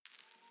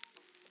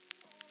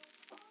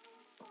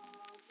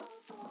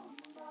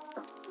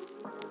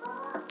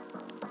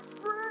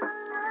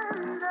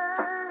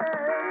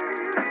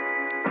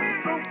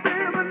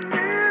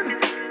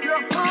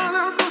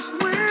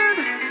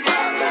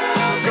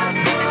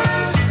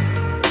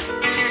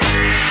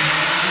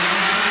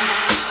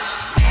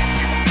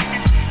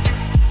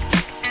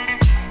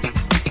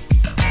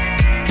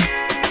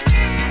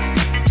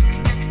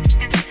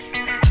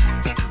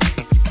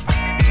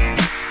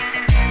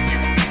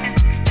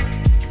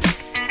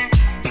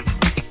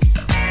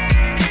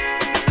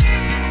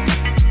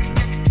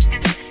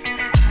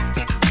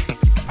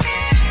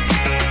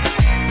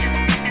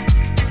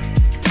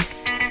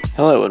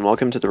Hello and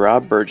welcome to the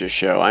Rob Burgess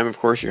Show. I'm of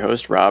course your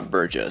host, Rob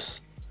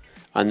Burgess.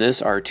 On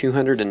this, our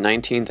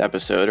 219th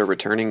episode, our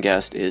returning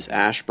guest is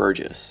Ash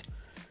Burgess.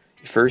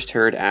 You first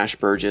heard Ash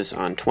Burgess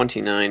on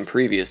 29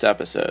 previous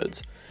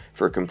episodes.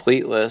 For a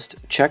complete list,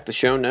 check the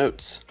show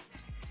notes.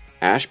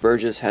 Ash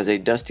Burgess has a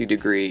dusty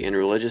degree in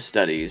religious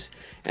studies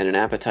and an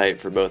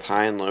appetite for both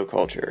high and low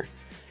culture.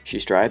 She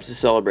strives to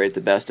celebrate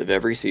the best of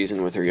every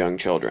season with her young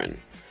children.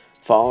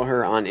 Follow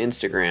her on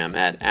Instagram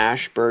at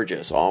Ash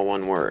Burgess, all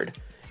one word,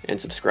 and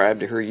subscribe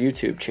to her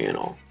YouTube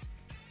channel.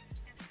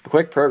 A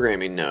quick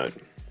programming note.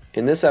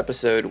 In this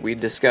episode, we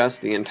discuss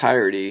the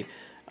entirety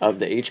of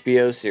the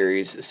HBO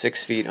series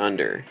 6 Feet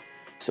Under,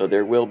 so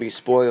there will be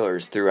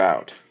spoilers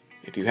throughout.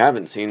 If you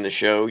haven't seen the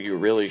show, you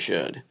really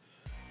should.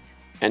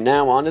 And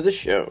now on to the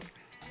show.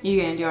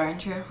 You gonna do our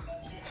intro?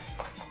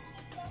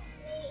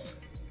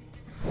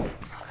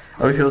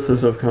 I feel so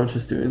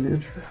self-conscious doing the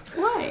intro.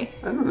 Why?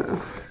 I don't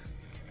know.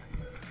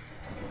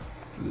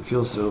 It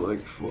feels so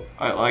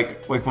I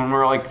like when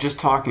we're just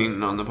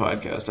talking on the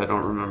podcast. I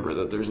don't remember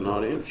that there's an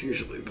audience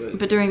usually,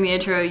 but during the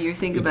intro, you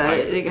think about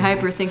it,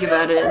 hyper think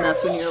about it, and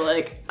that's when you're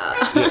like,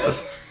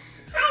 Yes.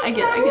 I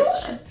get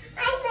that.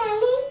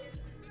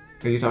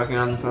 Are you talking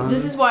on the phone?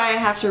 This is why I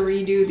have to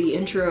redo the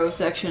intro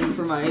section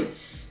for my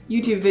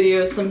YouTube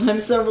videos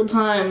sometimes several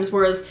times.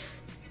 Whereas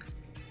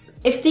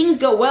if things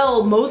go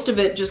well, most of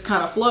it just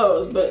kind of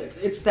flows, but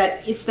it's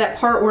that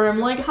part where I'm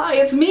like, hi,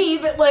 it's me,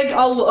 that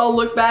I'll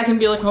look back and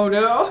be like, oh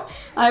no,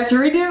 I have to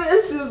redo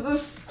this.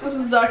 This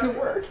is not gonna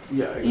work.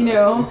 Yeah. You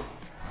know?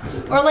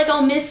 Or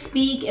I'll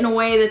misspeak in a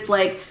way that's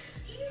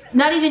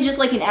not even just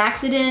an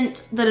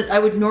accident that I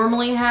would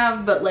normally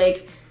have, but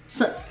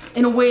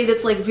in a way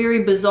that's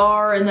very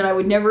bizarre and that I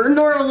would never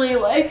normally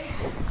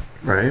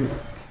Right.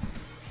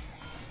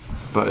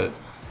 But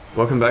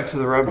welcome back to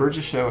the Rob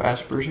Burgess Show,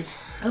 Ash Burgess.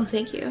 Oh,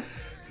 thank you.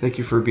 Thank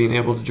you for being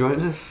able to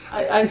join us.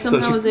 I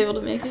somehow was able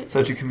to make it.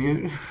 Such a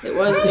commute. It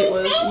was,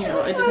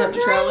 I did have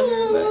to travel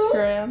here, but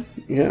here I am.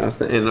 Yeah,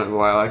 and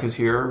Lilac is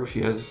here.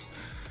 She has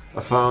a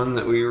phone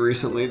that we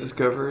recently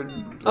discovered.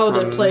 Oh,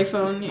 the play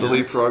phone, yes. The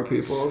Leapfrog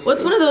people. So. Well,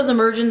 it's one of those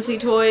emergency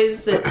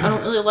toys that I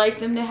don't really like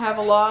them to have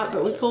a lot,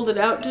 but we pulled it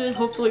out to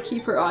hopefully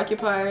keep her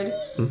occupied.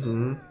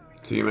 Mm-hmm.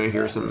 So you may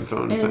hear some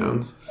phone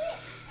sounds.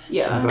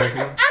 Yeah.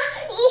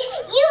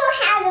 You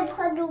had to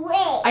put it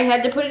away. I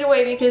had to put it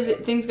away because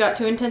things got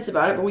too intense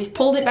about it, but we've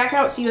pulled it back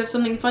out so you have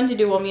something fun to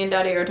do while me and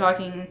Daddy are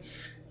talking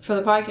for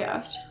the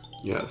podcast.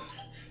 Yes.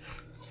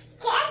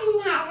 Kevin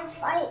had a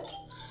fight.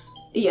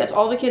 Yes,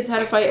 all the kids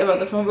had a fight about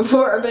the phone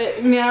before,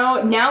 but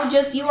now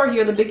just you are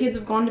here. The big kids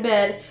have gone to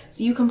bed,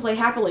 so you can play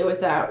happily with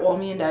that while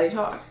me and Daddy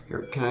talk.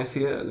 Here, can I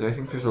see it? I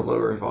think there's a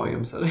lower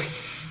volume setting.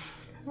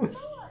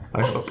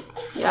 I hope.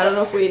 Yeah, I don't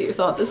know if we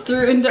thought this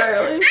through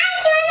entirely. I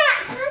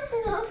cannot touch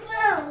the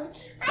phone.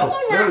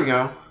 Oh, there we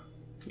go.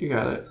 You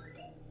got it.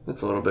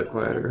 That's a little bit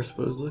quieter,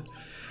 supposedly.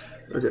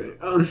 Okay.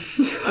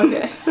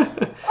 Okay.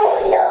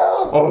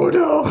 Oh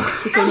no.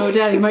 Oh no,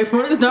 Daddy, my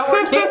phone is not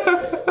working.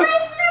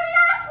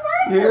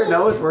 Here,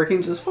 no, it's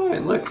working just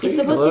fine. Look, It's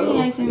supposed to be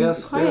nice and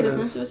yes, quiet. It's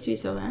not supposed to be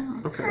so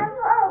loud. Okay.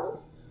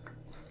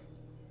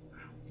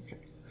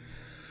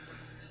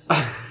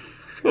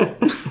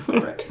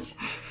 Right.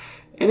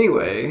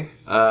 Anyway,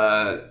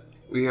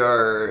 we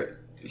are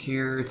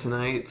here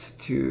tonight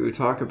to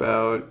talk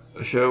about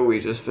a show we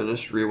just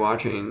finished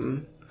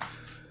rewatching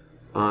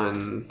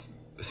on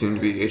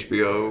soon-to-be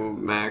HBO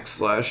Max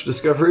 /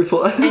 Discovery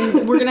Plus.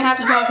 And we're gonna have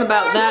to talk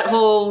about that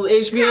whole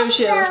HBO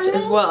shift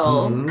as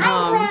well.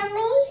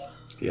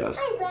 Yes.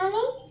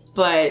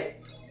 But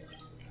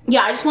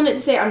yeah, I just wanted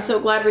to say I'm so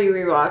glad we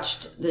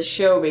rewatched this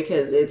show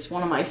because it's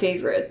one of my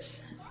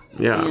favorites.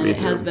 Yeah, and me it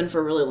too. has been for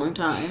a really long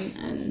time.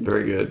 And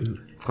very good,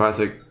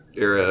 classic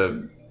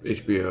era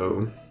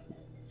HBO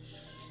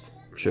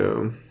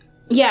show.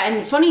 Yeah,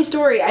 and funny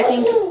story. I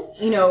think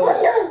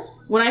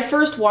when I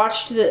first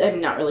watched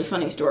not really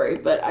funny story,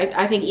 but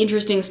I think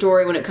interesting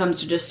story when it comes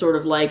to just sort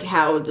of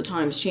how the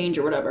times change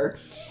or whatever.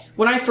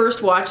 When I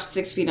first watched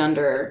 6 Feet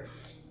Under,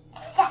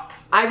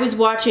 I was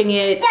watching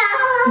it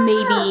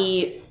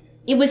maybe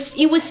it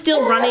was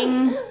still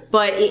running,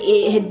 but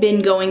it had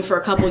been going for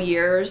a couple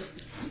years,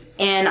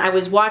 and I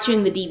was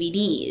watching the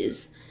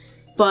DVDs,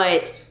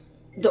 but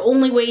the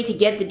only way to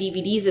get the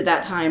DVDs at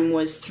that time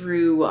was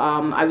through,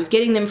 I was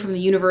getting them from the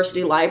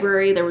university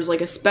library. There was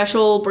a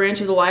special branch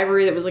of the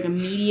library that was a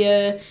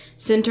media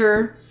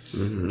center.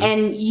 Mm-hmm.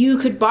 And you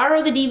could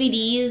borrow the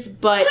DVDs,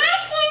 but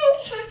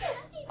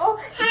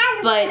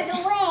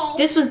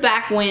this was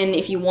back when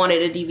if you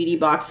wanted a DVD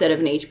box set of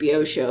an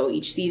HBO show,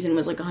 each season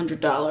was $100.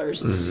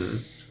 Mm-hmm.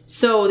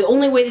 So the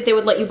only way that they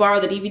would let you borrow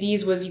the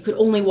DVDs was you could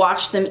only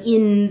watch them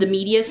in the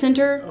media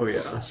center. Oh,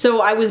 yeah.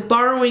 So I was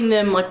borrowing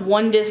them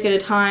one disc at a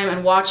time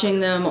and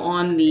watching them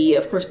on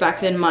of course back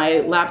then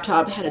my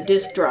laptop had a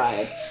disc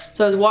drive.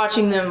 So I was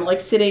watching them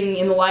sitting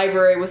in the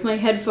library with my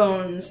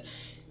headphones,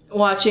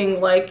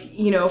 watching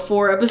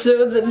 4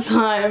 episodes at a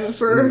time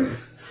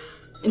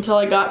until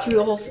I got through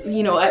the whole,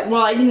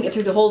 I didn't get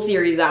through the whole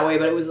series that way,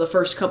 but it was the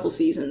first couple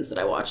seasons that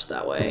I watched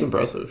that way. That's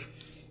impressive.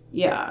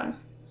 Yeah.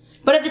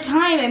 But at the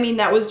time, I mean,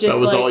 that was just that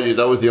was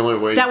the only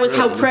way. That was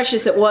how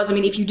precious it was. I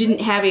mean, if you didn't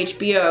have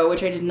HBO,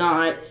 which I did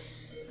not,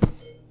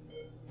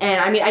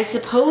 and I mean, I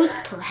suppose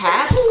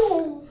perhaps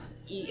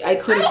I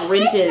could have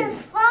rented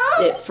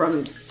it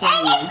from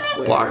somewhere.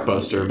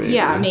 Blockbuster, maybe.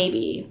 Yeah,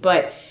 maybe.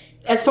 But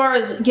as far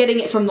as getting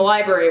it from the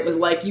library, it was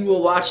like, you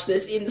will watch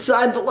this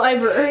inside the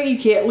library. You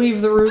can't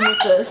leave the room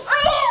with this.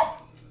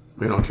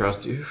 We don't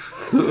trust you.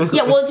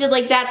 Yeah, well, it's just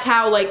like that's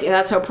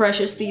how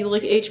precious the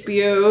like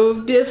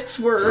HBO discs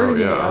were. Oh, yeah.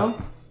 You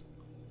know?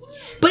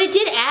 But it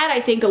did add, I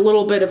think, a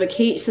little bit of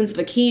a sense of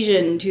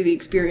occasion to the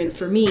experience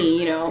for me.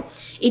 You know,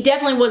 it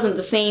definitely wasn't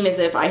the same as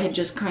if I had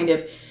just kind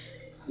of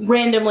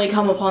randomly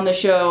come upon the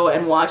show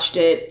and watched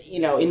it, you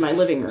know, in my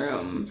living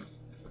room.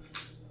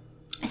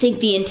 I think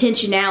the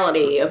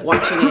intentionality of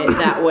watching it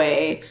that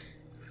way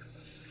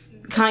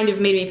kind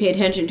of made me pay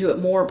attention to it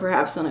more,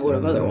 perhaps, than I would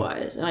have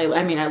otherwise. And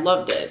I mean, I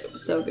loved it. It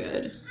was so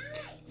good.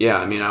 Yeah,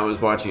 I mean, I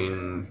was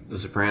watching The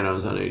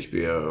Sopranos on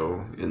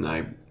HBO, and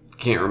I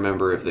can't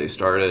remember if they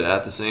started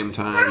at the same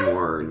time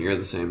or near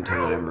the same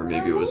time, or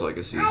maybe it was like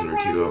a season or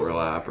two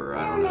overlap, or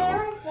I don't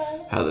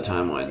know how the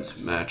timelines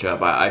match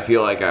up. I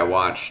feel like I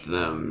watched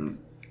them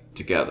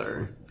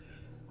together.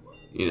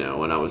 You know,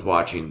 when I was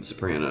watching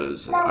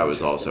Sopranos, I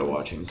was also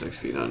watching 6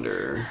 Feet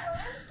Under.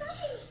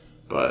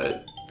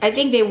 But I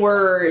think they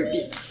were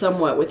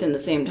somewhat within the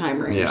same time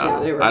range. Yeah,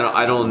 they were,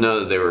 I don't know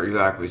that they were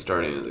exactly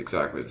starting at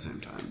exactly the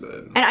same time,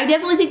 but and I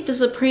definitely think The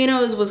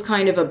Sopranos was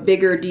kind of a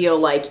bigger deal,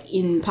 like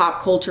in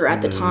pop culture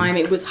at the time.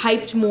 It was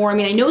hyped more. I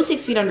mean, I know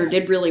 6 Feet Under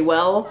did really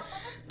well,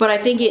 but I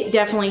think it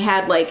definitely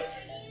had like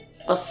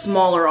a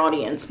smaller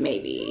audience,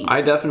 maybe.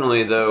 I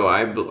definitely, though,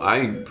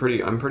 I'm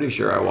pretty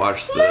sure I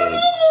watched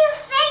the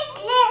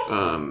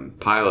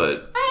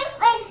pilot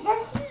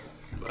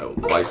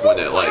like when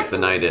it like the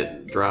night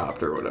it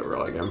dropped or whatever.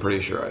 Like I'm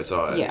pretty sure I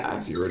saw it.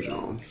 Yeah. The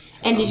original.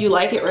 And did you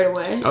like it right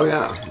away? Oh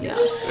yeah. Yeah.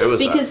 It was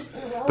because,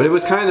 but it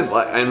was kind of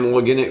like, and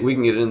we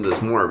can get into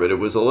this more, but it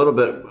was a little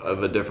bit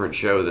of a different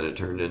show than it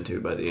turned into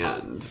by the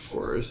end, of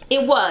course.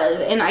 It was,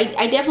 and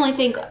I definitely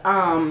think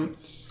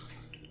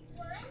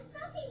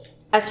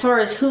as far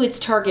as who its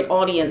target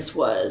audience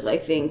was, I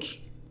think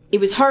it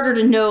was harder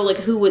to know like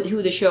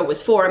who the show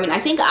was for. I mean, I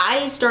think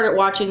I started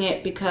watching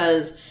it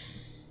because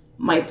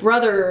my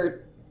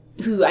brother,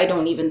 who I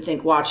don't even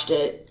think watched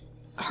it,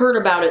 heard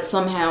about it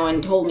somehow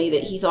and told me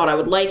that he thought I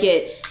would like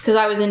it because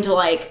I was into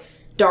like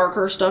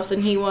darker stuff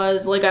than he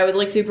was. Like I was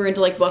like super into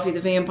like Buffy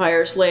the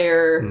Vampire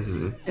Slayer,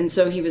 and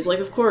so he was like,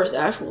 of course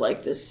Ash will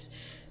like this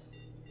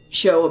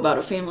show about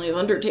a family of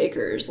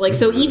undertakers. Like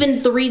so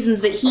even the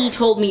reasons that he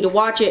told me to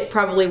watch it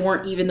probably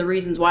weren't even the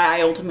reasons why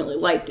I ultimately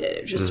liked it.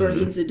 It just sort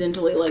of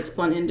incidentally like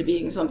spun into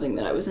being something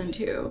that I was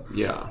into.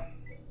 Yeah.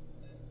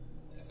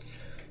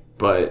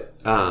 But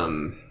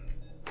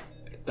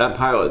that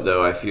pilot,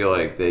 though, I feel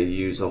like they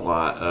use a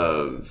lot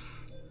of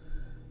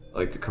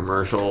like the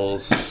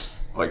commercials,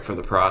 like for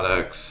the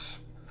products,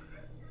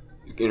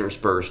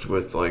 interspersed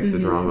with like the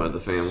drama of the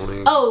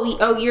family.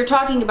 Oh, you're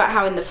talking about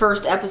how in the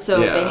first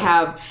episode they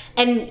have,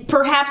 and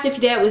perhaps if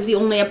that was the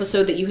only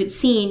episode that you had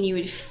seen, you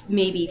would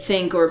maybe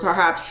think or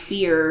perhaps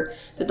fear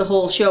that the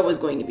whole show was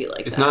going to be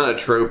like it's that. Not a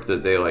trope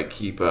that they like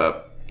keep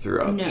up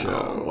throughout the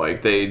show.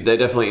 Like they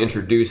definitely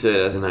introduce it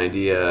as an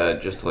idea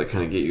just to like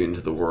kind of get you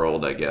into the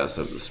world, I guess,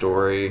 of the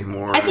story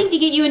more. I think to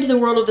get you into the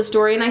world of the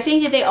story, and I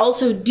think that they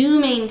also do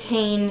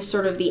maintain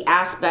sort of the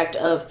aspect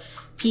of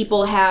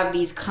people have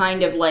these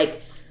kind of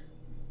like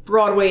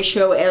Broadway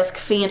show-esque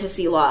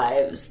fantasy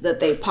lives that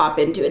they pop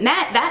into. And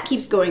that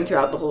keeps going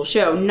throughout the whole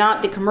show.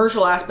 Not the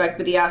commercial aspect,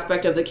 but the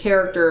aspect of the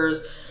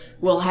characters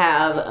will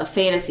have a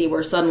fantasy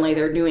where suddenly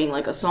they're doing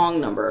like a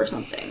song number or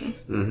something.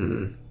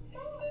 Mm-hmm.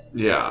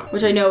 Yeah.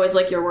 Which I know is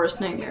like your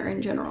worst nightmare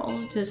in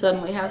general, to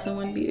suddenly have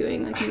someone be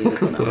doing like a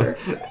musical number.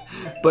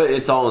 But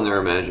it's all in their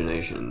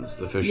imaginations.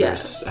 The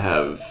Fishers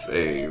have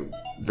a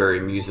very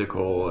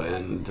musical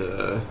and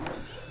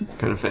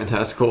kind of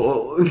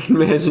fantastical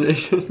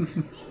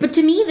imagination. But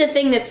to me, the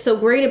thing that's so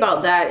great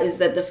about that is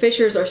that the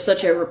Fishers are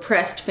such a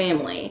repressed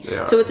family.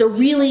 So it's a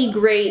really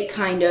great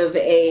kind of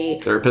a...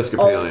 They're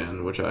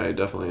Episcopalian, which I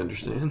definitely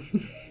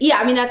understand. Yeah,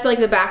 I mean, that's like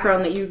the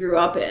background that you grew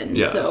up in.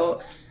 Yes.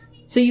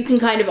 So you can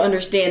kind of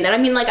understand that. I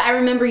mean, like, I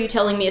remember you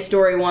telling me a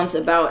story once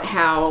about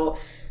how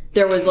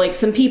there was, like,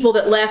 some people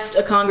that left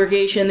a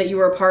congregation that you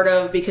were a part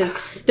of because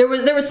there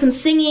was some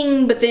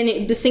singing, but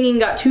then the singing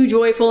got too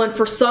joyful, and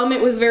for some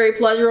it was very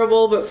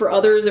pleasurable, but for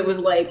others it was,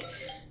 like,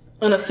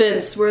 an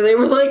offense, where they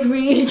were like,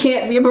 we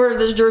can't be a part of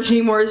this church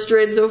anymore, it's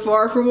strayed so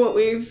far from what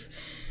we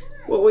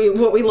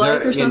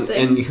like or something.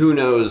 And who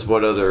knows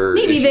what other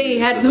maybe they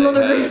had some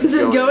other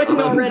grievances going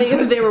already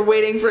and they were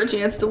waiting for a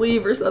chance to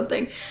leave or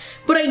something.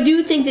 But I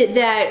do think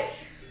that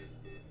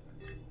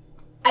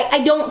I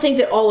don't think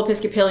that all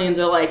Episcopalians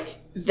are like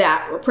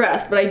that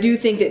repressed, but I do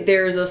think that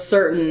there's a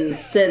certain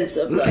sense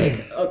of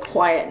like a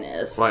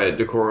quietness. Quiet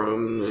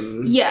decorum.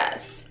 And...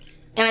 Yes.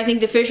 And I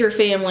think the Fisher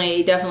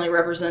family definitely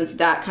represents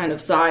that kind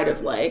of side of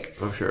like...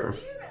 Oh, sure.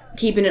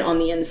 Keeping it on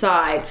the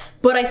inside.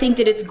 But I think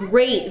that it's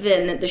great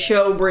then that the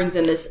show brings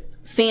in this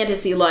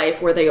fantasy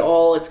life where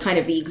it's kind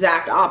of the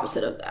exact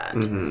opposite of that.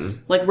 Mm-hmm.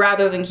 Like,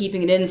 rather than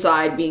keeping it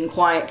inside, being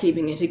quiet,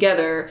 keeping it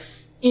together,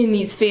 in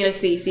these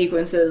fantasy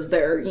sequences,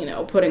 they're, you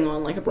know, putting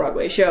on, like, a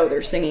Broadway show.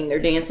 They're singing,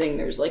 they're dancing,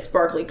 there's, like,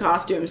 sparkly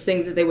costumes,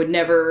 things that they would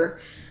never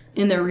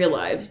in their real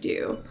lives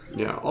do.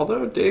 Yeah,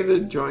 although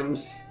David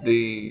joins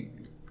the...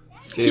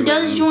 He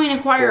does join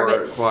a choir,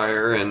 but...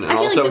 choir, and I feel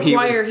also like the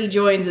choir he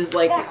joins is,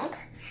 like...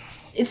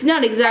 It's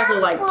not exactly,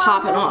 like,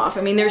 popping off.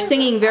 I mean, they're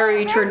singing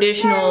very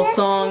traditional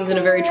songs in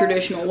a very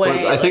traditional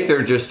way. Well, I think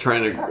they're just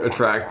trying to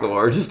attract the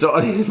largest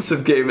audience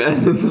of gay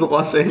men in the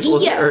Los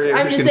Angeles area. Yes,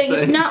 I'm just saying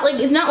it's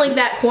not like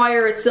that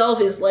choir itself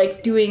is,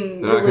 like,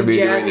 doing really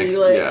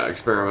jazzy,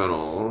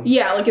 experimental.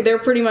 Yeah, like, they're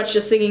pretty much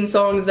just singing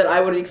songs that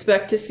I would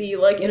expect to see,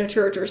 like, in a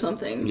church or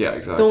something. Yeah,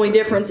 exactly. The only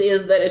difference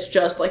is that it's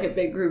just, like, a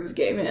big group of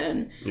gay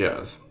men.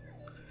 Yes.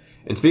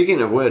 And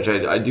speaking of which,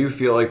 I do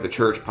feel like the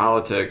church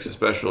politics,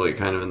 especially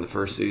kind of in the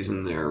first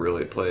season there,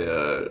 really play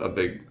a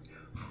big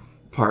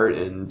part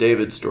in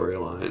David's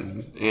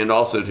storyline. And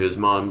also to his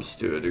mom's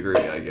to a degree,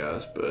 I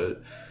guess.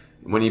 But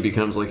when he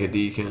becomes like a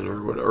deacon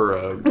or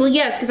a... Well,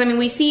 yes, because,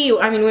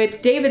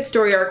 with David's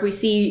story arc, we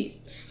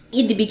see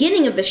in the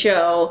beginning of the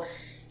show...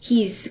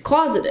 he's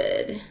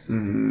closeted.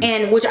 Mm-hmm.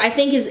 And which I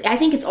think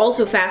it's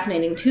also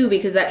fascinating too,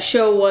 because that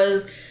show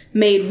was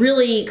made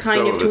really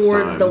kind of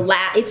towards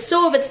the it's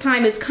so of its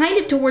time is kind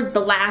of towards the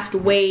last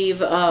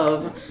wave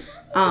of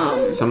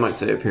some might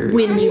say a period.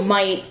 When you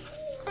might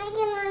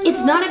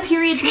it's not a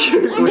period piece,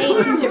 it's made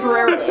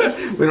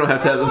contemporarily. We don't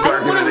have to have this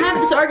argument. I want to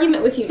have this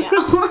argument with you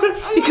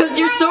now. Because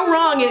you're so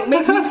wrong and it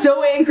makes me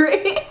so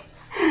angry.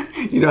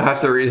 You know,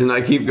 half the reason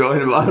I keep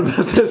going about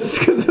this is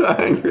because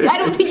I'm angry. I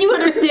don't think you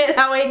understand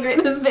how angry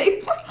this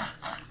makes me.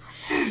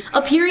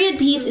 A period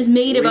piece is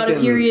made about a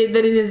period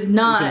that it is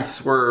not. We can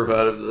swerve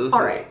out of this.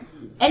 All right.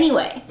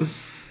 Anyway.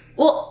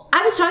 Well,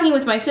 I was talking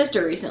with my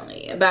sister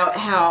recently about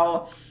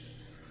how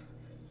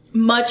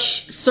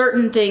much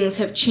certain things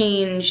have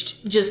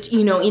changed just,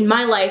 you know, in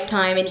my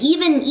lifetime, and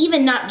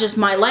even not just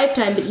my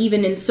lifetime, but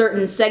even in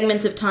certain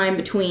segments of time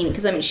between,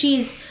 because, I mean,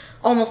 she's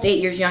almost 8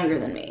 years younger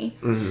than me.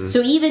 Mm-hmm.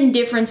 So even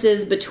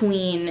differences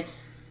between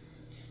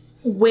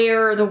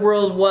where the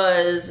world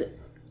was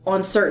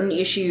on certain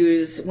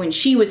issues when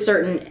she was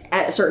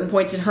at certain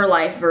points in her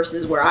life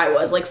versus where I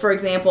was. Like, for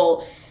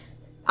example,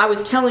 I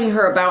was telling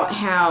her about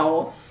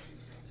how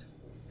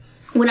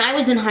when I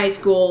was in high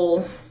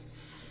school,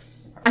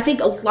 I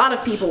think a lot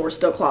of people were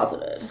still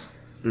closeted.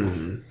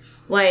 Mm-hmm.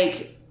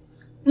 Like,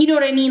 you know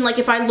what I mean? Like,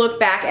 if I look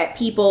back at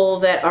people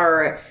that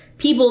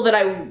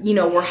I, you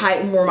know,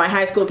 were my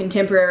high school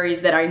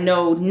contemporaries that I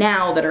know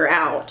now that are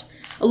out,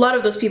 a lot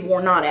of those people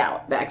were not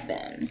out back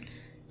then.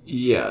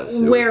 Yes,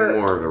 it was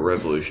more of a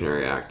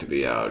revolutionary act to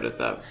be out at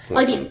that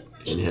point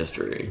in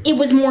history. It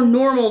was more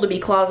normal to be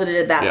closeted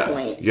at that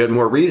point. You had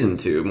more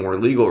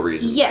legal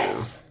reason to.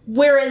 Yes.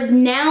 Whereas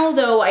now,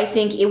 though, I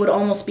think it would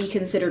almost be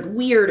considered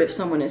weird if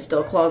someone is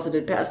still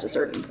closeted past a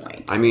certain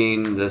point. I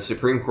mean, the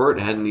Supreme Court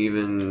hadn't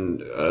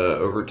even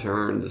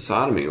overturned the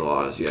sodomy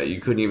laws yet.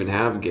 You couldn't even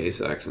have gay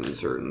sex in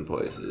certain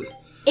places.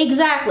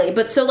 Exactly.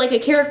 But so, like, a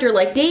character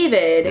like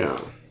David... Yeah.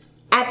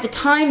 At the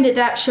time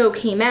that show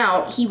came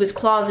out, he was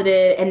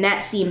closeted, and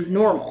that seemed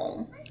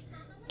normal.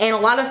 And a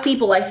lot of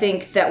people, I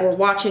think, that were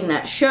watching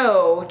that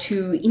show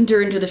to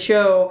enter into the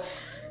show,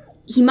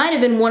 he might have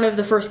been one of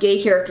the first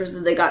gay characters that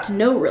they got to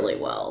know really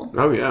well.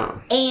 Oh, yeah.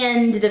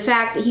 And the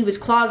fact that he was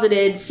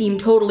closeted seemed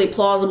totally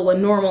plausible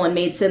and normal and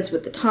made sense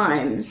with the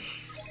times.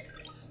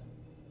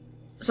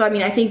 So, I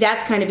mean, I think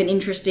that's kind of an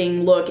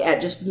interesting look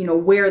at just, you know,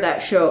 where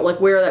that show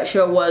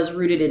was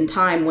rooted in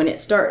time when it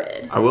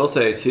started. I will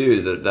say,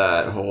 too,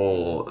 that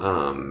whole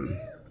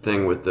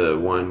thing with the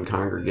one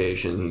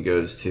congregation he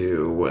goes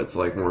to, what's,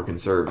 like, more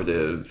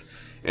conservative,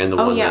 and the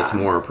one that's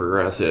more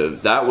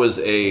progressive, that was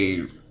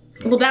a...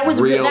 Well, that was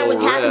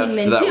happening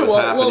then, too. That was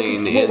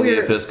happening in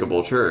the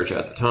Episcopal Church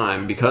at the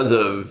time because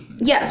of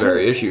the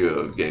very issue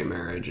of gay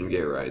marriage and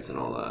gay rights and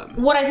all that.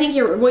 What I think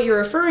what you're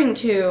referring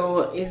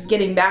to is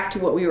getting back to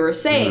what we were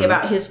saying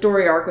about his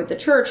story arc with the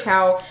church,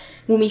 how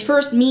when we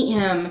first meet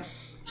him,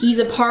 he's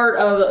a part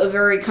of a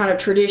very kind of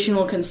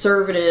traditional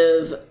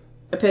conservative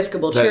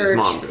Episcopal church. That his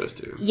mom goes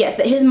to. Yes,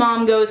 that his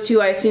mom goes to.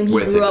 I assume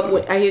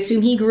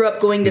he grew up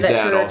going to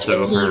that church,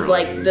 and he's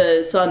like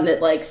the son that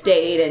like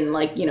stayed and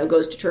like, you know,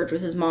 goes to church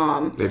with his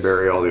mom. They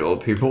bury all the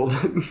old people.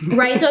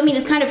 Right. So I mean,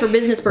 it's kind of for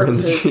business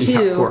purposes too. Yeah,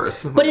 of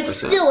course. 100%. But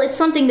it's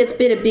something that's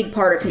been a big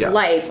part of his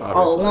life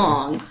all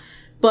along.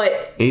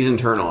 But he's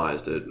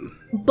internalized it.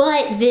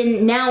 But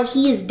then now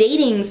he is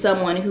dating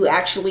someone who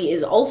actually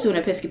is also an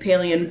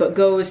Episcopalian, but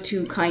goes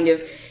to kind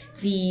of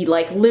the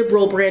like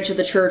liberal branch of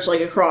the church,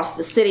 like across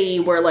the city,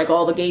 where like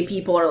all the gay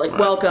people are like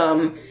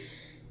welcome.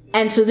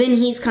 And so then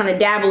he's kind of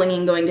dabbling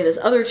in going to this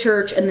other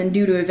church, and then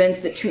due to events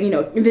that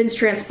events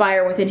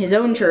transpire within his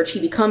own church, he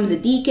becomes a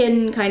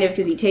deacon, kind of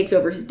because he takes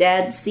over his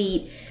dad's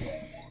seat.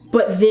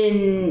 But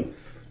then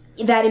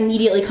that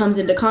immediately comes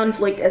into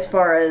conflict as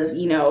far as,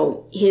 you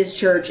know, his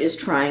church is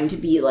trying to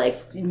be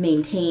like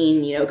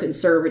maintain, you know,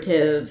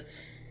 conservative,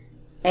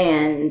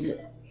 and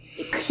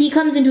he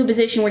comes into a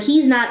position where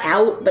he's not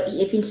out, but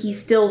I think he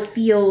still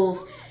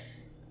feels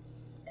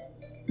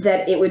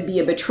that it would be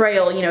a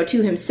betrayal,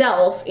 to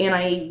himself, and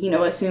I,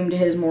 assume to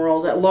his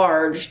morals at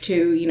large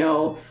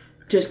to,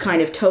 just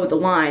kind of toe the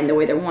line the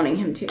way they're wanting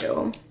him to.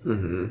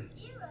 Mm-hmm.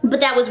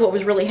 But that was what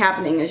was really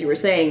happening, as you were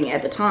saying,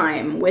 at the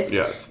time, with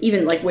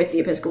even, with the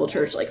Episcopal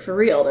Church, for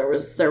real, there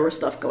was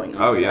stuff going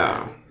on. Oh,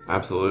 yeah,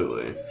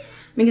 absolutely.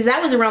 Because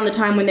that was around the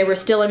time when they were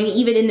still,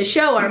 even in the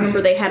show, I remember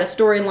they had a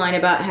storyline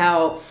about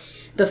how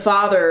the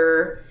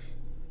father,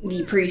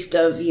 the priest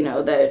of,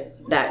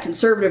 that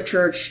conservative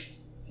church,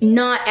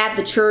 not at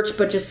the church,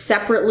 but just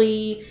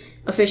separately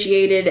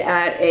officiated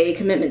at a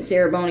commitment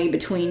ceremony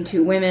between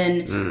two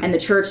women, and the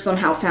church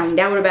somehow found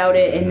out about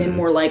it, and then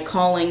were,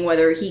 calling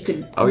whether he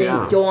could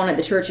go on at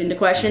the church into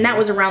question. And that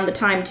was around the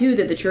time, too,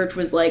 that the church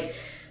was,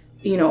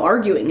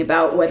 arguing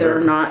about whether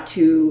or not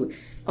to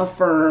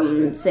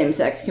affirm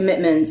same-sex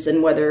commitments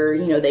and whether,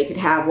 they could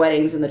have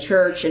weddings in the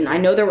church. And I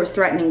know there was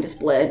threatening to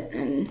split.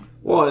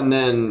 Well, and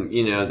then,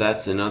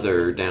 that's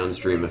another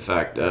downstream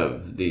effect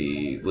of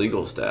the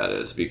legal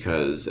status,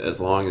 because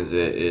as long as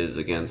it is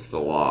against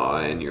the law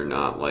and you're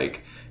not,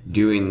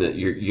 doing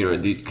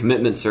the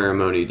commitment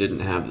ceremony didn't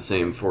have the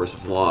same force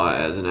of law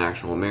as an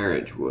actual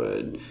marriage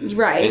would.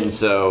 Right. And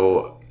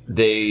so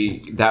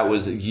that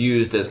was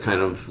used as kind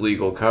of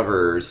legal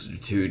covers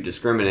to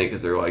discriminate,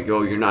 because they're like,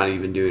 oh, you're not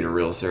even doing a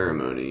real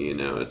ceremony,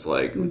 it's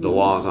like the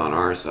law's on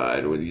our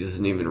side, this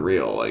isn't even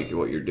real,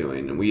 what you're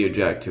doing, and we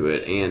object to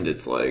it, and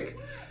it's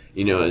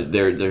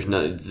there's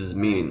no, this is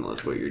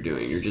meaningless what you're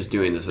doing, you're just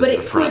doing this as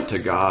an affront to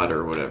God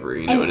or whatever,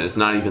 and it's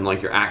not even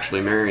like you're actually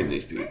marrying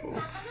these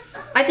people.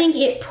 I think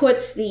it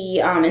puts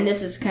the, and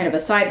this is kind of a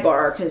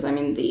sidebar, because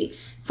the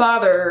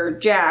father,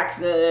 Jack,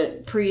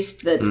 the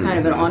priest that's kind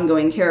of an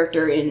ongoing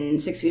character in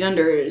 6 Feet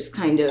Under, is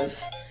kind of,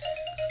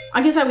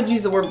 I guess I would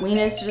use the word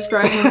weenus to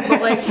describe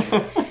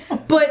him,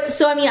 but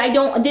so,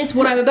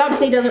 what I'm about to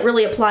say doesn't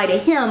really apply to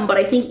him, but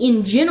I think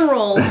in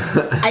general,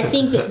 I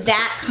think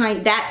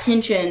that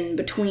tension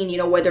between,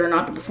 whether or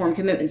not to perform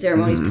commitment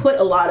ceremonies put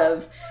a lot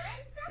of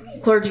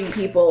clergy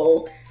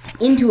people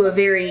into a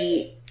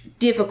very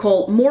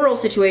difficult moral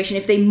situation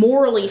if they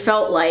morally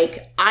felt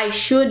like I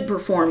should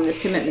perform this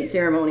commitment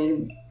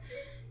ceremony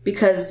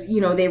because,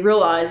 they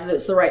realize that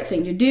it's the right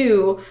thing to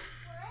do.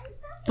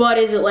 But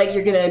is it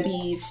you're going to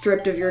be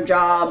stripped of your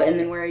job, and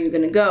then where are you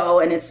going to go?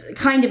 And it's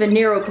kind of a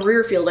narrow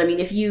career field.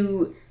 If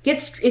you're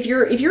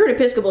an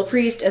Episcopal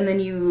priest and then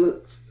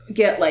you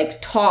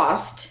get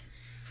tossed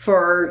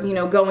for,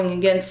 going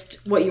against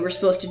what you were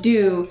supposed to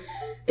do,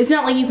 it's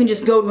not like you can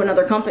just go to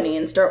another company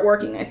and start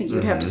working. I think you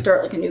would have to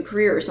start a new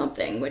career or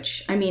something,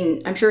 which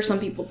I'm sure some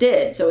people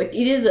did. So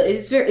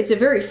it's a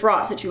very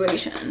fraught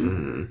situation.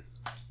 Mm-hmm.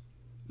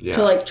 Yeah.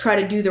 To try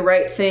to do the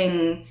right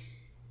thing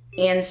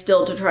and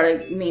still to try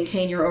to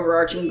maintain your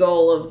overarching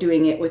goal of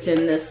doing it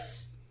within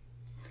this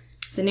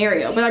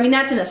scenario. But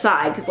that's an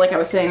aside, because like I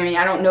was saying,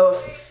 I don't know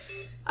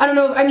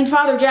if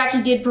Father Jack,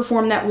 he did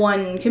perform that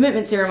one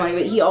commitment ceremony,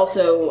 but he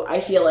also,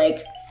 I feel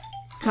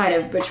kind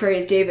of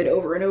betrays David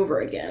over and over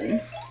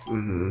again.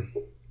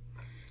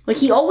 Mm-hmm.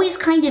 He always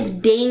kind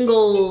of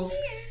dangles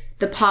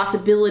the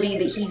possibility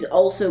that he's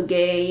also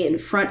gay in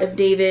front of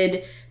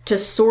David to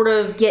sort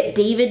of get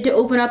David to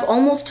open up,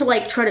 almost to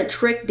try to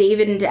trick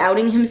David into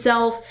outing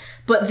himself,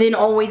 but then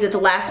always at the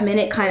last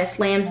minute kind of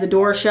slams the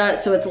door shut,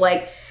 so it's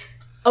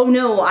oh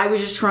no, I was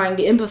just trying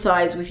to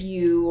empathize with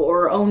you,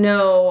 or oh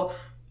no,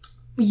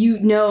 you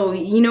know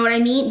what I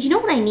mean? Do you know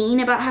what I mean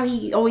about how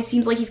he always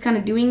seems like he's kind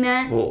of doing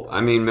that? Well,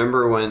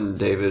 remember when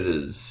David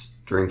is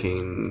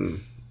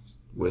drinking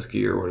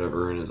whiskey or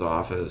whatever in his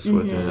office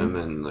with him,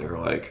 and they're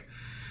like,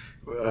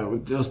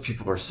 those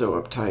people are so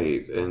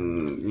uptight,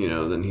 and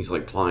then he's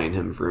plying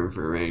him for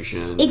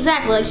information.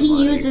 Exactly,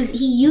 he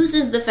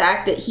uses the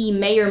fact that he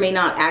may or may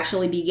not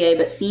actually be gay,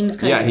 but seems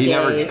kind of gay.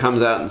 Yeah, he never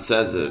comes out and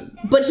says it.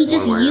 But he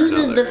just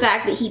uses the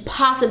fact that he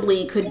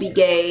possibly could be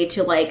gay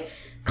to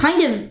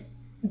kind of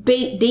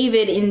bait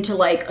David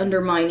into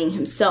undermining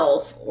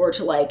himself, or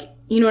to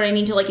you know what I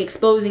mean, to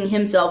exposing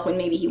himself when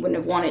maybe he wouldn't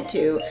have wanted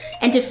to,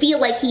 and to feel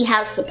like he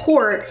has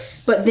support,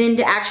 but then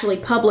to actually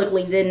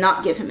publicly then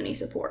not give him any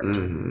support.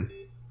 Mm-hmm.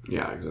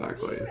 Yeah,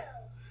 exactly.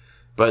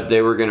 But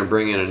they were going to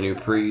bring in a new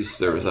priest.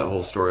 There was that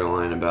whole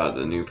storyline about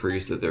the new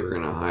priest that they were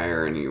going to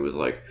hire, and he was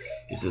like,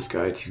 is this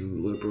guy too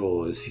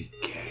liberal? Is he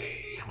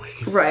gay?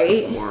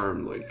 Right.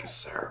 Perform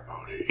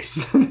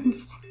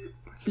ceremonies.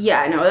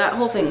 Yeah, no, that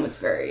whole thing was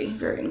very,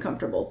 very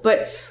uncomfortable.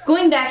 But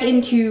going back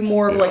into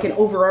more of an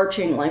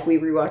overarching, we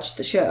rewatched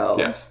the show.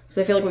 Yes. Because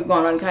I feel like we've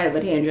gone on kind of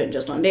a tangent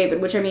just on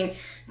David, which,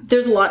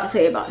 there's a lot to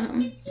say about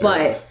him.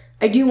 But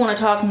I do want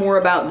to talk more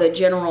about the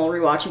general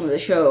rewatching of the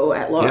show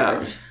at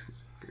large.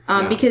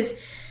 Yeah. Because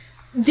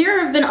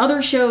there have been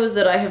other shows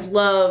that I have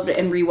loved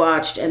and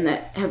rewatched and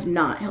that have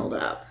not held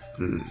up.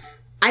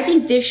 I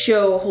think this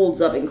show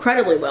holds up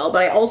incredibly well,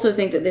 but I also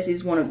think that this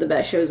is one of the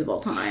best shows of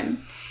all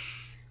time.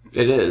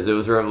 It is. It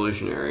was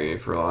revolutionary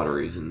for a lot of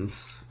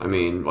reasons.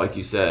 Like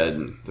you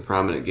said, the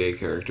prominent gay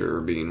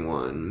character being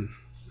one.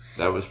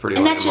 That was pretty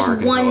and that's just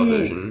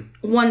television.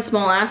 one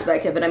small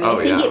aspect of it. I mean,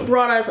 I think it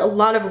brought us a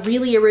lot of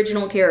really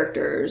original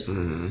characters.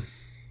 Mm-hmm.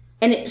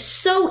 And it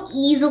so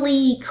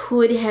easily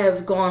could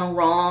have gone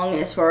wrong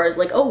as far as,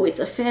 like, oh, it's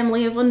a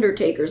family of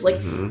undertakers. Like,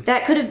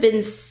 that could have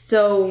been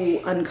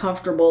so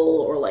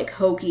uncomfortable or, like,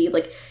 hokey.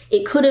 Like,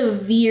 it could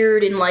have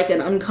veered in, like,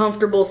 an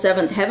uncomfortable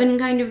Seventh Heaven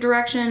kind of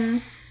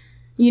direction.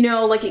 You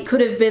know, like, it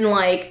could have been,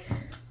 like,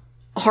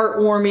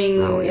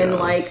 heartwarming and,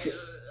 like,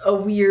 a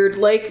weird,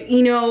 like,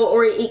 you know,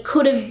 or it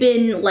could have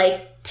been,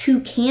 like,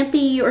 too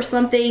campy or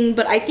something.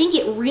 But I think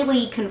it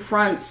really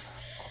confronts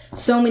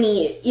so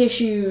many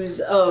issues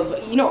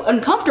of, you know,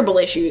 uncomfortable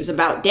issues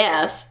about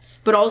death,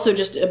 but also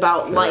just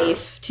about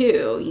life,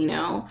 too, you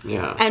know?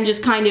 Yeah. And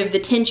just kind of the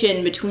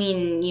tension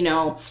between, you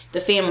know, the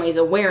family's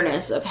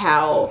awareness of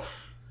how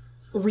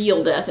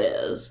real death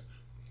is.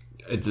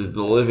 The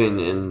living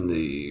in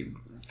the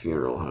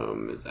funeral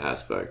home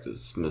aspect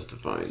is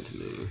mystifying to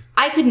me.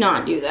 I could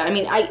not do that. I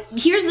mean,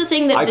 here's the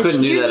thing that I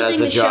couldn't do that as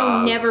a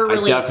job. Show never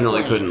really I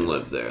definitely explains. couldn't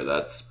live there.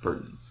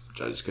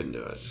 I just couldn't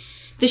do it.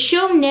 The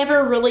show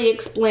never really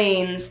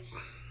explains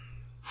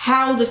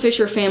how the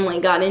Fisher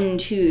family got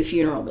into the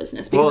funeral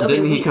business. Because,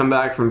 didn't he come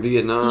back from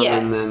Vietnam yes.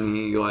 and then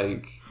he,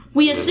 like...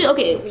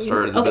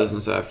 started the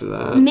business after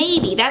that?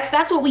 Maybe.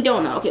 That's what we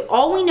don't know. Okay,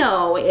 all we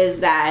know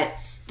is that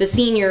the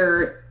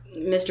senior,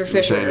 Mr.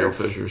 Fisher... Daniel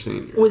Fisher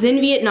Sr. was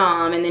in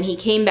Vietnam, and then he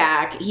came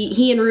back.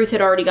 He and Ruth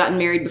had already gotten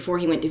married before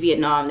he went to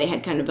Vietnam. They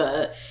had kind of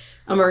a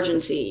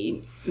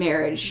emergency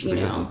marriage,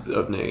 because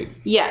of Nate.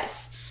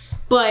 Yes.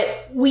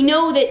 But we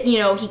know that, you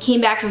know, he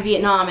came back from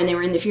Vietnam and they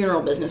were in the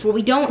funeral business. What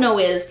we don't know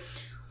is,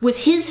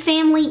 was his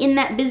family in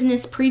that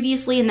business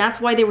previously and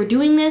that's why they were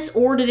doing this?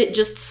 Or did it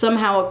just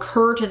somehow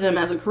occur to them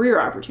as a career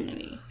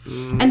opportunity?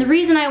 And the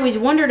reason I always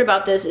wondered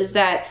about this is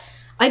that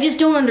I just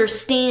don't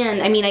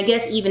understand. I mean, I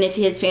guess even if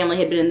his family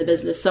had been in the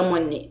business,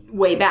 someone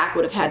way back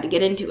would have had to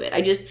get into it.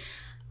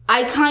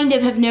 I kind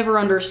of have never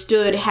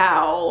understood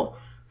how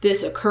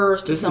this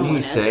occurs to someone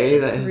as a career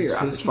opportunity. Doesn't he say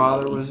that his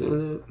father was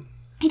in it?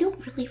 I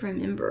don't really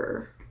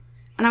remember.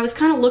 And I was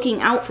kind of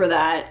looking out for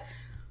that.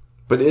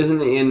 But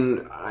isn't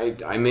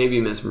I may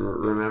be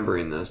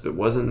misremembering this, but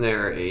wasn't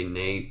there a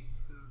Nate,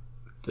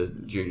 the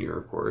junior,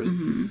 of course,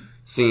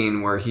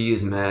 scene where he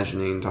is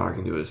imagining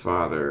talking to his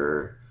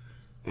father,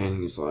 and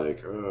he's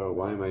like, oh,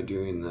 why am I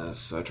doing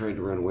this? I tried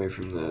to run away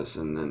from this.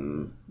 And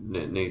then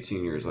Nate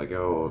Sr. is like,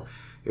 oh,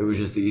 it was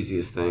just the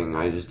easiest thing.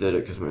 I just did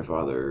it because my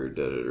father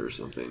did it or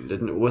something.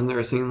 Wasn't there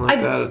a scene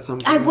like that at some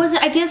point?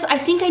 I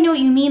think I know what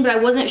you mean, but I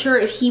wasn't sure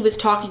if he was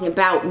talking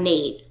about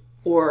Nate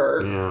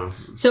or... Yeah.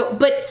 So,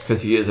 but...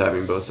 Because he is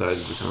having both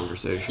sides of the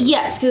conversation.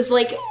 Yes, because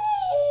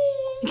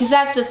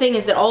that's the thing,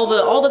 is that all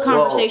the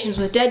conversations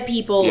with dead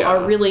people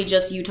are really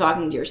just you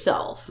talking to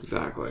yourself.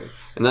 Exactly.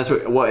 And that's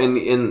what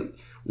in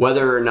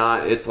whether or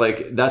not it's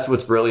like, that's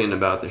what's brilliant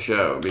about the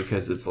show,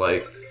 because it's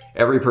like,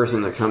 every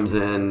person that comes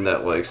in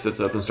that like sits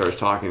up and starts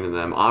talking to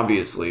them,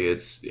 obviously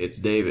it's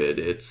David,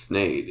 it's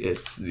Nate,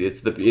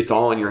 it's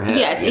all in your head.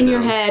 Yeah, it's in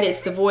your head.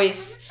 It's the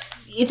voice.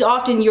 It's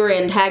often your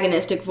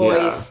antagonistic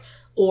voice,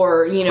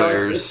 or you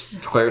know,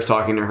 Claire's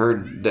talking to her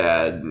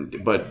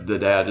dad, but the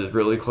dad is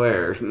really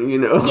Claire. You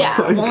know.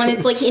 Yeah, well, and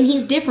it's like, and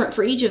he's different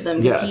for each of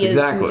them because he is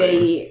who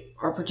they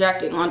are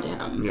projecting onto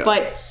him.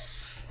 Yes.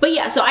 But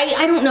yeah, so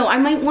I don't know. I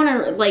might want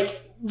to like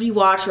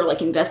rewatch or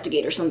like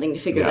investigate or something to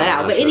figure that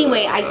out. But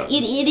anyway,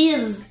 it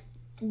is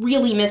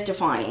really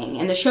mystifying,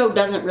 and the show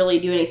doesn't really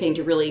do anything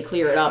to really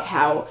clear it up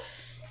how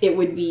it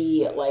would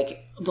be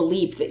like the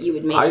leap that you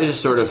would make. I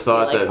just sort of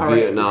thought that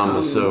Vietnam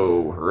was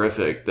so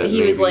horrific that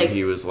he was like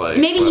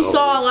maybe he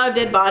saw a lot of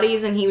dead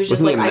bodies and he was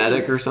just like, a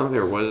medic or something,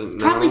 or wasn't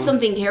probably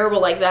something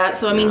terrible like that.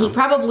 So I mean, he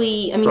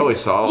probably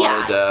saw a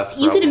lot of death.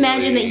 You could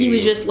imagine that he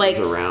was just like,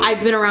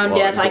 I've been around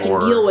death, I can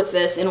deal with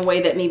this in a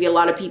way that maybe a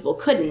lot of people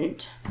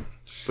couldn't.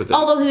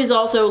 Although he was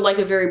also like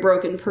a very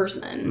broken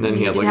person. And then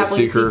he had like a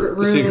secret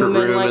room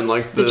and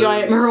like the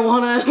giant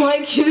marijuana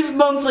like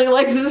monthly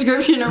like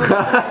subscription or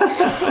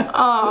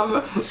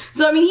whatever.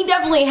 So I mean, he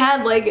definitely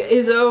had like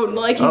his own,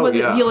 like he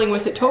wasn't dealing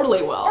with it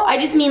totally well. I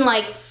just mean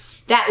like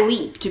that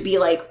leap to be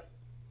like,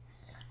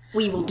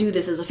 we will do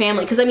this as a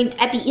family. Because I mean,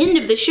 at the end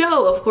of the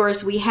show, of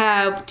course, we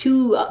have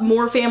two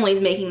more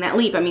families making that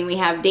leap. I mean, we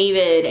have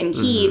David and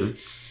Keith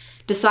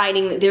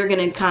deciding that they're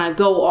going to kind of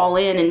go all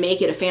in and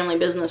make it a family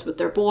business with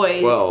their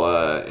boys.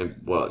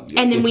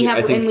 And then we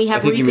have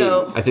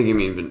Rico. I think you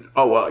mean.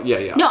 Oh well,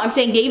 yeah. No, I'm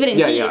saying David and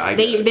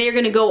Keith. They're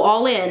going to go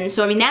all in.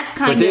 So I mean, that's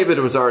kind of. But David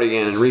was already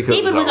in, and Rico.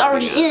 David was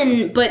already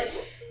in, but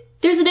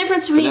there's a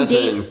difference between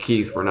David and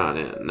Keith were not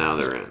in. Now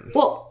they're in.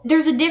 Well,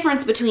 there's a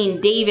difference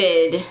between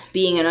David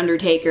being an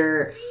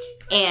undertaker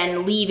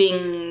and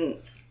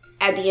leaving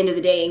at the end of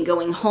the day and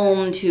going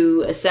home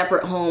to a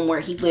separate home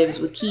where he lives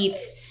with Keith.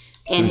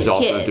 And he's his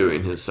kids. also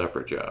doing his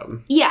separate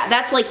job. Yeah,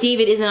 that's like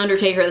David is an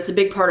undertaker. That's a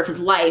big part of his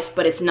life,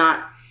 but it's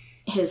not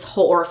his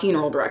whole, or a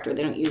funeral director.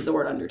 They don't use the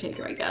word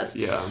undertaker, I guess.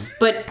 Yeah.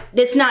 But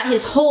it's not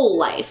his whole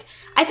life.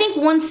 I think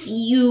once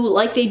you,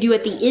 like they do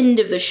at the end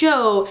of the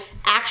show,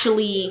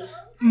 actually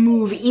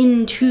move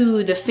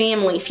into the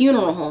family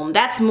funeral home.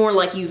 That's more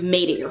like you've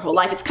made it your whole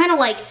life. It's kind of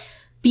like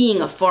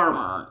being a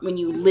farmer when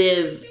you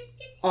live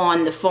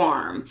on the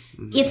farm.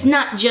 Mm-hmm. It's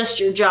not just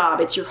your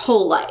job, it's your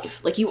whole life.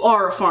 Like, you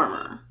are a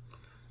farmer.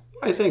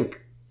 I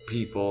think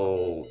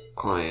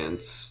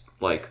clients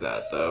like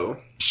that, though.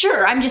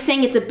 Sure, I'm just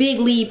saying it's a big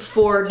leap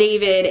for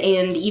David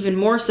and even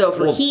more so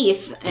for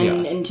Keith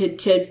and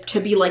to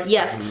be like,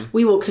 yes, mm-hmm.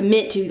 we will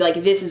commit to,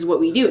 like, this is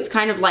what we do. It's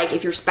kind of like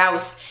if your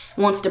spouse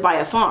wants to buy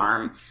a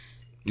farm.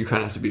 You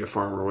kind of have to be a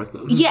farmer with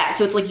them. Yeah,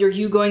 so it's like, are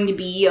you going to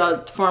be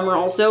a farmer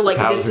also? Like,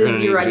 this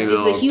is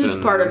a huge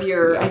part of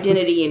your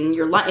identity and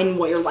and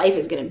what your life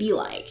is going to be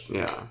like.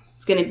 Yeah.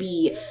 It's going to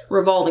be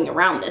revolving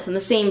around this. And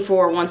the same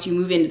for once you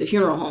move into the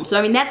funeral home. So,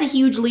 I mean, that's a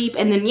huge leap.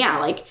 And then, yeah,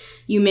 like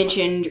you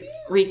mentioned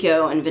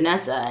Rico and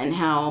Vanessa and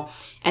how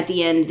at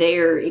the end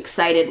they're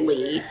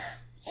excitedly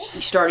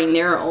starting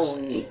their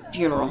own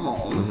funeral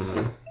home.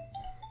 Mm-hmm.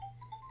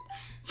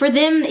 For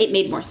them, it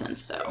made more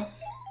sense, though.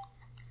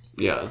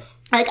 Yes.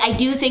 Like, I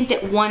do think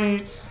that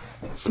one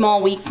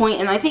small weak point,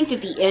 and I think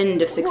that the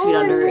end of 6 Feet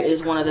Under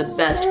is one of the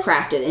best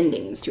crafted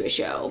endings to a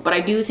show, but I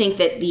do think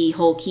that the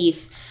whole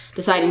Keith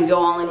deciding to go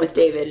all in with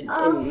David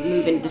and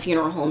move into the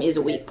funeral home is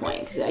a weak point,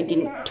 because I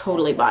didn't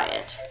totally buy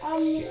it.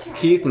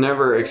 Keith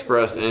never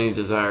expressed any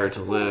desire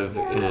to live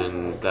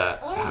in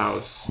that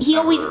house. He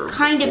always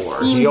kind of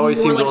seemed more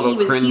like he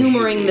was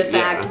humoring the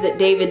fact that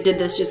David did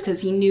this just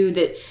because he knew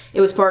that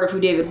it was part of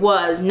who David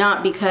was,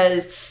 not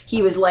because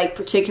he was, like,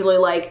 particularly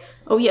like,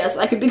 oh yes,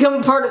 I could become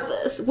a part of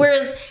this.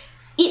 Whereas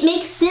it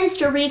makes sense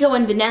to Rico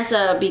and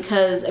Vanessa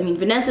because, I mean,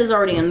 Vanessa's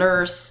already a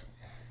nurse.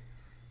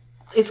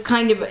 It's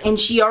kind of, and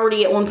she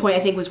already at one point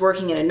I think was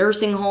working in a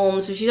nursing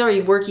home, so she's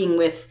already working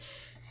with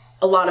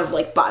a lot of,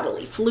 like,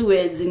 bodily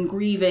fluids and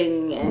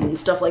grieving and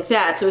stuff like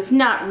that, so it's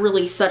not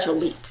really such a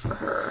leap for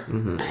her.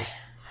 Mm-hmm.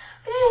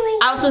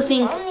 I also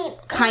think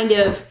kind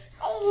of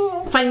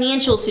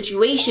financial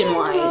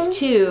situation-wise,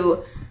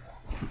 too,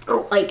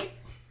 like,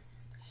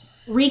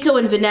 Rico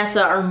and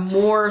Vanessa are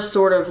more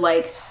sort of,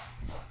 like,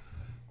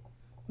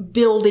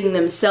 building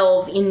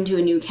themselves into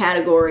a new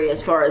category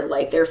as far as,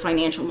 like, their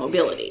financial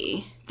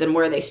mobility than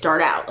where they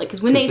start out. Like,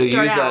 because when they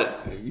start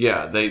out...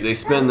 they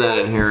spend that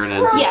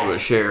inheritance into a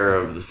share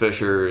of the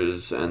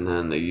Fishers, and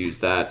then they use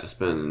that to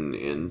spend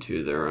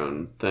into their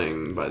own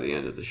thing by the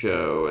end of the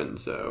show, and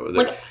so...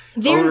 Like,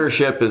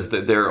 ownership is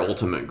their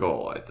ultimate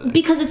goal, I think.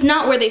 Because it's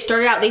not where they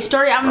started out. They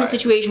started out in a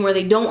situation where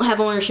they don't have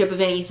ownership of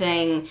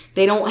anything.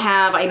 They don't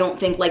have, I don't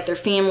think, like, their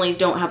families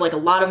don't have, like, a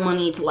lot of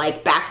money to,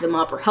 like, back them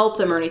up or help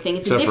them or anything.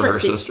 It's Except a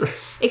different situation.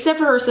 Except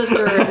for her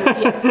sister.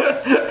 Yes.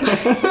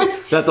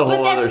 That's a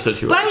whole other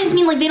situation. But I just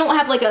mean, like, they don't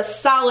have, like, a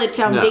solid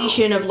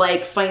foundation of,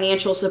 like,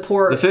 financial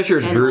support. The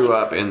Fishers grew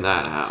up in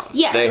that house.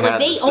 Yes, they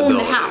own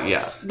the house.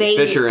 Yes.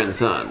 Fisher and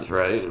Sons,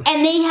 right?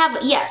 And they have,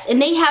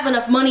 and they have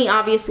enough money,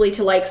 obviously,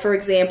 to, like, for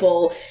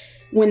example,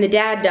 when the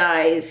dad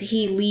dies,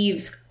 he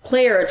leaves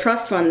Claire a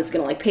trust fund that's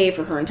going to, like, pay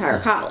for her entire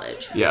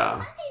college.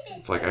 Yeah.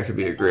 It's like, I could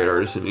be a great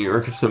artist in New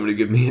York if somebody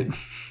give me it.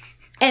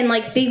 And,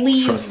 like, they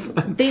leave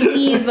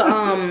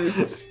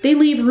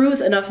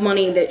Ruth enough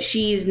money that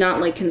she's not,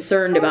 like,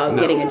 concerned about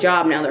getting a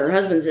job now that her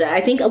husband's dead.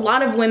 I think a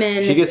lot of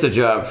women... She gets a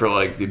job for,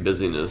 like, the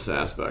busyness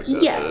aspect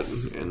of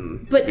it.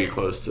 And to be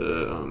close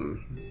to,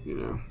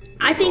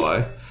 I think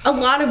a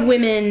lot of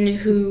women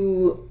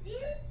who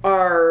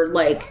are,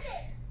 like,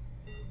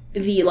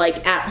 the,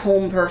 like,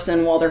 at-home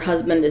person while their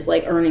husband is,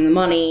 like, earning the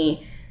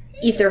money...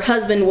 if their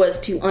husband was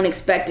to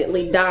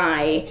unexpectedly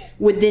die,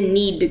 would then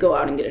need to go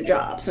out and get a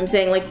job. So I'm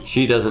saying, like...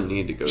 She doesn't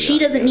need to go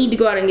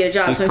out and get a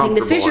job. She's so I'm saying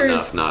the Fishers...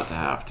 enough not to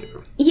have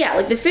to. Yeah,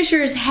 like, the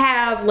Fishers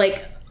have,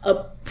 like,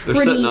 a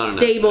pretty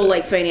stable,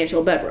 like,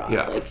 financial bedrock.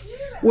 Yeah. Like,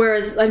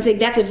 whereas, I'm saying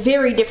that's a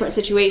very different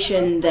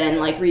situation than,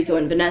 like, Rico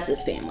and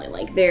Vanessa's family.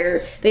 Like,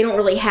 they don't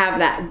really have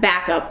that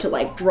backup to,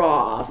 like,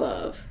 draw off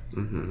of.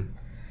 Mm-hmm.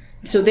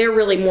 So they're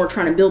really more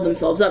trying to build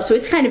themselves up. So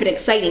it's kind of an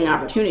exciting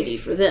opportunity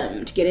for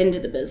them to get into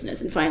the business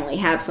and finally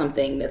have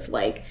something that's,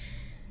 like,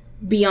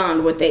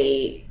 beyond what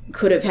they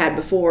could have had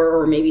before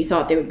or maybe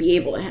thought they would be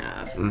able to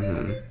have.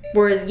 Mm-hmm.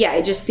 Whereas, yeah,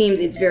 it just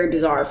seems it's very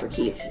bizarre for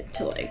Keith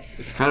to, like...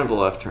 It's kind of a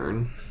left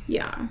turn.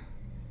 Yeah.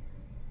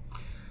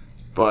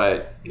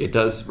 But it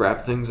does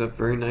wrap things up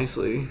very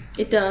nicely.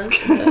 It does.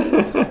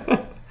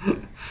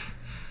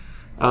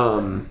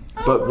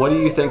 But what do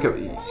you think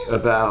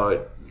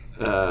about...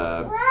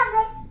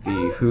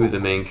 who the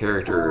main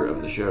character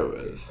of the show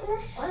is.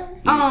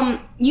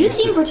 You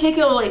seem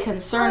particularly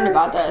concerned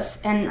about this,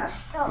 and...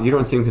 You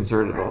don't seem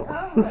concerned at all.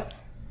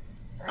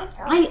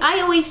 I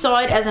always saw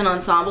it as an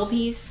ensemble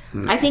piece.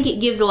 I think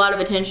it gives a lot of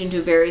attention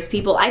to various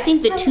people. I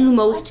think the two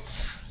most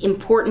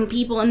important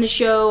people in the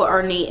show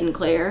are Nate and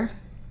Claire.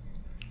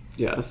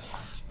 Yes.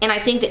 And I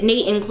think that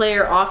Nate and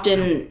Claire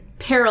often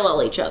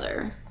parallel each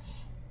other.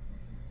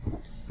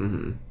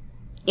 Mm-hmm.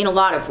 In a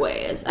lot of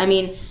ways. I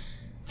mean,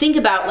 think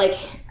about, like...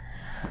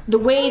 The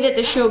way that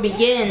the show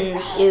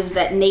begins is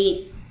that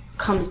Nate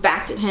comes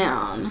back to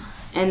town,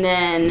 and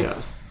then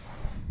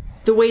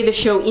the way the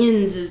show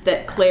ends is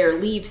that Claire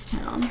leaves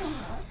town.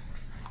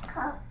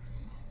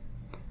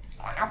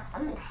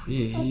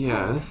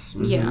 Yes.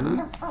 Mm-hmm.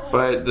 Yeah.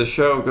 But the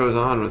show goes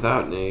on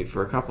without Nate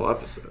for a couple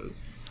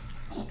episodes.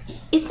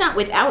 It's not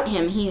without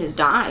him. He has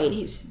died.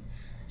 He's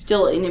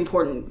still an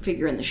important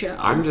figure in the show.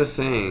 I'm just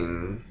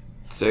saying,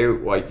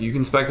 you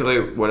can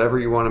speculate whatever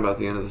you want about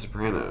the end of The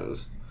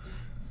Sopranos.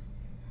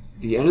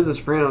 The end of The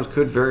Sopranos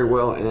could very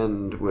well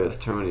end with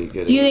Tony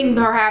getting... Do you think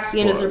perhaps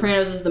the end of The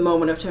Sopranos is the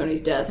moment of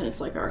Tony's death and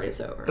it's like, alright, it's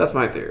over? That's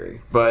my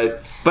theory.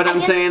 But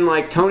I'm saying,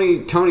 like,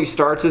 Tony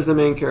starts as the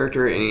main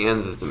character and he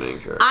ends as the main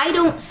character. I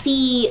don't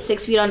see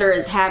 6 Feet Under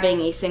as having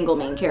a single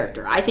main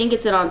character. I think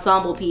it's an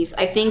ensemble piece.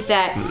 I think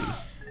that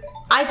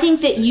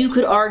you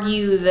could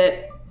argue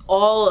that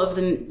all of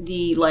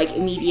the like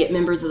immediate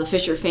members of the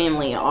Fisher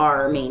family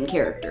are main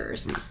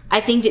characters.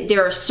 I think that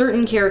there are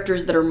certain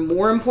characters that are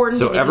more important.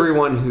 So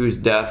everyone whose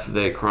death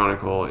they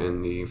chronicle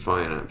in the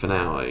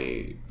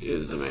finale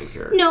is a main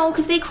character. No,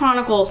 because they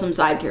chronicle some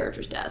side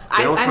characters' deaths.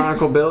 They don't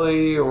chronicle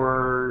Billy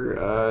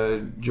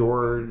or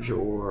George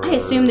or... I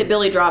assume that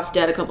Billy drops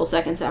dead a couple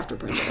seconds after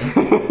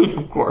Brenda.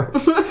 Of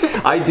course.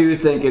 I do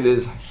think it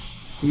is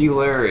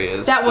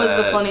hilarious. That was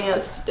the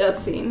funniest death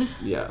scene.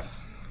 Yes.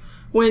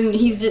 When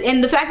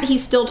and the fact that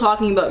he's still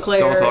talking about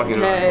Claire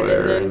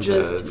and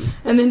Ted,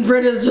 and then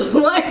Brenda's just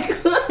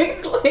like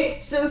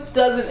just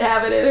doesn't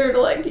have it in her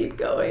to like keep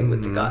going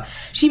with the god.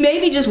 She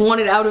maybe just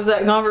wanted out of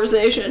that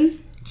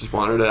conversation. Just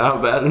wanted it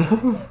out bad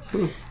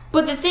enough.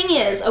 But the thing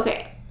is,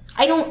 okay,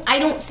 I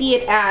don't see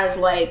it as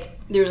like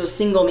there's a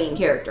single main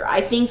character.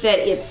 I think that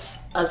it's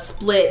a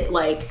split,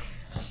 like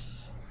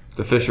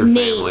the Fisher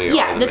family.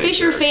 Yeah, the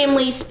Fisher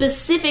family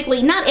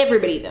specifically. Not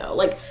everybody though.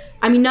 Like.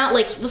 I mean, not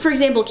like, for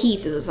example,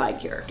 Keith is a side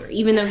character,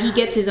 even though he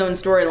gets his own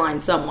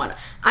storyline somewhat.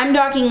 I'm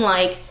talking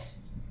like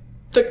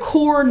the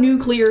core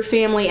nuclear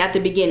family at the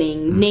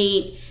beginning,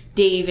 Nate,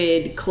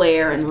 David,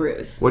 Claire, and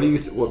Ruth. What do you,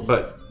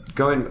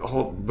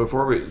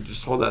 before we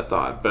just hold that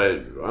thought, but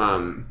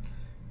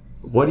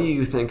what do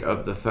you think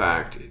of the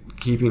fact,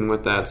 keeping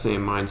with that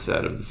same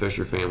mindset of the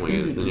Fisher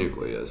family as the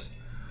nucleus,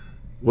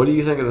 what do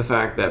you think of the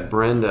fact that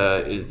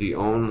Brenda is the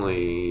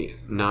only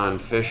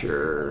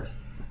non-Fisher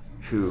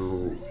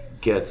who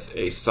gets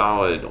a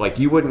solid, like,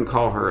 you wouldn't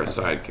call her a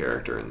side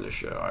character in this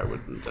show, I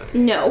wouldn't think.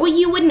 No, well,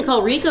 you wouldn't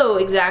call Rico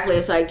exactly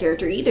a side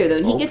character either,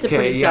 though. He gets a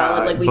pretty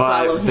solid, like, we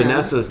follow him.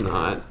 Vanessa's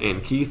not,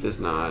 and Keith is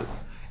not,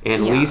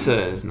 and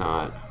Lisa is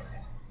not.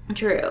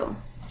 True.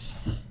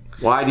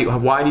 Why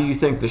do you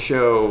think the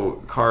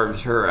show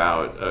carves her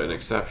out an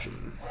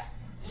exception?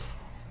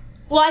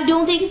 Well, I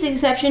don't think it's an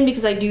exception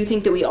because I do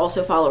think that we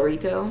also follow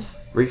Rico.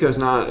 Rico's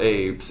not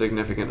a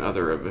significant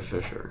other of a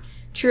Fisher.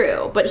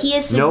 True, but he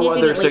is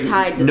significantly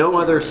tied to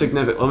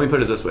let me put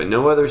it this way.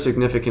 No other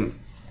significant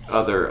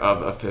other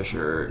of a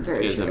Fisher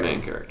is a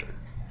main character.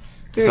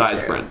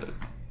 Besides Brenda.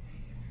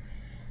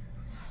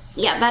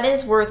 Yeah, that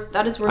is worth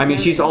I mean,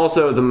 she's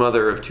also the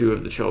mother of 2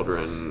 of the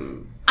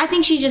children. I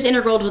think she's just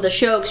integral to the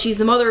show. She's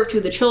the mother of 2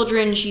 of the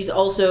children. She's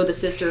also the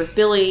sister of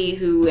Billy,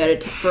 who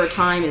for a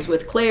time is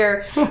with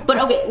Claire. But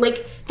okay,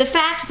 like, the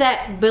fact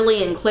that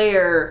Billy and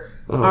Claire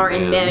are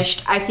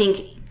enmeshed, I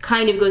think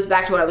kind of goes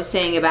back to what I was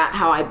saying about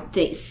how I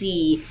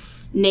see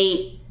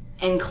Nate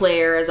and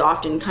Claire as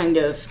often kind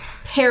of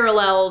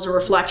parallels or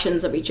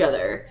reflections of each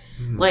other.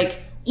 Like,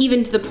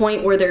 even to the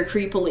point where they're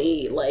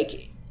creepily,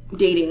 like,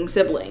 dating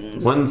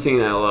siblings. One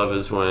scene I love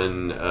is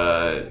when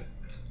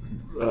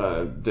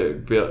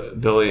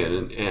Billy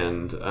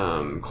and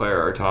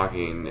Claire are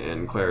talking,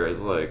 and Claire is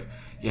like,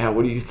 yeah,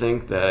 what do you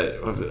think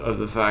of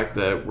the fact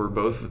that we're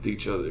both with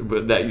each other,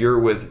 but that you're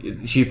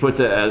with, she puts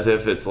it as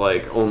if it's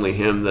like only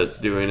him that's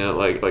doing it,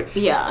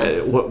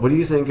 what do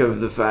you think of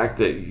the fact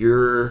that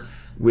you're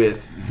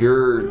with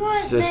your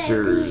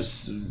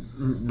sisters,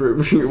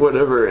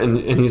 whatever, and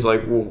he's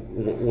like, well,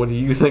 what do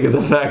you think of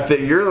the fact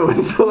that you're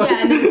with, like,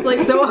 and then it's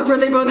like so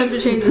awkward they both have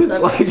to change the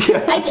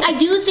subject. Like, I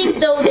do think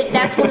though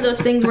that's one of those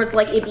things where it's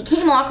like it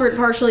became awkward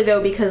partially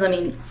though because I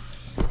mean,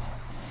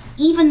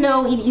 even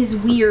though it is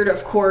weird,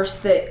 of course,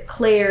 that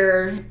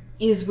Claire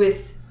is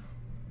with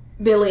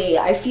Billy,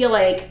 I feel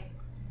like,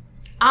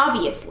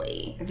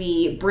 obviously,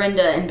 the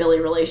Brenda and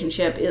Billy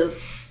relationship is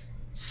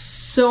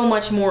so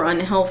much more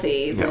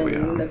unhealthy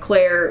than the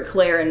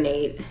Claire and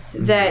Nate,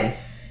 that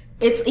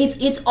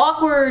it's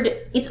awkward.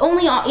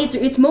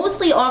 It's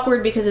mostly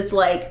awkward because it's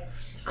like,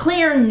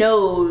 Claire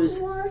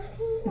knows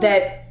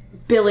that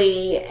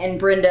Billy and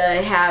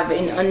Brenda have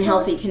an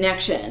unhealthy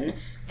connection.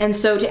 And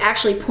so to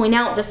actually point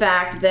out the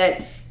fact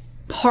that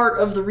part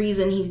of the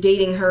reason he's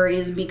dating her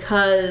is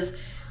because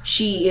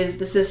she is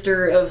the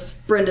sister of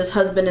Brenda's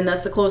husband and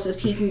that's the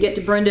closest he can get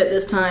to Brenda at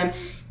this time,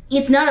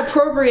 it's not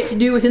appropriate to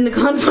do within the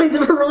confines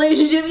of a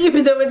relationship,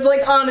 even though it's,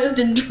 like, honest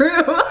and true.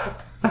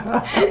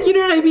 You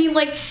know what I mean?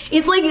 Like,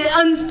 it's, like,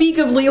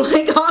 unspeakably,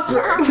 like,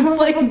 awkward.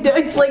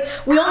 It's like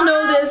we all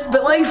know this,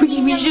 but, like, we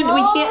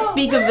can't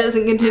speak of this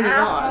and continue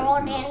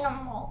on.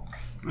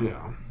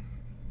 Yeah.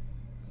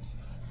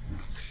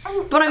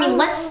 But I mean,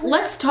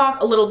 let's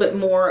talk a little bit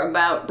more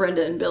about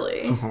Brenda and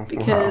Billy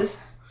because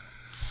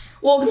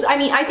I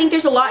mean, I think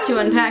there's a lot to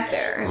unpack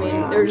there. I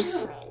mean,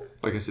 there's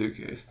like a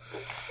suitcase,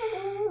 a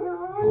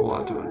whole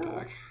lot to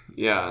unpack.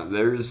 Yeah,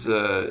 there's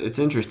it's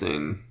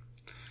interesting.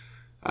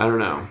 I don't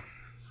know.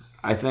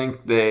 I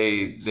think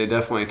they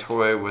definitely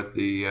toy with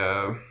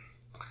the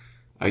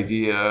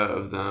idea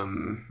of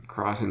them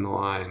crossing the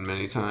line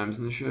many times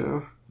in the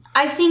show.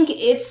 I think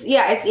it's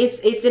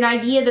an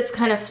idea that's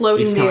kind of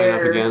floating Keeps coming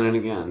there up again and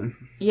again.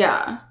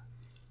 Yeah,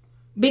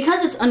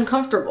 because it's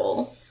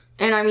uncomfortable,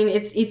 and I mean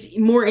it's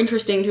more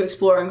interesting to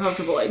explore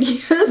uncomfortable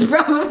ideas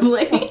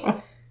probably.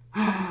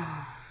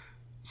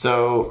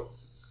 So,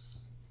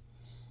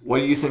 what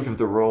do you think of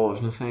the role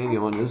of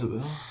Nathaniel and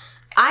Isabel?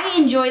 I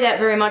enjoy that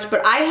very much,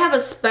 but I have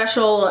a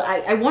special.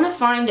 I want to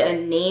find a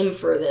name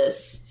for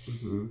this.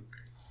 Mm-hmm.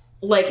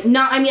 Like,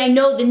 not, I mean, I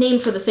know the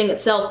name for the thing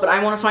itself, but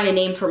I want to find a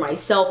name for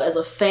myself as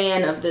a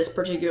fan of this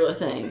particular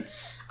thing.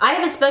 I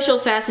have a special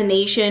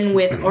fascination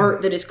with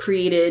art that is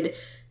created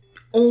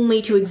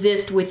only to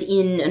exist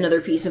within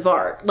another piece of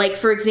art. Like,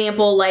 for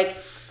example, like,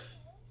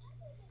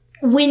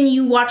 when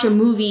you watch a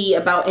movie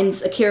about, and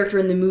a character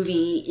in the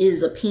movie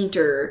is a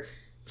painter,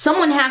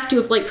 someone has to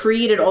have, like,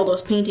 created all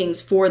those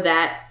paintings for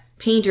that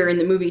painter in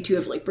the movie to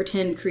have, like,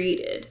 pretend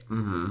created.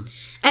 Mm-hmm.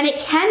 And it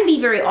can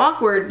be very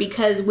awkward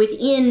because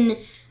within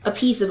a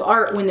piece of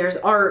art, when there's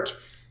art,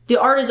 the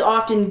art is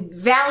often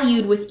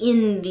valued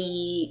within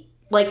the,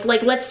 like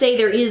let's say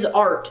there is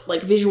art,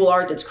 like visual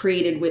art that's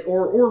created with,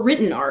 or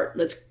written art,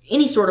 that's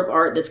any sort of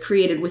art that's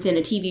created within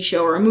a TV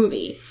show or a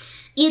movie.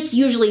 It's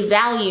usually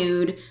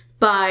valued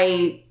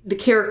by the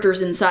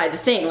characters inside the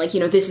thing, like, you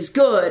know, this is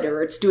good,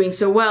 or it's doing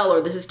so well, or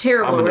this is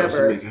terrible, or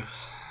whatever.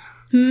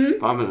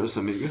 Vamonos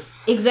amigos.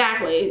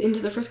 Exactly. Into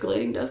the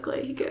friscolating dust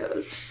clay he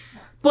goes.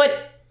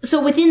 But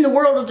so within the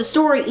world of the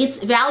story, it's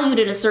valued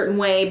in a certain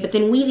way, but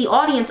then we, the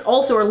audience,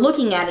 also are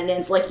looking at it, and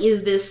it's like,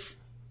 is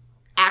this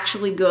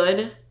actually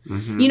good?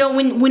 Mm-hmm. You know,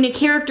 when a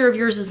character of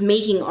yours is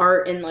making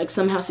art and, like,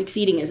 somehow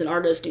succeeding as an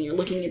artist, and you're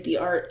looking at the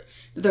art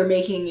that they're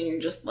making, and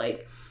you're just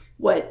like,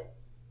 what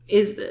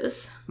is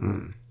this?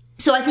 Mm.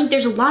 So I think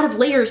there's a lot of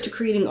layers to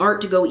creating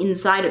art to go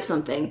inside of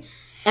something.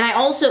 And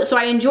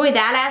I enjoy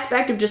that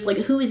aspect of just, like,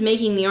 who is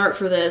making the art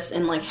for this,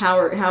 and, like,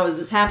 how is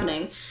this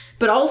happening?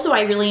 But also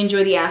I really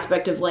enjoy the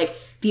aspect of, like,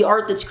 the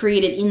art that's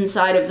created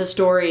inside of the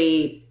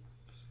story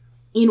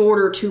in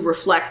order to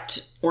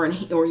reflect or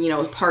you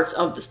know, parts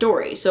of the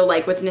story. So,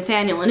 like, with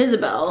Nathaniel and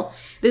Isabel,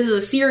 this is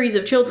a series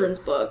of children's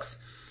books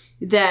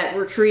that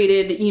were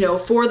created, you know,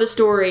 for the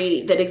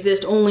story, that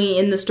exist only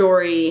in the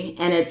story,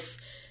 and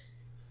it's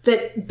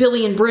that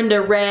Billy and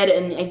Brenda read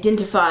and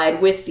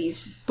identified with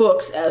these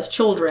books as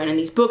children, and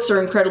these books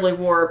are incredibly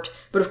warped,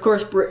 but of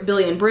course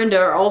Billy and Brenda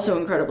are also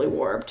incredibly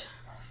warped.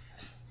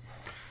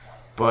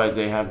 But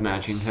they have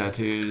matching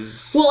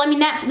tattoos. Well, I mean,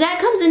 that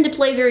comes into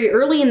play very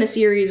early in the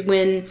series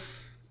when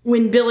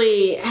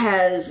Billy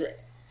has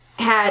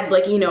had,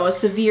 like, you know, a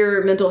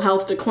severe mental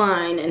health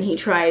decline, and he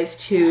tries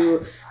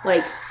to,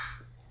 like,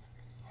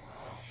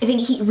 I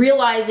think he,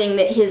 realizing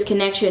that his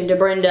connection to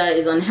Brenda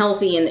is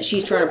unhealthy and that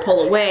she's trying to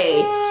pull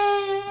away,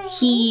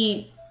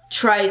 he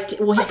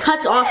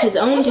cuts off his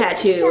own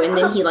tattoo, and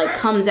then he, like,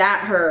 comes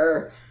at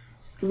her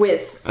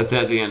with... That's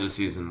at the end of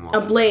season 1.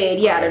 A blade,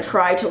 yeah, to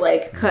try to,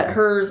 like, cut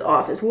hers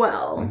off as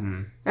well.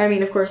 Mm-hmm. I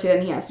mean, of course,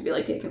 then he has to be,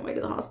 like, taken away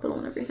to the hospital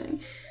and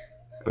everything.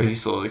 But he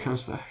slowly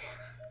comes back.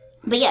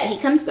 But yeah, he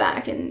comes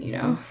back and, you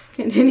know,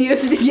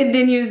 continues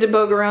to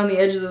poke around the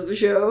edges of the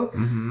show.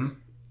 Mm-hmm.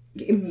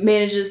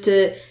 Manages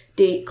to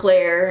date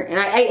Claire. And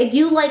I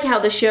do like how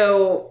the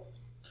show,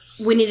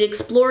 when it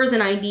explores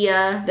an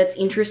idea that's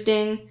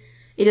interesting,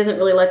 it doesn't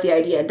really let the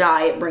idea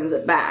die, it brings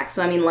it back.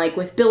 So, I mean, like,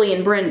 with Billy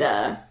and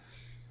Brenda,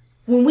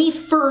 when we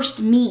first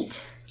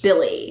meet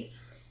Billy,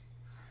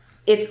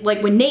 it's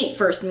like when Nate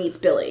first meets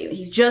Billy.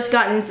 He's just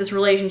gotten into this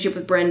relationship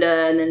with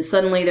Brenda, and then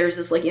suddenly there's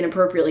this, like,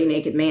 inappropriately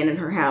naked man in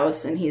her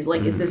house, and he's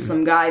like, is this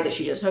some guy that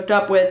she just hooked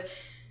up with?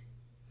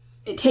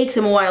 It takes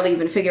him a while to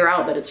even figure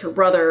out that it's her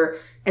brother,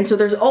 and so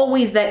there's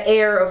always that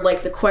air of,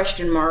 like, the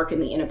question mark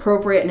and the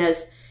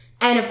inappropriateness,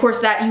 and of course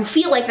that you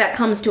feel like that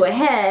comes to a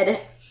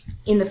head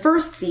in the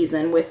first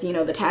season with, you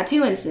know, the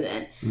tattoo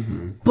incident.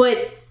 Mm-hmm.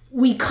 But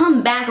we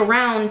come back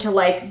around to,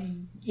 like,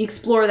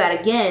 explore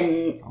that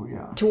again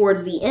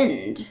towards the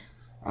end.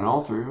 And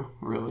all through,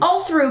 really.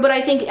 All through, but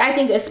I think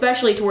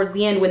especially towards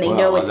the end when they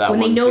know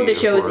the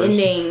show's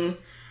ending,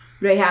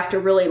 they have to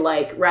really,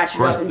 like, ratchet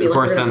up and be like,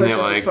 we're going to push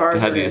this as far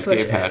as we're going to push it. Had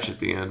the escape hatch at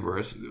the end where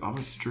it's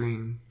a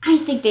dream. I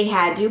think they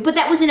had to, but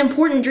that was an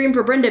important dream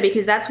for Brenda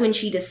because that's when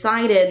she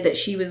decided that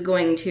she was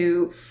going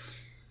to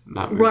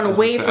run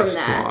away from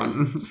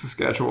that.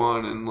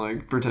 Saskatchewan and,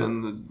 like,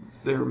 pretend that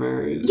they were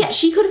married. Yeah,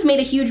 she could have made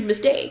a huge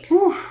mistake.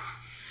 Whew.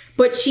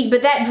 But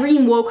that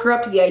dream woke her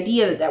up to the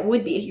idea that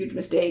would be a huge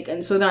mistake,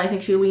 and so then I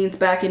think she leans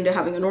back into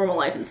having a normal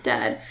life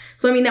instead.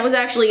 So, I mean, that was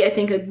actually, I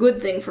think, a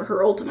good thing for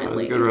her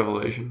ultimately. That was a good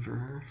revelation for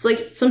her. It's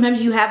like,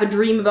 sometimes you have a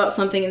dream about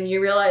something and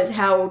you realize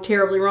how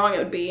terribly wrong it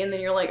would be, and then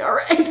you're like,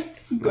 alright,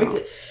 I'm going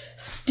to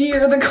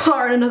steer the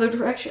car in another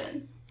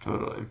direction.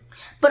 Totally.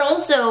 But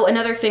also,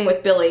 another thing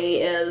with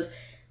Billy is,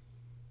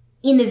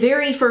 in the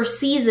very first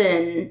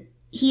season,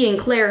 he and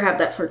Claire have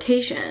that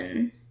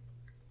flirtation.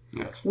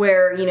 Yes.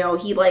 Where, you know,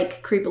 he,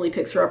 like, creepily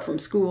picks her up from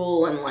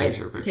school and, like,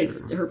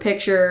 takes her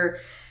picture.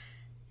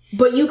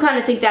 But you kind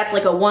of think that's,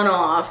 like, a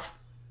one-off.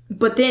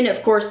 But then,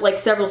 of course, like,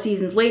 several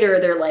seasons later,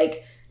 they're,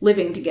 like,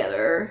 living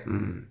together.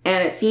 And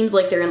it seems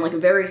like they're in, like, a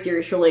very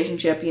serious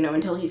relationship, you know,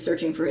 until he's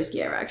searching for his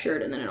ski rack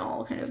shirt, and then it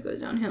all kind of goes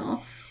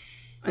downhill.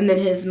 And then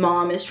his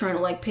mom is trying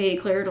to, like, pay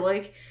Claire to,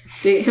 like,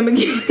 date him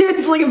again.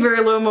 It's, like, a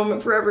very low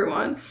moment for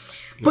everyone.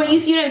 But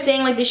you see what I'm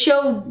saying? Like, the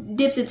show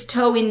dips its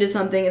toe into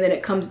something, and then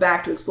it comes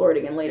back to explore it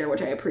again later,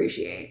 which I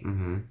appreciate.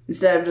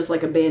 Instead of just,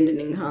 like,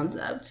 abandoning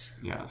concepts.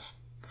 Yes.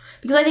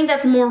 Because I think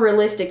that's more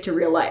realistic to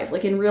real life.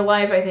 Like, in real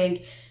life, I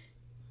think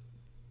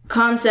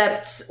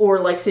concepts or,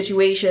 like,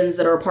 situations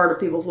that are a part of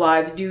people's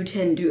lives do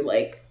tend to,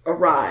 like,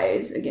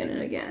 arise again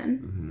and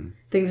again.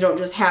 Things don't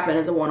just happen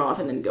as a one-off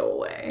and then go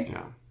away.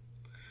 Yeah.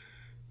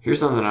 Here's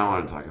something I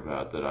want to talk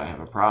about that I have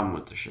a problem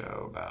with the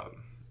show about.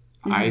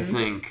 I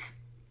think,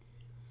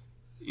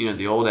 you know,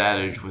 the old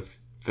adage with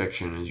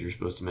fiction is you're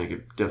supposed to make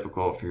it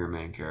difficult for your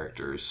main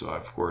characters. So,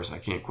 of course, I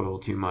can't quibble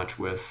too much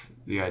with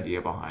the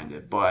idea behind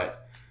it.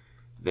 But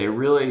they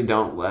really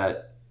don't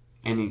let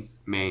any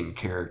main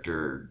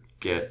character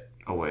get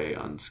away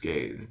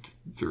unscathed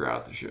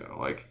throughout the show.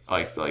 Like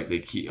they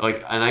keep,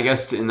 like, and I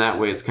guess in that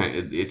way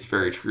it's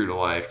very true to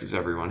life because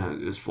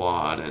everyone is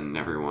flawed and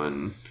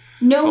everyone...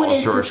 No one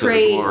is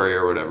portrayed, glory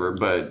or whatever,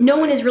 but no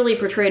one is really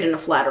portrayed in a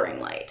flattering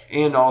light.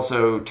 And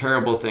also,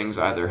 terrible things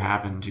either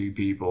happen to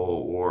people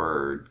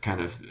or kind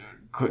of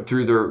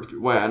through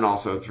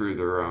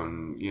their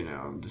own, you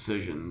know,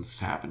 decisions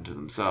happen to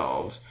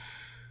themselves.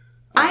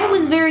 I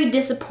was very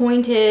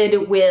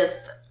disappointed with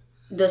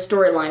the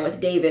storyline with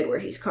David where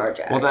he's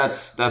carjacked. Well,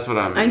 that's what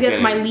I'm. I think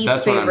that's my least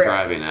that's favorite. What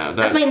I'm driving at.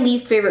 That's my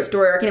least favorite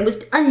story arc, and it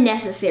was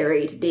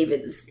unnecessary to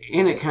David's.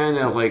 And it kind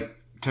of like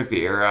took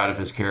the air out of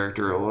his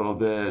character a little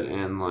bit,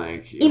 and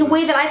like in a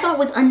way that I thought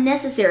was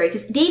unnecessary,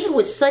 because David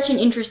was such an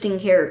interesting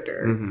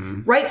character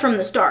right from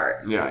the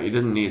start. Yeah, you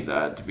didn't need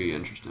that to be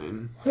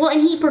interesting. Well,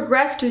 and he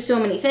progressed to so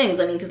many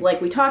things. I mean, because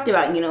like we talked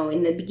about, you know,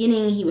 in the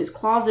beginning he was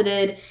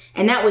closeted,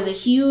 and that was a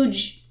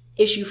huge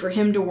issue for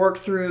him to work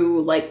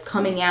through, like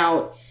coming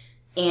out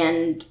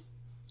and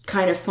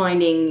kind of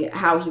finding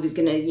how he was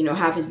gonna, you know,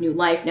 have his new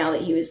life now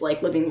that he was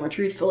like living more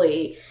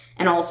truthfully,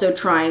 and also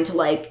trying to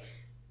like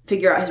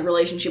figure out his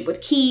relationship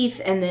with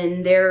Keith, and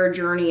then their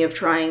journey of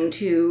trying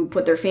to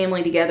put their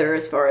family together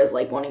as far as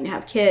like wanting to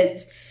have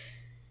kids.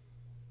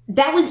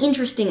 That was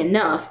interesting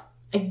enough.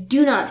 I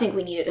do not think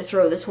we needed to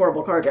throw this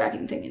horrible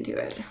carjacking thing into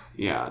it.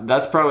 Yeah,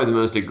 that's probably the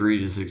most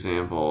egregious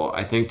example.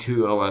 I think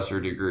to a lesser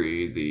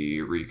degree,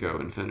 the Rico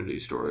Infinity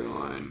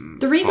storyline.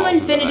 The Rico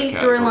Infinity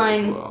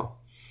storyline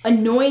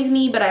annoys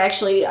me, but I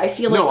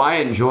feel like... No, I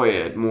enjoy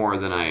it more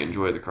than I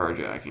enjoy the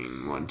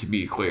carjacking one, to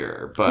be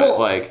clear. But,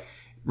 like,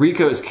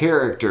 Rico's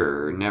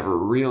character never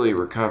really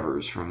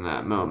recovers from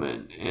that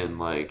moment, and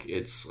like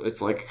it's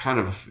like kind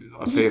of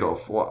a fatal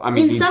flaw. I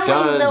mean, in some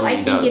ways, though,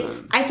 I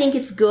think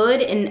it's good.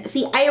 And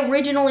see, I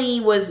originally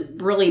was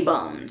really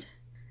bummed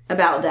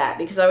about that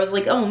because I was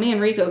like, oh man,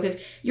 Rico, because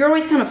you're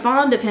always kind of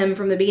fond of him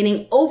from the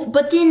beginning. Oh,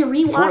 but then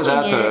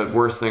rewatching the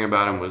worst thing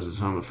about him was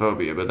his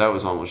homophobia, but that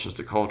was almost just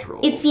a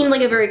cultural. It seemed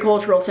like a very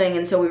cultural thing,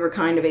 and so we were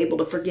kind of able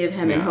to forgive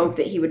him and hope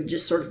that he would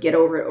just sort of get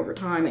over it over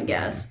time, I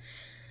guess.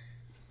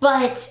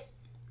 But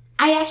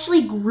I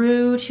actually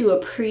grew to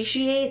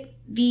appreciate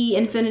the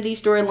Infinity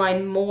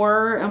storyline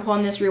more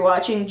upon this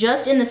rewatching,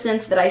 just in the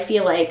sense that I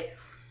feel like,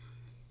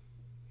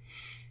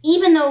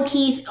 even though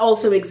Keith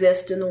also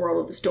exists in the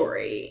world of the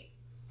story,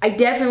 I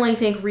definitely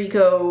think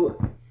Rico's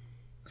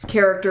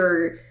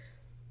character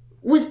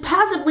was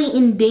possibly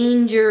in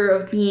danger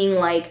of being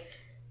like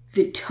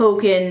the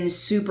token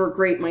super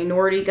great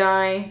minority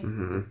guy.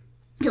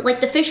 Mm-hmm. Like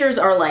the Fishers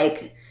are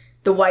like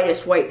the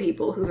whitest white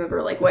people who've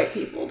ever like white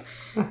peopled.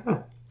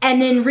 And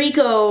then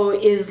Rico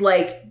is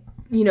like,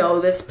 you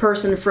know, this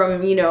person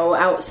from, you know,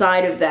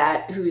 outside of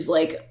that who's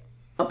like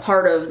a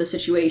part of the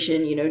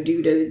situation, you know,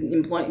 due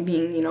to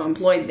being, you know,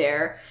 employed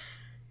there.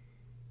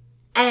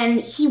 And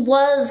he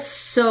was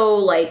so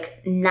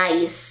like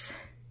nice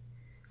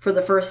for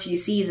the first few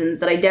seasons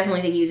that I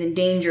definitely think he was in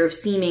danger of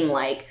seeming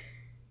like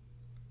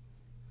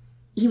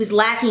he was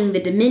lacking the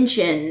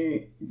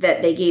dimension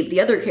that they gave the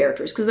other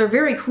characters, because they're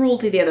very cruel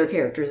to the other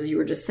characters, as you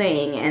were just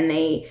saying,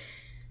 and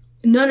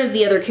none of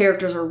the other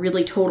characters are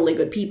really totally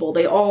good people.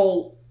 They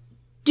all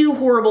do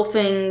horrible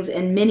things,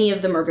 and many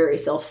of them are very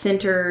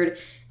self-centered,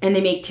 and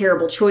they make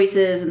terrible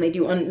choices, and they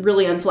do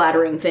really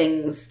unflattering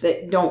things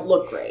that don't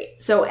look great.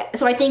 So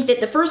I think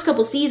that the first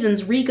couple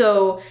seasons,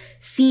 Rico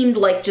seemed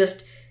like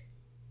just...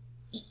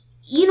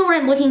 You know what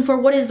I'm looking for?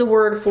 What is the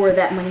word for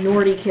that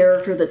minority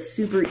character that's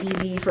super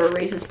easy for a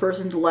racist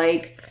person to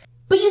like?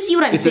 But you see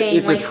what I'm saying.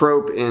 It's like, a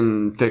trope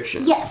in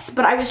fiction. Yes,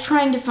 but I was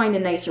trying to find a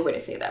nicer way to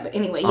say that. But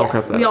anyway,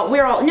 yes,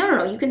 we're all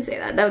no, you can say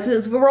that.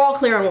 We're all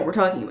clear on what we're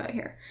talking about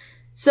here.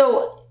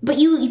 So, but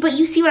you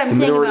see what I'm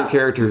saying about the minority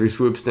character who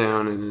swoops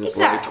down and is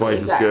like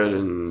twice as good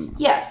and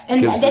yes,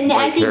 and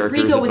I think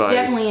Rico was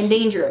definitely in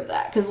danger of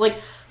that, because like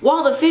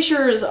while the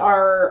Fishers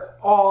are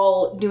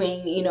all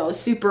doing, you know,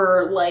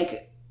 super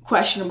like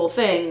questionable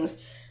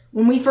things,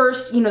 when we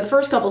first, the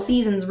first couple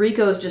seasons,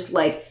 Rico's just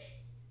like,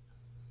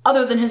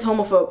 other than his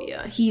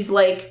homophobia, he's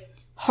like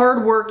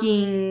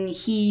hardworking,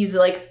 he's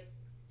like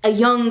a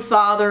young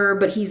father,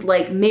 but he's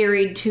like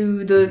married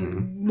to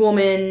the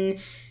woman,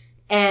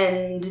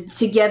 and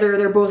together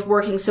they're both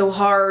working so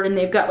hard, and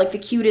they've got like the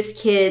cutest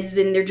kids,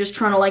 and they're just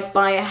trying to like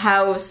buy a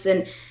house.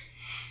 And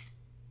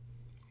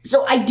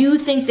so I do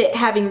think that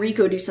having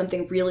Rico do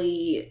something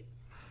really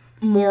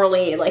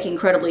morally like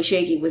incredibly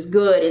shaky was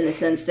good, in the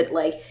sense that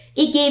like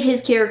it gave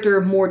his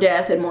character more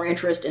depth and more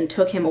interest and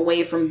took him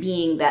away from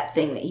being that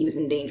thing that he was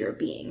in danger of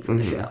being from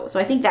the show. So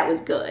I think that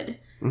was good.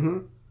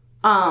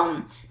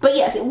 But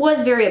yes, it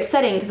was very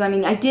upsetting, because I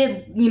mean, I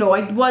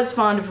was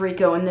fond of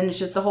Rico, and then it's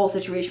just the whole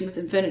situation with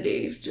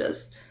Infinity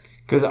just...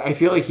 Because I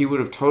feel like he would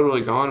have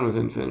totally gone with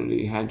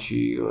Infinity had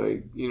she,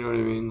 like, you know what I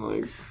mean?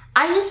 Like,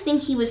 I just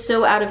think he was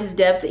so out of his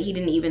depth that he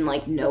didn't even,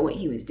 like, know what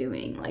he was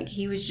doing. Like,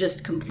 he was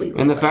just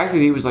completely... And the fact that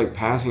he was, like,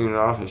 passing it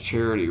off as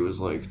charity was,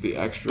 like, the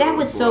extra... That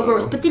was so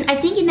gross. But then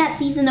I think in that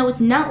season, though, it's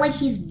not like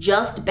he's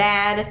just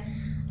bad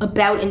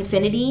about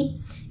Infinity.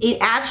 It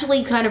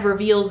actually kind of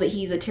reveals that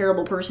he's a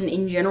terrible person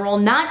in general.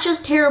 Not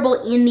just terrible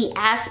in the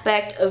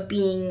aspect of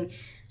being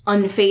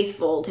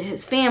unfaithful to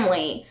his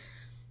family.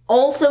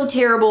 Also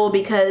terrible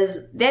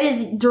because that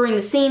is during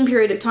the same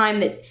period of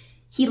time that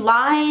he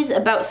lies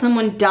about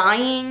someone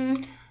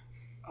dying.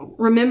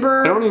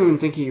 Remember? I don't even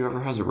think he ever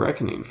has a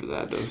reckoning for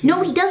that, does he?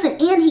 No, he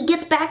doesn't. And he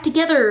gets back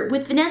together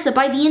with Vanessa.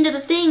 By the end of the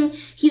thing,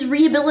 he's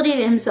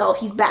rehabilitated himself.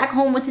 He's back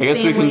home with his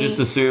family. I guess we can just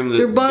assume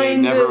that they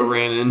never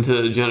ran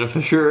into Jenna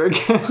Fisher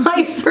again.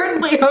 I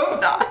certainly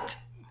hope not.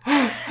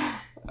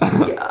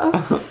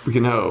 Yeah. We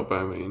can hope.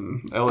 I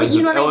mean,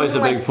 LA's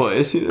a big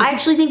place. You know? I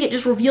actually think it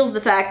just reveals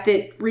the fact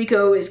that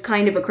Rico is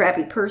kind of a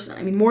crappy person.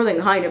 I mean, more than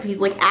kind of.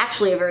 He's, like,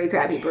 actually a very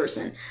crappy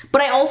person.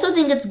 But I also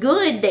think it's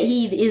good that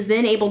he is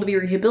then able to be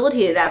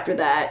rehabilitated after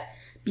that,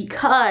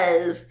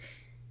 because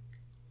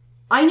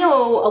I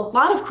know a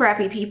lot of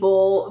crappy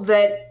people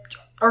that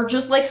are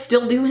just, like,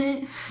 still doing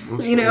it,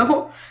 you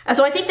know? And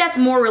so I think that's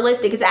more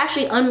realistic. It's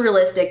actually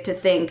unrealistic to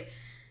think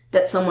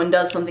that someone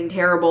does something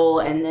terrible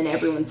and then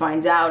everyone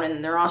finds out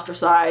and they're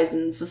ostracized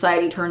and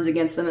society turns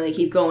against them and they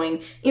keep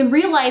going. In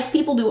real life,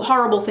 people do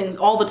horrible things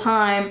all the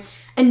time,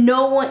 and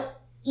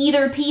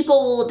either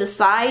people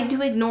decide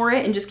to ignore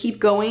it and just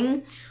keep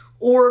going,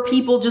 or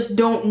people just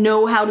don't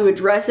know how to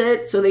address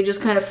it, so they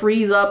just kind of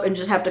freeze up and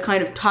just have to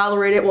kind of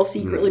tolerate it while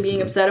secretly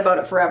being upset about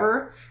it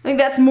forever. I think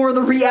that's more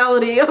the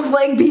reality of,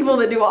 like, people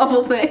that do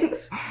awful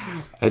things.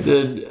 I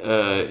did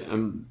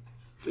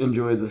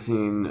enjoy the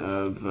scene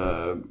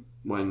of...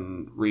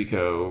 when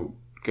Rico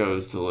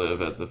goes to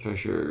live at the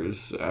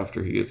Fishers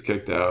after he gets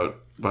kicked out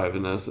by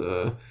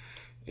Vanessa,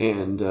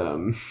 and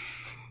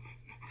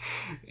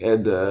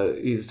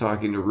he's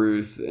talking to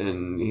Ruth,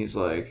 and he's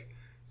like,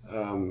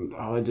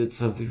 I did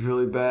something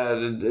really bad,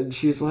 and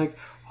she's like,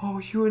 oh,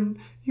 you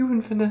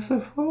and Vanessa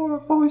have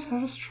always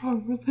had a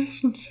strong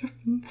relationship,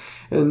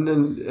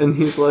 and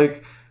he's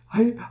like,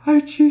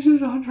 I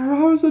cheated on her,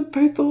 I was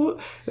unfaithful,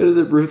 and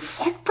then Ruth was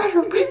like,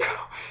 better Rico,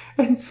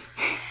 and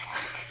he's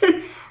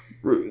like,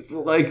 Ruth,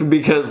 like,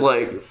 because,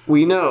 like,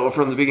 we know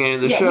from the beginning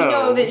of the show, we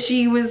know that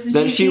she was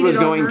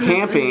going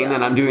camping,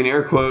 and I'm doing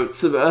air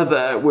quotes about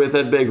that, with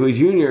Ed Begley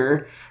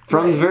Jr.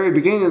 from the very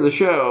beginning of the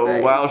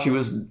show, while she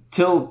was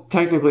still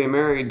technically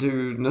married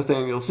to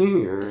Nathaniel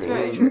Sr. That's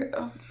very true.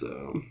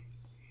 So,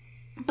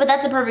 but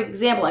that's a perfect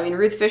example. I mean,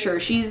 Ruth Fisher,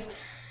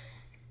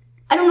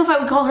 I don't know if I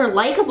would call her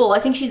likable. I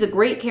think she's a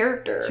great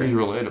character. She's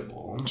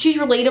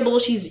relatable.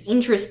 She's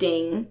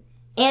interesting.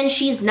 And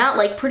she's not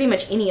like pretty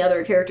much any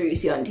other character you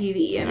see on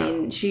TV. I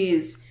mean,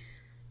 she's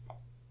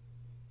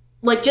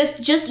like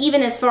just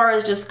even as far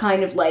as just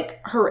kind of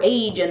like her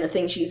age and the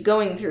things she's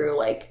going through,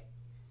 like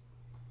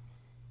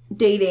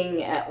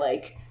dating at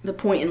like the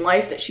point in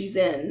life that she's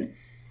in,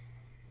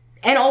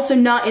 and also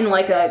not in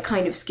like a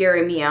kind of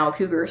scary meow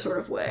cougar sort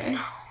of way.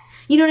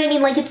 You know what I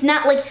mean? Like, it's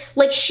not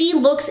like she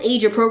looks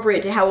age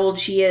appropriate to how old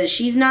she is.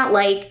 She's not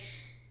like...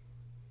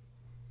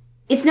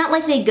 It's not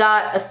like they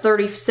got a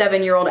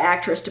 37-year-old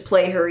actress to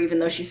play her, even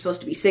though she's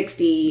supposed to be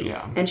 60,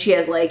 and she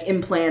has, like,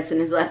 implants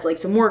and that's, like,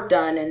 some work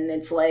done, and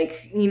it's,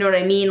 like, you know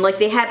what I mean? Like,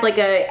 they had, like,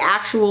 a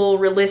actual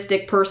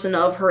realistic person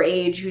of her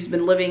age who's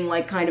been living,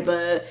 like, kind of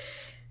a,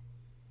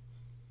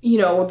 you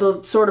know,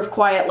 the sort of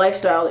quiet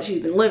lifestyle that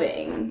she's been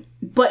living.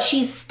 But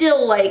she's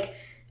still, like,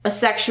 a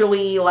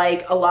sexually,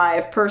 like,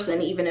 alive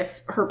person, even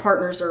if her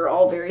partners are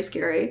all very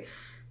scary.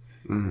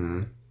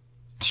 Mm-hmm.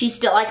 She's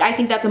still, like, I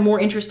think that's a more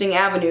interesting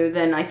avenue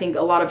than I think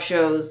a lot of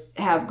shows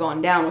have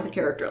gone down with a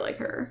character like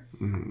her.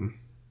 Mm-hmm.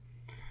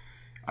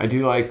 I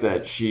do like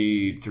that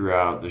she,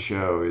 throughout the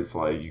show, is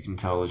like, you can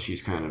tell that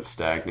she's kind of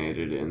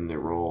stagnated in the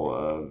role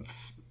of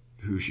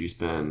who she's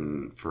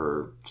been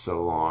for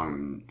so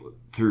long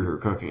through her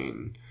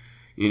cooking.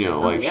 You know,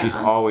 like, she's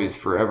always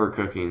forever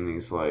cooking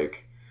these,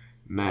 like,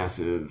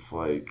 massive,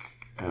 like...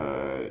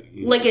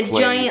 like a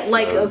giant,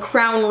 like a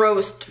crown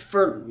roast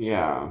for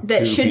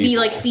that should be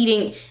like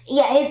feeding.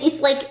 Yeah,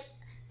 it's like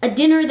a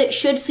dinner that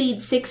should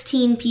feed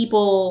 16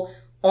 people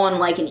on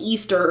like an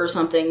Easter or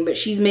something, but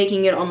she's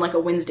making it on like a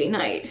Wednesday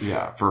night.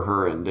 Yeah, for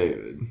her and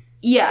David.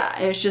 Yeah,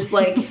 and it's just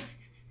like,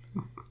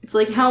 it's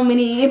like, how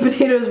many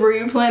potatoes were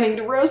you planning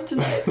to roast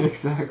tonight?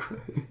 Exactly.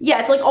 Yeah,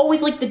 it's like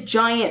always like the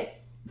giant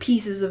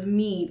pieces of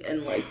meat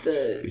and like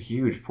the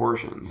huge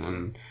portions.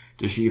 And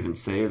does she even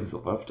save the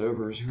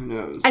leftovers? Who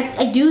knows?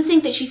 I do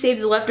think that she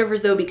saves the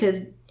leftovers though,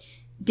 because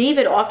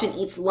David often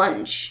eats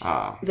lunch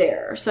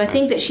there. So I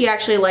think that she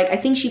actually, like, I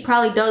think she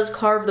probably does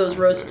carve those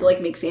roasts to, like,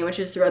 make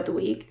sandwiches throughout the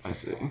week. I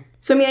see.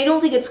 So, I mean, I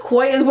don't think it's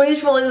quite as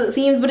wasteful as it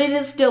seems, but it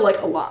is still,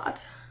 like, a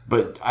lot.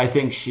 But I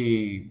think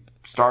she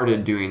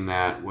started doing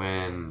that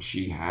when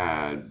she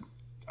had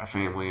a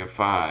family of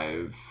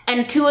 5.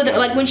 And 2 of them,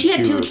 like, when she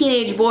had 2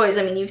 teenage boys,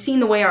 I mean, you've seen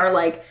the way our,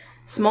 like,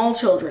 small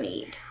children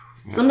eat.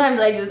 Yeah. Sometimes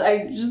I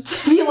just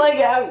feel like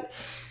I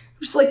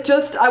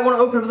want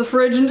to open up the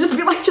fridge and just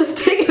be like, just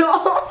take it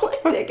all.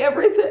 Like, take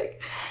everything.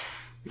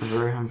 You're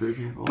very hungry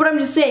people. But I'm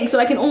just saying, so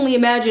I can only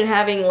imagine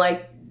having,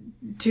 like,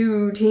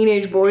 2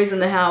 teenage boys in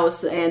the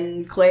house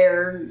and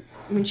Claire,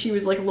 when she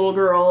was, like, a little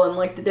girl, and,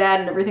 like, the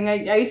dad and everything.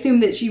 I assume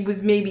that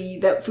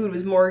that food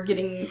was more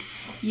getting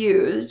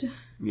used.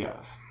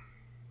 Yes.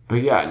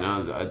 But yeah,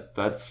 no,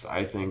 that's,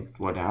 I think,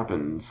 what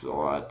happens a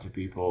lot to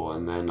people.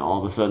 And then all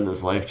of a sudden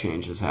this life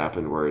change has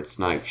happened where it's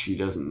like she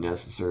doesn't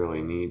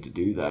necessarily need to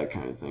do that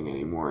kind of thing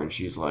anymore. And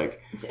she's like,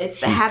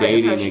 it's the habit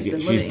of how she's been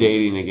living. She's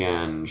dating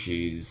again.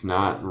 She's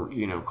not,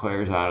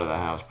 Claire's out of the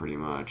house pretty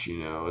much.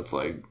 It's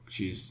like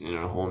she's in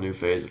a whole new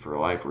phase of her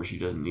life where she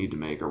doesn't need to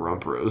make a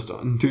rump roast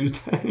on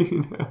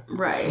Tuesday.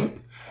 Right.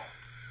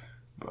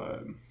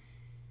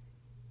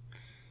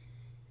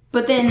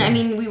 But then, I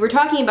mean, we were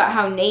talking about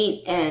how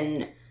Nate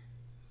and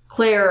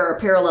Claire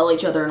parallel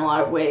each other in a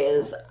lot of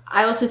ways.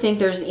 I also think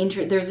there's an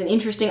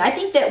interesting... I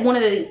think that one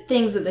of the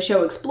things that the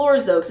show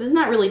explores, though, because it's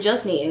not really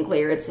just Nate and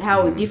Claire, it's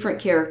how different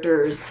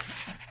characters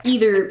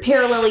either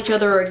parallel each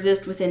other or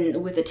exist with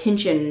a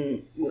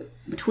tension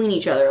between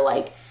each other.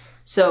 Like,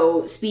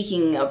 so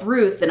speaking of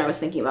Ruth, then I was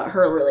thinking about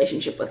her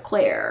relationship with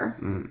Claire.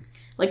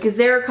 Like, because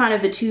they're kind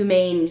of the 2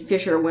 main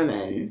Fisher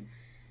women.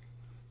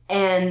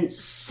 And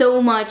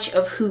so much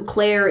of who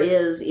Claire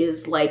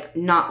is like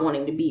not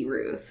wanting to be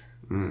Ruth.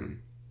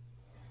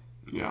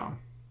 Yeah,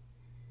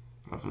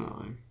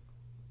 definitely.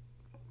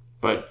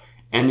 But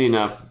ending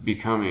up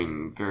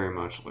becoming very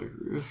much like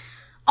Ruth.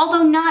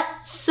 Although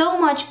not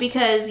so much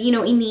because,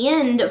 in the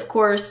end, of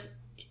course,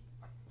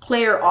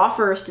 Claire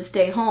offers to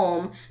stay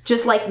home,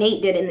 just like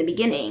Nate did in the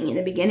beginning. In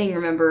the beginning,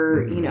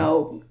 remember,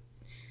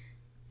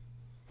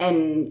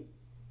 and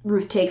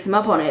Ruth takes him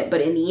up on it, but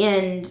in the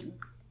end,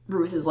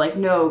 Ruth is like,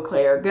 no,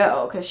 Claire,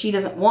 go. Because she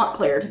doesn't want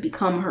Claire to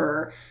become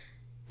her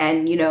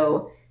and,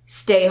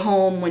 stay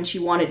home when she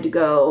wanted to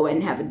go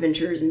and have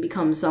adventures and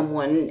become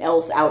someone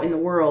else out in the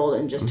world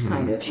and just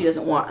kind of, she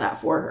doesn't want that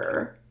for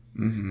her.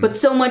 But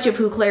so much of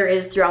who Claire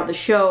is throughout the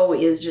show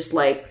is just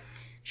like,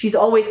 she's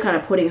always kind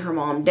of putting her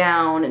mom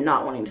down and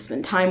not wanting to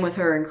spend time with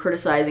her and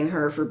criticizing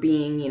her for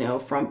being,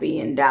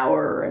 frumpy and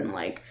dour and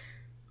like,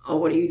 oh,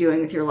 what are you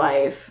doing with your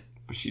life?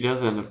 But she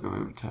does end up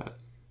going with Ted.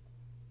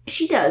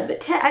 She does,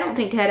 but I don't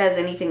think Ted has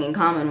anything in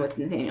common with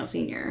Nathaniel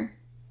Sr.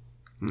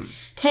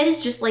 Ted is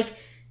just like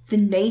the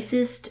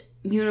nicest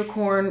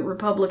unicorn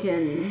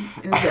Republican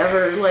who's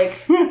ever, like,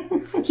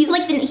 he's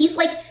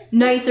like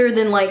nicer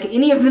than like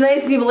any of the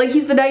nice people. Like,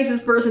 he's the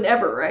nicest person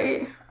ever,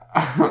 right?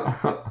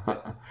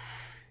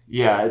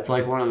 Yeah, it's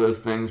like one of those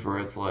things where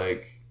it's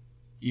like,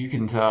 you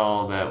can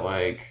tell that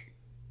like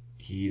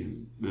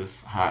he's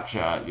this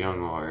hotshot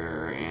young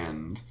lawyer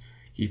and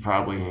he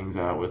probably hangs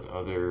out with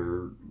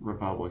other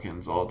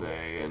Republicans all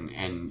day,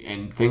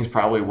 and things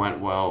probably went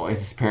well.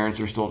 His parents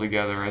are still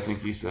together, I think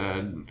he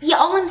said. Yeah,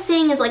 all I'm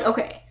saying is, like,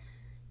 okay,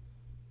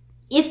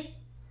 if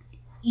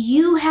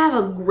you have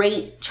a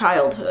great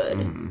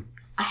childhood,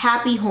 a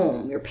happy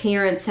home, your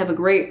parents have a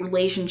great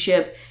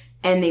relationship,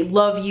 and they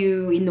love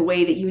you in the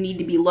way that you need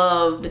to be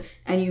loved,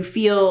 and you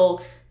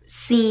feel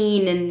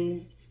seen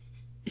and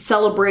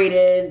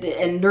celebrated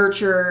and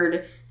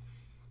nurtured,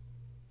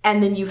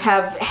 and then you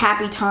have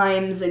happy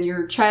times and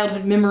your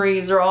childhood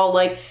memories are all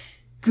like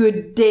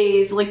good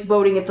days, like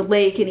boating at the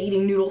lake and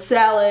eating noodle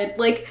salad,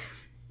 like,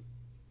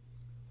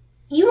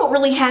 you don't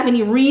really have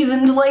any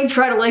reason to like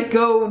try to like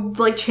go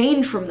like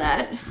change from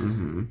that.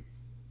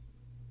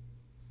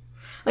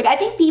 Like, I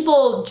think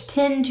people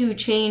tend to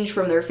change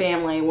from their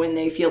family when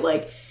they feel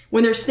like,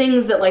 when there's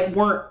things that like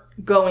weren't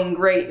going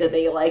great that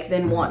they like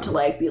then want to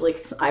like be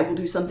like, I will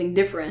do something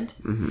different.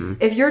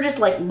 If you're just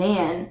like,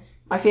 man,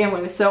 my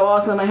family was so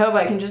awesome, I hope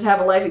I can just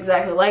have a life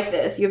exactly like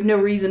this, you have no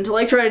reason to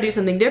like try to do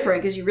something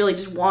different because you really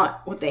just want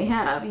what they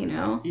have,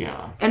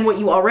 Yeah. And what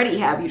you already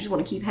have, you just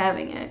want to keep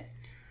having it.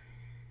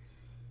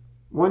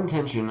 One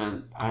tension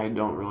that I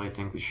don't really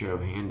think the show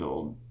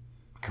handled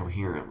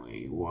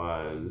coherently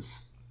was,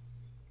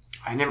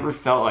 I never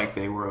felt like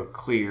they were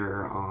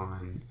clear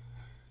on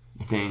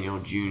Nathaniel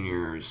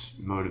Jr.'s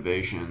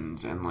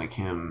motivations and like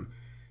him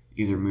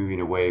either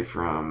moving away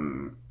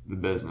from the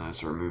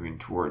business or moving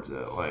towards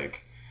it.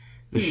 Like,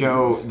 The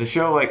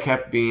show like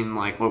kept being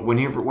like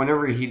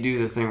whenever he'd do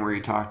the thing where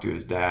he talked to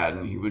his dad,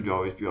 and he would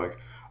always be like,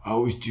 I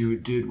always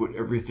did what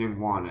everyone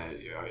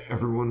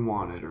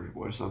wanted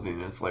or something.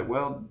 And it's like,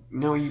 well,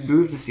 no, you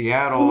moved to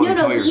Seattle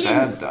until your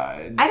dad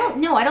died. I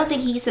don't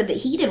think he said that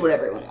he did what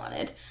everyone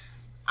wanted.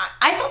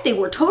 I thought they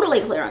were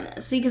totally clear on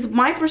this. See, because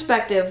my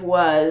perspective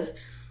was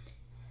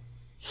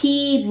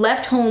he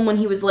left home when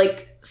he was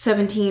like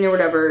 17 or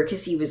whatever,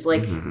 because he was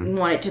like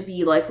wanted to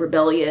be like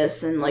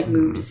rebellious and like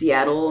move to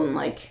Seattle and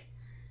like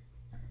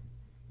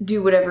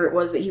do whatever it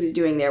was that he was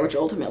doing there, which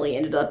ultimately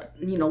ended up,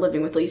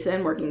 living with Lisa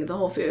and working at the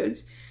Whole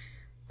Foods.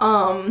 He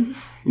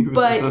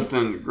was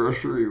assistant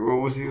grocery.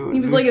 What was he?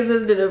 He was like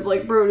assistant of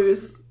like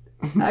produce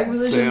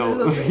acquisitions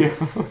or something.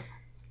 Yeah.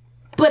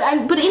 But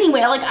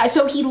anyway,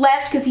 so he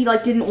left because he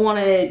like didn't want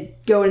to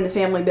go in the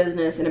family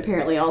business, and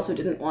apparently also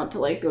didn't want to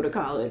like go to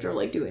college or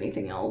like do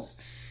anything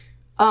else.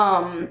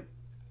 Then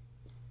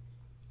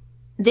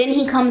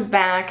he comes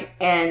back,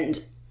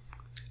 and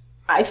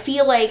I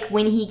feel like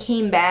when he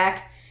came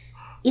back,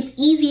 it's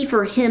easy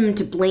for him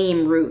to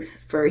blame Ruth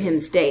for him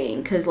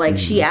staying, because like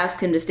she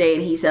asked him to stay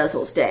and he says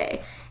he'll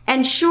stay.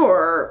 And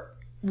sure,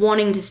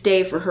 wanting to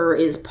stay for her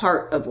is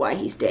part of why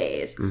he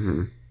stays.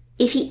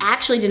 If he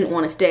actually didn't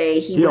want to stay,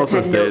 he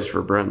also stays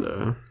for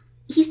Brenda.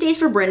 He stays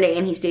for Brenda,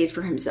 and he stays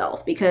for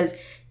himself, because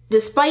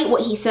despite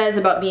what he says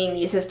about being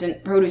the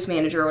assistant produce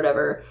manager or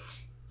whatever,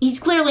 he's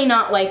clearly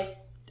not like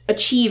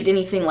achieved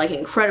anything like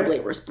incredibly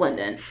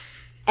resplendent.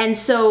 And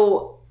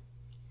so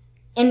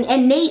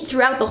and Nate,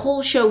 throughout the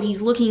whole show,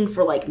 he's looking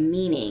for like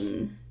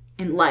meaning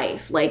in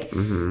life. Like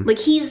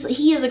he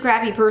is a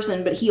crappy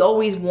person, but he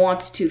always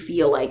wants to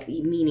feel like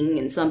the meaning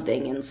in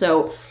something. And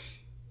so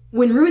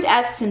when Ruth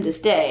asks him to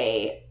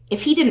stay,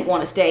 if he didn't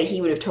want to stay,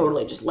 he would have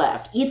totally just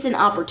left. It's an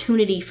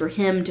opportunity for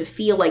him to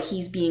feel like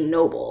he's being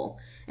noble.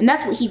 And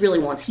that's what he really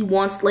wants. He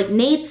wants, like,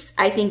 Nate's,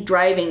 I think,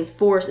 driving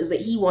force is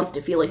that he wants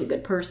to feel like a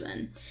good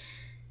person.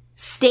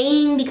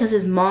 Staying because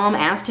his mom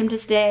asked him to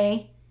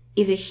stay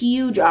is a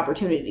huge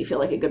opportunity to feel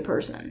like a good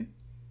person.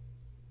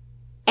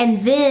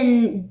 And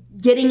then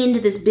getting into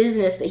this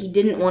business that he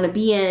didn't want to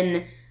be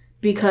in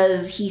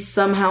because he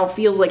somehow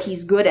feels like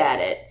he's good at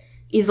it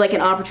is like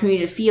an opportunity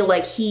to feel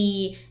like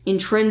he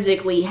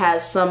intrinsically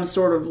has some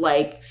sort of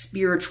like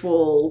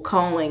spiritual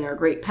calling or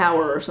great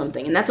power or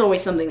something. And that's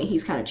always something that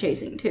he's kind of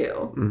chasing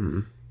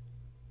too.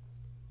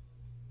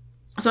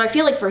 So I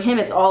feel like for him,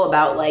 it's all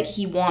about like,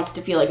 he wants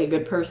to feel like a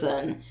good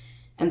person.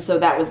 And so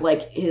that was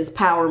like his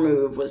power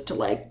move, was to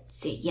like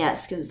say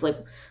yes. Cause like,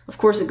 of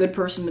course a good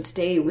person would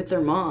stay with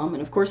their mom.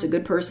 And of course a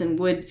good person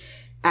would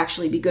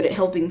actually be good at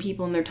helping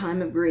people in their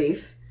time of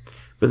grief.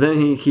 But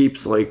then he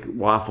keeps, like,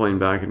 waffling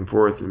back and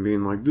forth and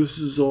being like, this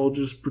is all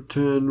just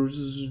pretend, this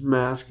is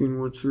masking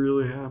what's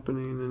really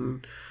happening,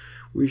 and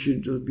we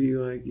should just be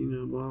like,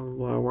 blah, blah,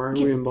 blah. Why are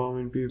we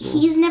embalming people?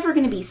 He's never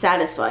going to be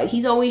satisfied.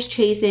 He's always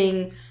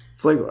chasing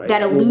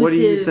that elusive... Well, what do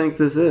you think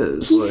this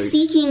is? He's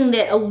seeking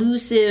that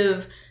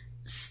elusive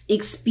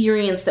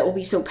experience that will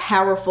be so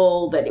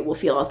powerful that it will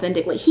feel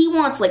authentic. Like, he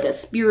wants, like, a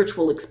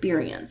spiritual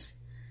experience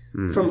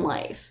from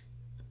life.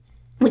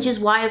 Which is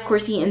why, of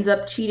course, he ends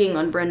up cheating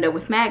on Brenda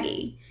with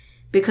Maggie.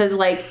 Because,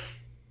 like,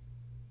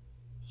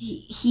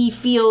 he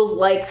feels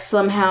like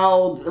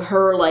somehow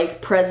her,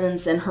 like,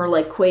 presence and her,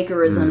 like,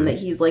 Quakerism that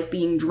he's, like,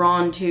 being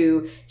drawn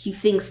to, he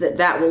thinks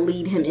that will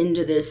lead him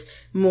into this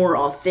more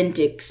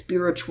authentic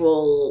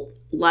spiritual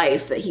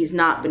life that he's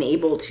not been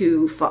able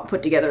to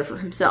put together for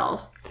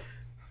himself.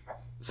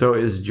 So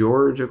is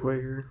George a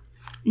Quaker?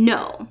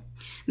 No.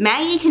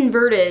 Maggie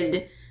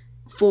converted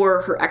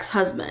for her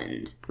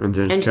ex-husband, and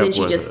then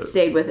she just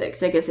stayed with it,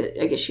 because I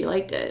guess she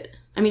liked it.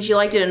 I mean, she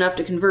liked it enough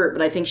to convert,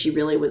 but I think she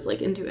really was like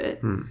into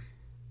it. And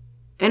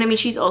I mean,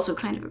 she's also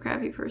kind of a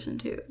crappy person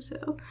too,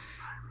 so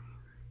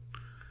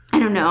I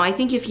don't know. I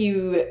think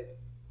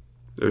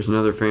there's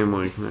another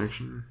family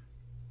connection.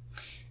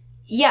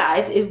 Yeah,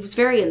 it was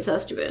very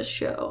incestuous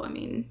show. I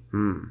mean,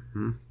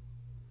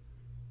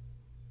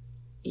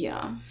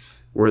 yeah.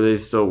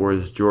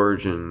 Was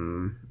George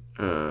and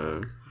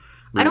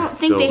I don't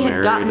think they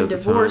had gotten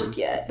divorced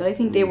yet, but I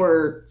think they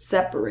were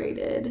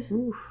separated.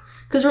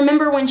 Because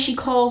remember when she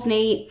calls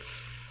Nate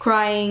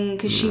crying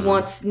because she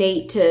wants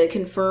Nate to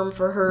confirm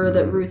for her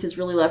that Ruth has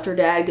really left her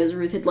dad, because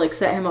Ruth had like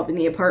set him up in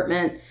the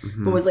apartment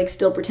but was like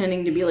still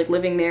pretending to be like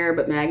living there,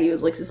 but Maggie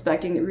was like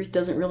suspecting that Ruth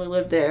doesn't really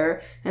live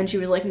there, and she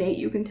was like, Nate,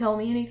 you can tell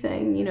me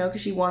anything, because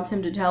she wants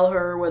him to tell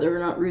her whether or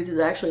not Ruth has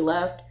actually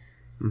left.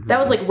 That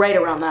was like right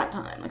around that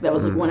time. Like that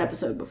was like one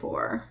episode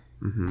before.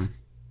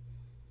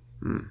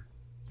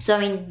 So, I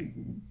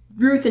mean,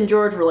 Ruth and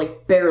George were,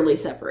 like, barely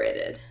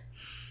separated.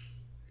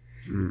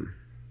 And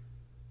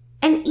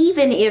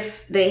even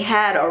if they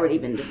had already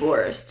been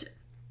divorced,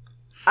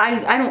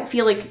 I don't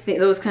feel like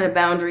those kind of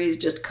boundaries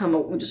just come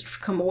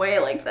away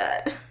like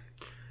that.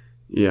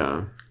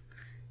 Yeah.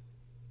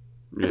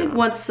 I think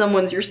once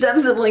someone's your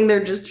step-sibling,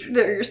 they're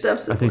your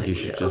step-sibling. I think you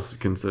should just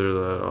consider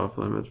that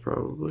off-limits,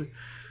 probably.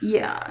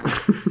 Yeah.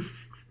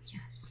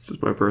 Yes.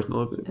 Just my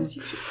personal opinion. Yes,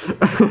 you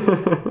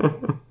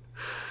should.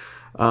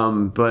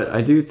 But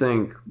I do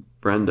think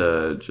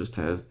Brenda just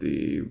has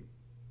the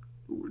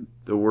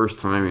worst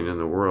timing in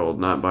the world,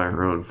 not by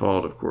her own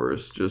fault, of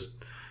course, just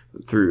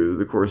through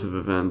the course of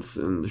events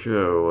in the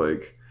show,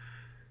 like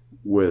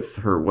with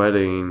her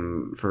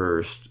wedding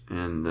first,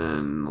 and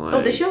then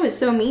like the show is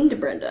so mean to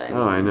Brenda.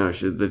 I know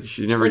she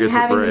never gets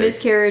having a break. The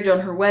miscarriage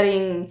on her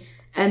wedding,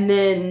 and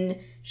then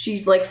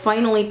she's like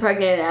finally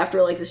pregnant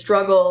after like the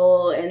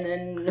struggle, and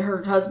then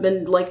her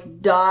husband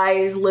like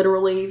dies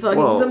literally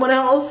fucking someone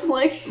else.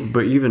 Like,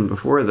 but even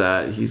before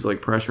that, he's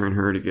like pressuring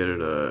her to get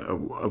a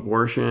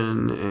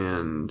abortion,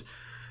 and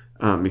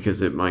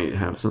because it might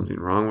have something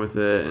wrong with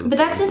it. And but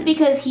that's just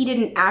because he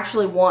didn't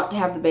actually want to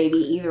have the baby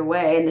either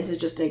way, and this is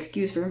just an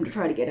excuse for him to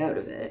try to get out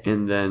of it.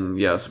 And then,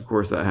 yes, of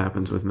course that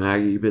happens with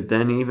Maggie, but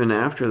then even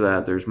after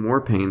that, there's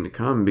more pain to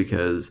come,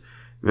 because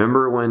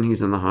remember when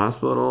he's in the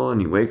hospital and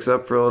he wakes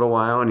up for a little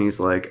while and he's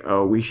like,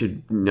 oh, we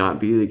should not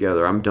be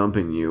together. I'm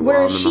dumping you while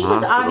I'm in the hospital.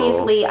 Whereas she was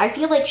obviously, I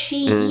feel like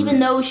even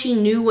though she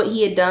knew what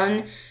he had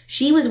done,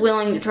 she was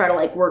willing to try to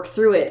like work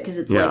through it, because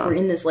it's like we're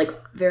in this like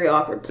very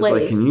awkward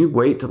place. It's like, can you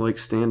wait to like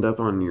stand up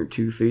on your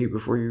 2 feet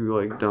before you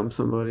like dump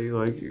somebody?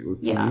 Like, can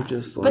you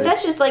just like... But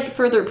that's just like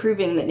further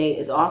proving that Nate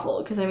is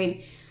awful, because I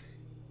mean,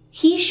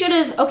 he should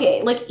have,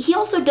 like, he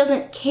also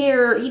doesn't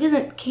care,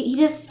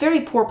 he has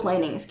very poor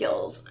planning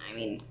skills. I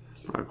mean...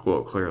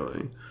 Well,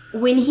 clearly.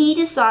 When he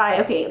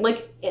decides,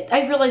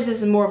 I realize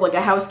this is more of like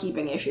a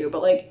housekeeping issue,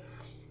 but like,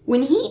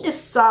 when he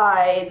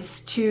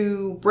decides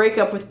to break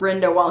up with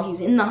Brenda while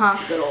he's in the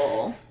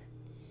hospital,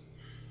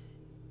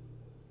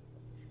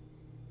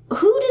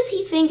 who does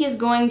he think is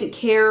going to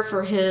care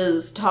for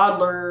his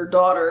toddler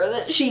daughter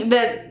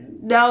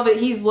that now that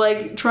he's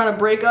like trying to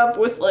break up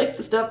with like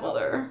the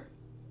stepmother?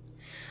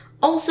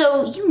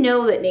 Also, you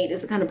know that Nate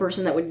is the kind of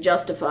person that would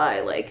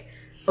justify like,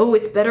 oh,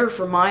 it's better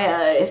for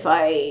Maya if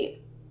I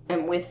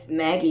am with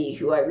Maggie,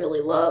 who I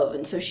really love,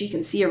 and so she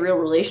can see a real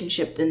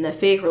relationship than the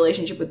fake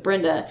relationship with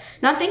Brenda.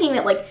 Not thinking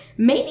that, like,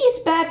 maybe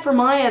it's bad for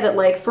Maya that,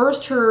 like,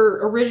 first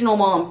her original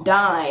mom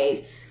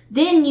dies,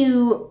 then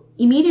you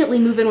immediately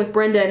move in with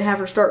Brenda and have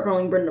her start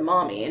calling Brenda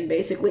mommy, and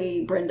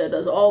basically Brenda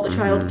does all the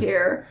child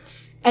care.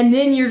 And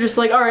then you're just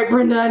like, all right,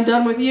 Brenda, I'm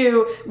done with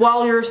you,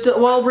 while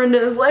Brenda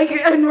is, like,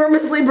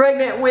 enormously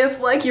pregnant with,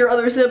 like, your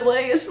other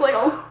sibling. It's just like,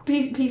 oh,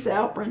 peace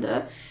out,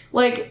 Brenda.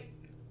 Like,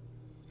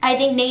 I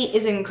think Nate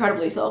is an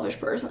incredibly selfish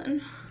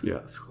person.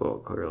 Yes, well,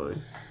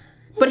 clearly.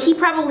 But he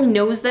probably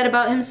knows that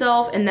about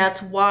himself, and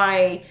that's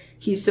why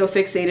he's so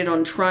fixated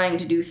on trying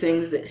to do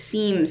things that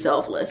seem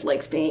selfless,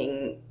 like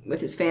staying with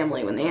his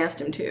family when they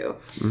asked him to.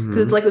 Because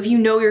it's like, if you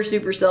know you're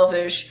super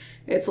selfish,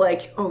 it's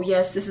like, oh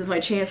yes, this is my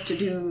chance to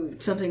do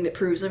something that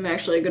proves I'm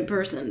actually a good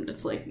person. But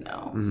it's like,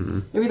 no.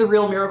 Maybe the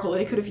real miracle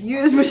they could have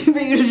used would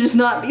be you to just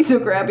not be so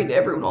crappy to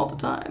everyone all the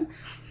time.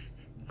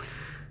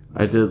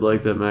 I did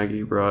like that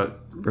Maggie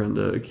brought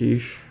Brenda a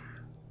quiche.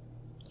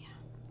 Yeah.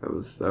 That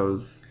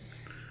was...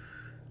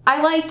 I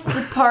liked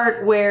the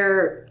part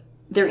where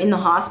they're in the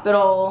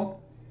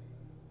hospital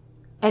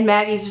and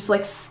Maggie's just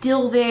like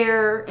still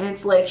there, and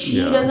it's like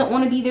she doesn't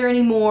want to be there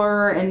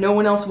anymore and no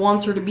one else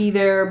wants her to be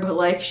there, but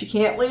like she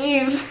can't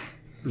leave.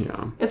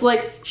 Yeah. It's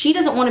like she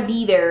doesn't want to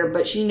be there,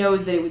 but she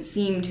knows that it would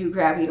seem too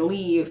crappy to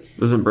leave.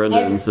 Doesn't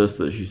Brenda insist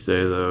that she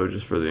stay though,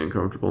 just for the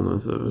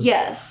uncomfortableness of it?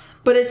 Yes.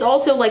 But it's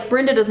also like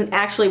Brenda doesn't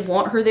actually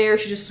want her there,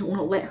 she just doesn't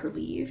want to let her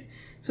leave.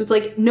 So it's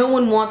like no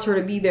one wants her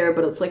to be there,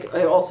 but it's like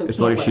I also it's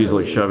can't like she's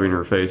like leave. shoving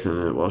her face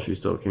in it while she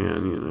still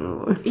can, you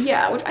know.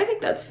 Yeah, which I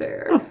think that's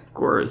fair. Of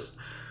course.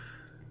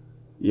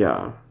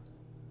 Yeah.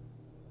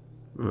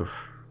 Oof.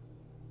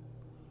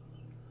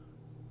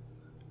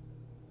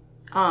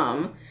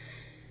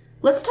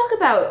 Let's talk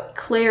about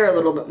Claire a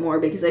little bit more,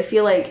 because I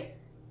feel like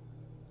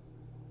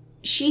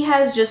she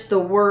has just the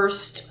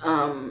worst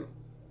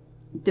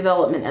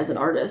development as an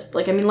artist.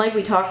 Like, I mean, like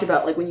we talked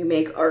about, like when you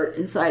make art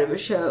inside of a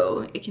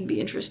show, it can be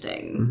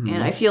interesting.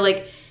 And I feel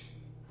like,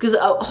 because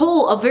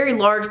a very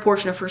large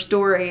portion of her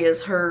story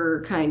is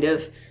her kind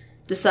of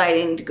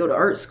deciding to go to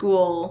art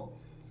school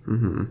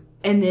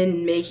and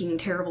then making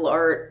terrible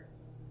art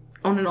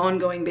on an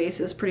ongoing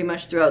basis pretty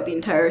much throughout the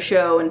entire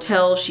show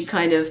until she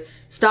kind of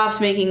stops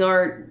making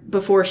art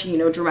before she,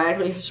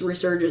 dramatically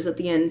resurges at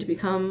the end to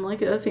become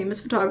like a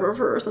famous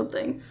photographer or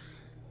something.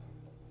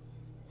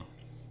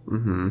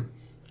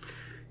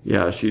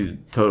 Yeah, she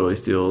totally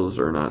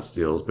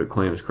but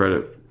claims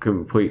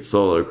complete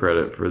solo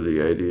credit for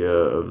the idea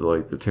of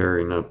like the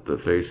tearing up the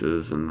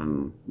faces and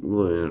then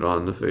gluing it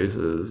on the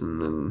faces,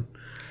 and then...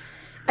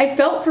 I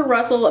felt for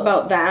Russell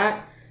about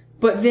that,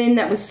 but then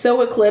that was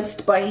so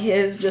eclipsed by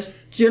his just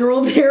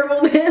general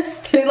terribleness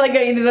that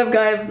I ended up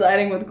kind of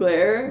siding with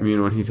Claire. You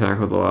mean when he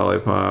tackled the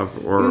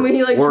lollipop? Or when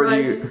he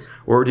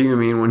or do you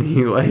mean when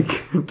he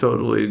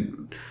totally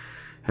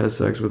has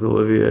sex with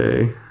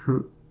Olivier?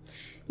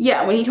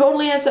 Yeah, when he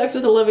totally has sex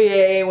with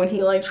Olivier, when he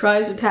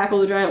tries to tackle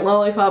the giant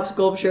lollipop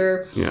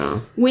sculpture. Yeah.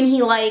 When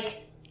he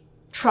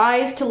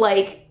tries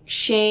to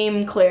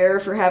shame Claire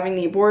for having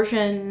the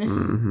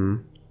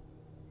abortion.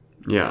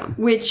 Yeah.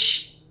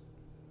 Which,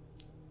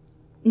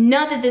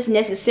 not that this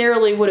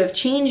necessarily would have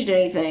changed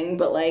anything,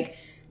 but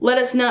let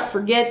us not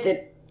forget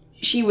that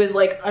she was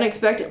like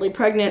unexpectedly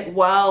pregnant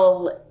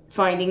while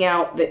finding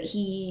out that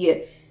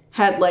he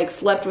had like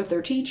slept with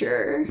their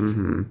teacher.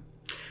 Mm-hmm.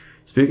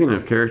 Speaking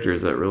of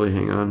characters that really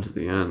hang on to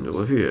the end,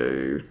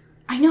 Olivier.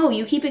 I know,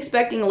 you keep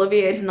expecting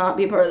Olivier to not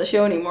be a part of the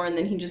show anymore, and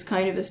then he just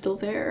kind of is still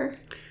there.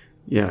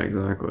 Yeah,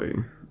 exactly.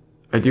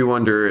 I do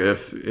wonder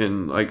if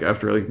in, like,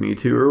 after, like, Me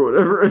Too or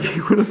whatever, if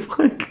he would have,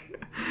 like,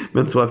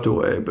 been swept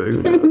away, but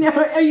who knows? No,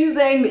 are you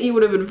saying that he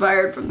would have been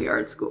fired from the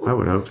art school? I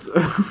would hope so.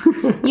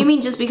 You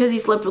mean just because he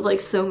slept with,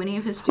 like, so many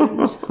of his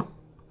students?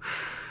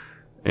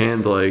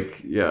 And,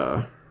 like,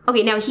 yeah.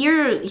 Okay, now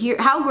here,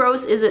 how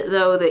gross is it,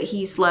 though, that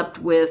he slept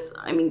with,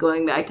 I mean,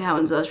 going back to how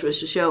incestuous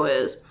the show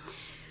is,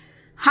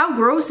 how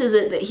gross is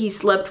it that he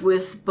slept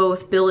with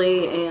both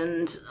Billy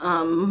and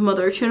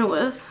Mother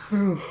Chenoweth?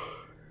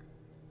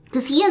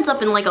 Because he ends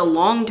up in, like, a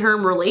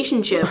long-term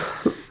relationship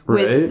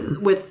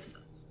with,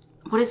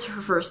 what is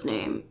her first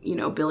name? You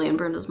know, Billy and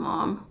Brenda's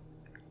mom.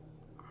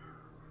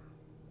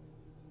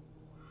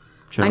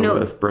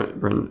 Chenoweth,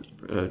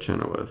 Brenda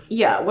Chenoweth.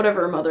 Yeah,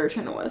 whatever Mother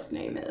Chenoweth's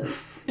name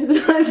is.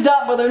 It's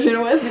not Mother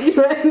Chenoweth, you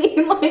know what I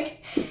mean?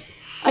 Like,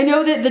 I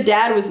know that the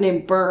dad was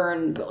named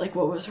Byrne, but, like,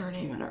 what was her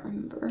name? I don't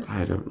remember.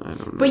 I don't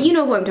know. But you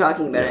know who I'm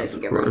talking about. Yes, I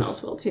think everyone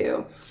else will,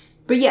 too.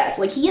 But yes,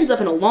 like, he ends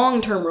up in a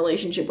long-term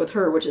relationship with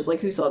her, which is, like,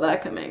 who saw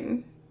that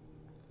coming?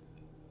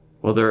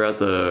 Well, they're at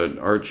the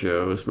art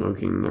show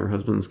smoking their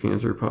husband's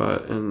cancer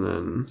pot, and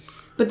then...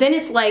 But then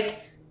it's, like,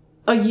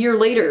 a year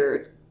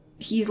later,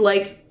 he's,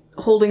 like,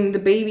 holding the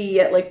baby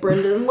at, like,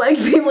 Brenda's, like,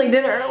 family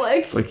dinner,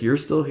 like... It's like, you're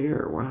still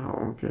here.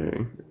 Wow,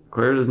 okay.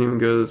 Claire doesn't even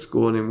go to the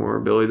school anymore.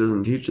 Billy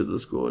doesn't teach at the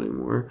school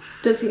anymore.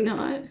 Does he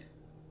not?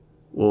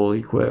 Well,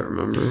 he quit,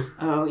 remember?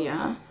 Oh,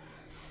 yeah.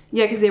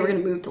 Yeah, because they were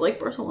going to move to, like,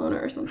 Barcelona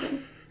or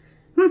something.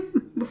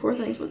 Before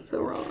things went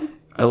so wrong.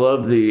 I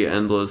love the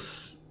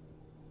endless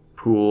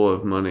pool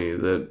of money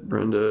that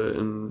Brenda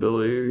and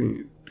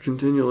Billy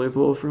continually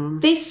pull from.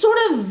 They sort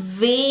of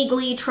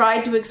vaguely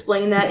tried to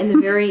explain that in the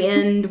very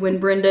end when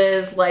Brenda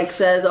is like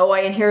says, "Oh, I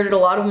inherited a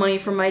lot of money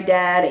from my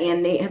dad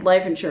and Nate had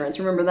life insurance."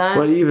 Remember that?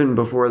 But even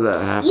before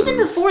that happened. Even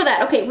before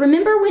that. Okay,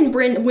 remember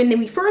when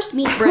we first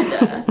meet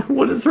Brenda?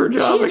 What is her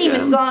job She's again? a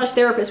massage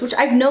therapist, which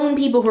I've known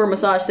people who are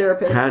massage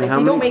therapists. They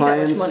don't make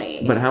that much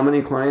money. But how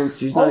many clients?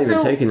 She's not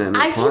even taking any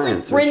clients. I feel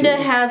like Brenda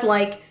has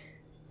like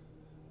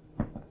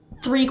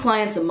 3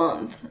 clients a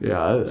month.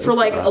 Yeah. For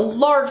like a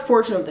large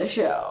portion of the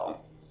show.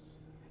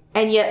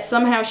 And yet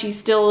somehow she's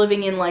still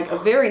living in like a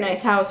very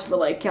nice house for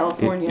like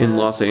California. In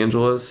Los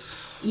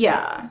Angeles?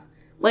 Yeah.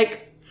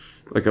 Like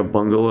a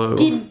bungalow?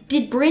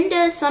 Did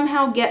Brenda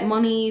somehow get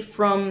money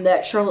from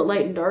that Charlotte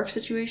Light and Dark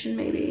situation,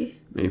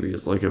 maybe? Maybe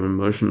it's like an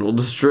emotional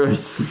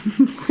distress.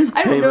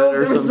 I don't know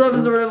if there was some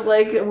sort of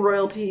like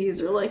royalties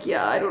or like,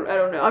 yeah, I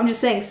don't know. I'm just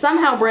saying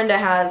somehow Brenda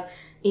has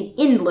an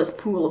endless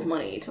pool of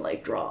money to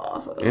like draw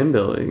off of. And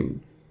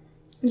Billy.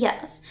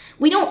 Yes.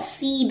 We don't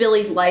see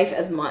Billy's life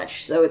as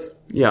much, so it's...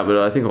 Yeah, but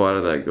I think a lot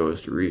of that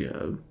goes to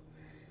rehab.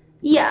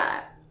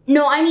 Yeah.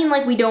 No, I mean,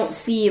 like, we don't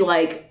see,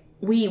 like...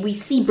 We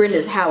see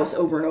Brenda's house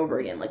over and over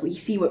again. Like, we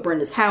see what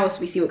Brenda's house,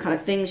 we see what kind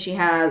of things she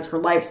has, her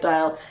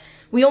lifestyle.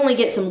 We only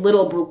get some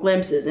little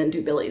glimpses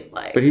into Billy's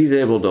life. But he's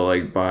able to,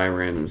 like, buy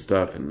random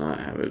stuff and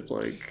not have it,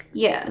 like,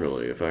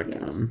 really affect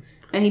him.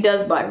 And he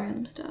does buy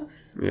random stuff.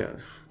 Yes.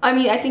 I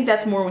mean, I think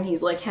that's more when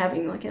he's, like,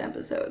 having, like, an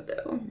episode,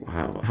 though.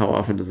 How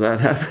often does that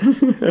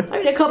happen? I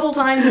mean, a couple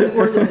times in the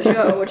course of the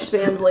show, which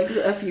spans, like,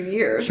 a few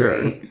years,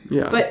 sure. Right?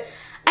 Yeah. But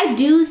I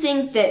do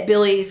think that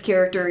Billy's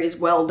character is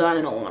well done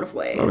in a lot of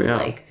ways. Oh, yeah.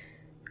 Like,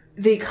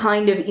 the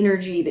kind of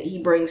energy that he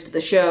brings to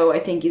the show, I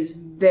think, is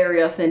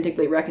very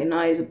authentically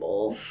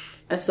recognizable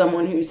as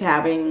someone who's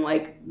having,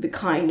 like, the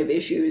kind of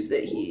issues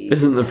that he...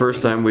 Isn't the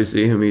first time we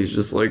see him, he's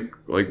just, like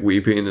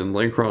weeping and,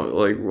 like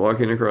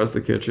walking across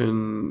the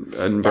kitchen,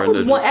 and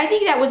Brenda I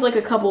think that was, like,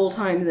 a couple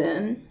times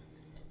in.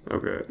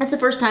 Okay. That's the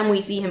first time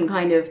we see him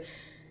kind of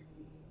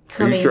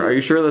coming... Are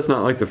you sure that's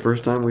not, like, the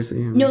first time we see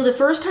him? No, the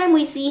first time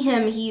we see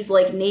him, he's,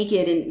 like,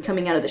 naked and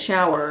coming out of the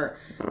shower,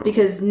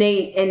 because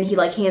Nate... And he,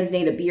 like, hands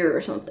Nate a beer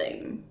or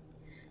something.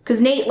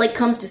 Because Nate, like,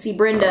 comes to see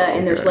Brenda,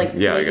 and there's, like,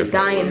 this naked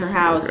guy in her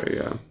house. Okay,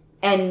 yeah.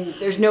 And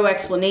there's no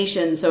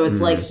explanation, so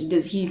it's like,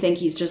 does he think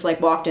he's just,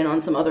 like, walked in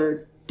on some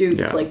other dude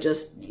that's, like,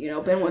 just, you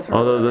know, been with her?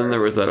 Although then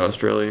there was that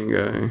Australian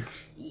guy.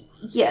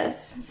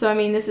 Yes. So, I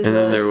mean, this is And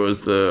then there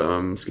was the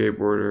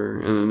skateboarder,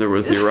 and then there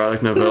was the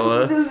erotic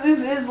novella. This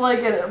is,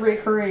 like, a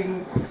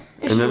recurring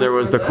issue. And then there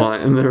was the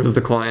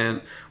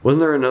client. Wasn't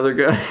there another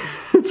guy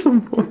at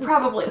some point?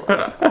 Probably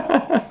was.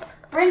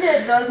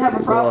 Brenda does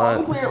have a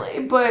problem, clearly,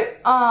 but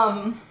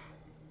no,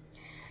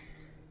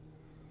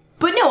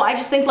 I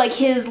just think, like,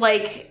 his,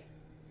 like...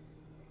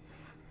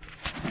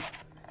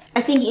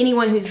 I think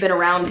anyone who's been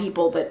around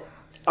people that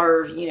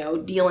are, you know,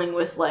 dealing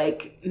with,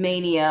 like,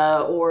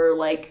 mania or,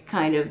 like,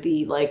 kind of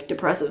the, like,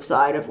 depressive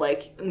side of,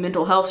 like,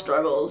 mental health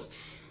struggles,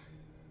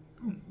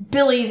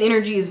 Billy's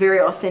energy is very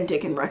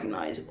authentic and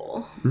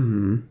recognizable.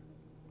 Mm-hmm.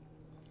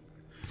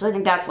 So I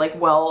think that's, like,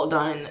 well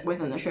done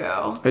within the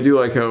show. I do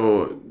like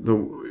how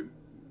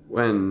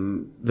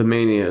when the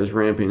mania is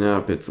ramping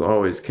up, it's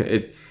always...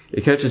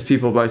 it catches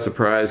people by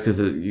surprise because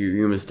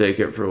you mistake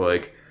it for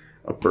like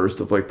a burst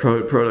of like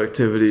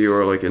productivity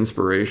or like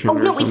inspiration. Oh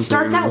no, it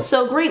starts out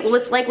so great. Well,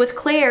 it's like with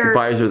Claire. He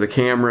buys her the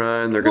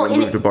camera and they're going to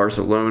move to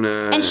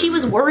Barcelona. And she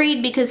was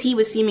worried because he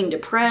was seeming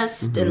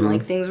depressed and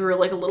like things were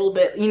like a little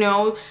bit, you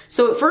know.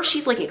 So at first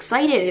she's like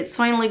excited. It's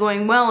finally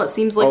going well. It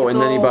seems like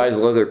and then he buys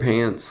leather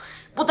pants.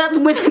 Well, that's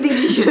when I think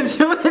she should have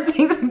known that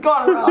things had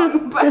gone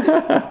wrong.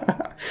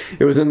 But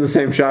it was in the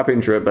same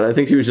shopping trip, but I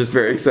think she was just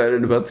very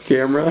excited about the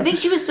camera. I think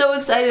she was so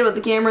excited about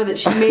the camera that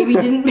she maybe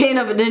didn't pay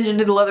enough attention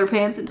to the leather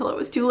pants until it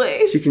was too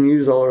late. She can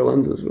use all her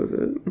lenses with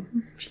it.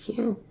 She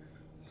can.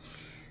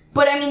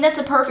 But, I mean, that's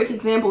a perfect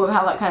example of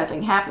how that kind of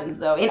thing happens,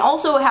 though. And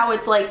also how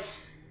it's like,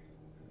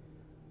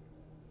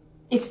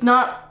 it's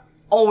not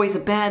always a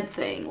bad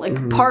thing.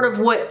 Like, part of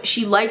what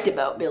she liked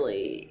about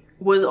Billy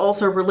was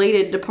also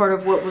related to part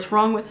of what was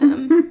wrong with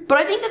him. But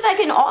I think that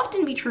can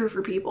often be true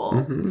for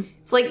people.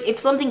 It's like, if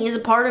something is a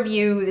part of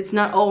you, it's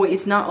not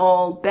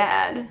all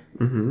bad.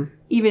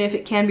 Even if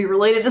it can be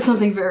related to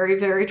something very,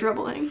 very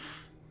troubling.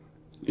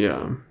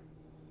 Yeah.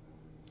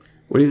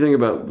 What do you think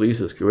about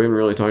Lisa? Because we haven't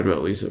really talked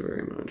about Lisa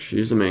very much.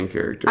 She's the main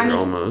character,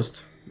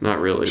 almost. Not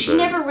really, She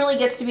never really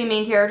gets to be a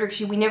main character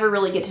because we never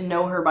really get to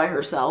know her by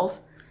herself.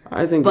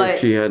 I think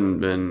if she hadn't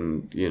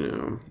been,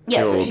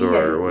 killed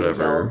or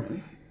whatever...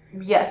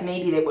 Yes,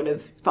 maybe they would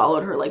have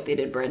followed her like they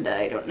did Brenda.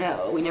 I don't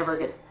know. We never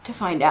get to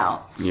find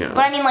out. Yeah.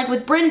 But I mean, like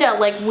with Brenda,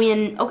 like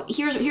when... Okay,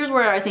 here's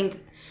where I think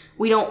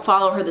we don't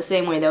follow her the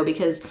same way, though,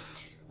 because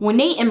when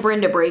Nate and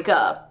Brenda break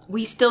up,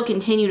 we still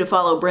continue to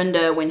follow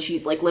Brenda when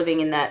she's, like,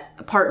 living in that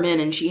apartment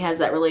and she has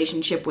that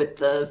relationship with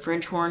the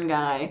French horn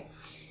guy.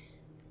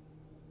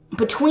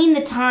 Between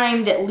the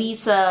time that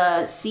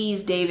Lisa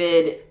sees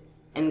David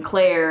and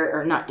Claire...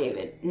 Or not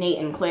David. Nate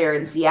and Claire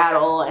in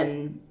Seattle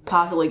and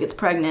possibly gets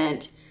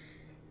pregnant...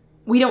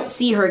 We don't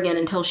see her again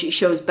until she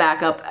shows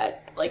back up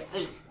at, like,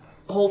 the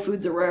Whole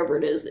Foods or wherever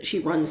it is that she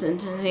runs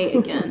into Nate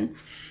again.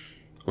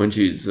 When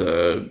she's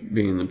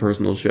being the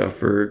personal chef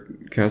for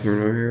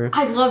Catherine O'Hara.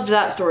 I loved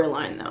that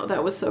storyline, though.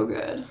 That was so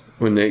good.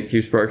 When Nate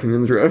keeps parking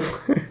in the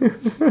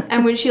driveway.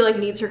 And when she, like,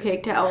 needs her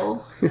cake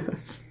towel. Yes.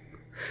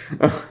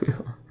 Oh,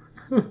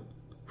 yeah.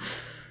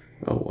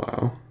 Oh,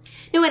 wow.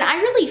 No, and I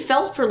really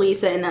felt for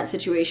Lisa in that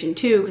situation,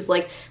 too, because,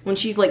 like, when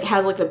she's, like,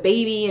 has, like, a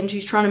baby and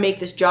she's trying to make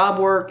this job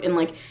work, and,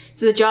 like,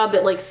 it's a job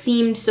that, like,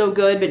 seemed so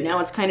good, but now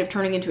it's kind of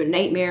turning into a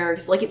nightmare,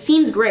 because, like, it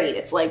seems great.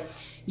 It's, like,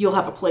 you'll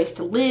have a place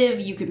to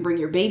live, you can bring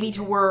your baby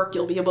to work,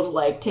 you'll be able to,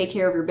 like, take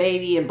care of your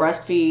baby and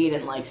breastfeed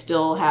and, like,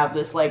 still have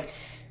this, like,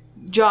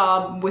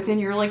 job within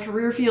your, like,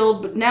 career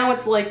field, but now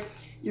it's, like,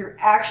 you're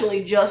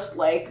actually just,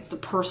 like, the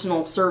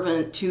personal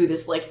servant to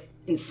this, like,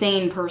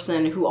 insane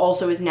person who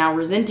also is now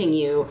resenting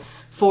you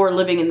for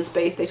living in the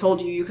space they told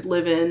you could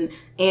live in,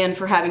 and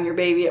for having your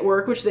baby at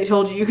work, which they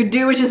told you could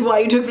do, which is why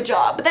you took the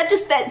job. But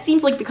that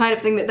seems like the kind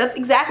of thing that's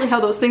exactly how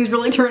those things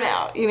really turn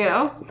out, you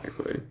know?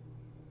 Exactly.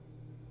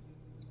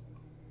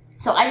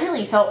 So I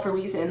really felt for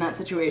Lisa in that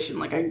situation.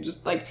 Like,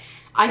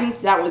 I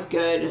think that was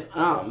good.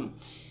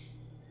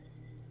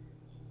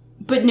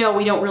 But no,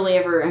 we don't really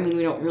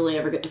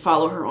ever get to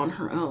follow her on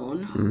her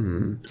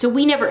own. So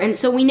we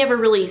never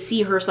really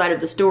see her side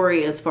of the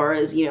story as far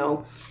as, you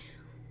know,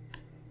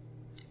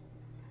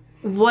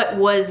 what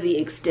was the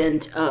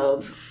extent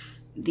of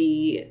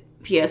the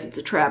P.S. It's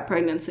a trap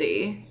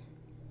pregnancy?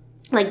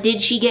 Like,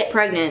 did she get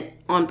pregnant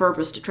on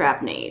purpose to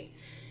trap Nate?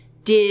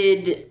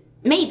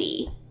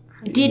 Maybe.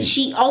 Did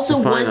she also,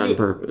 was on it...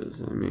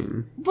 purpose, I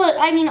mean... But,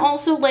 I mean,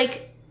 also,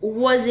 like,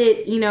 was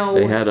it, you know...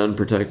 They had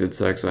unprotected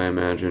sex, I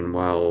imagine,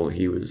 while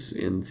he was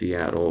in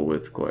Seattle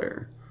with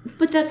Claire.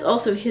 But that's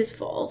also his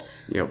fault.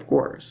 Yeah, of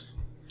course.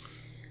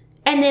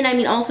 And then, I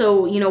mean,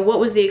 also, you know,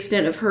 what was the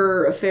extent of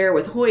her affair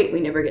with Hoyt?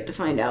 We never get to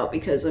find out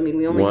because, I mean,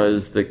 we only...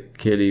 Was the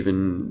kid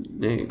even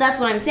named? That's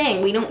what I'm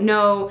saying. We don't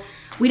know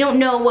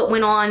what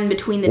went on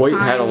between the time...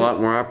 Hoyt had a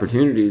lot more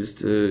opportunities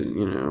to,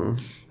 you know...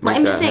 But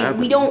I'm just saying,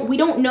 happen. we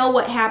don't know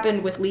what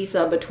happened with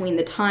Lisa between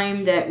the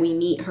time that we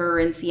meet her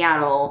in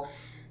Seattle,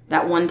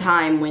 that one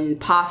time when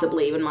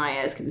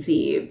Maya is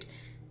conceived,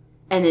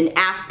 and then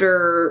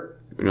after...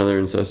 Another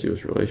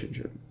incestuous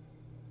relationship.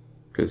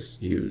 Because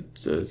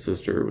his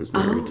sister was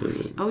married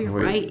to... Oh, you're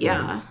Hoyt, right,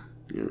 yeah.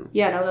 Yeah.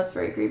 Yeah, no, that's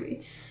very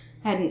creepy.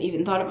 I hadn't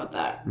even thought about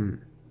that.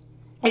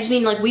 I just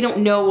mean, like, we don't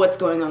know what's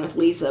going on with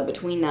Lisa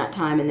between that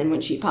time and then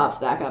when she pops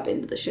back up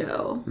into the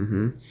show.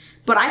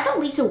 But I thought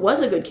Lisa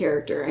was a good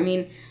character. I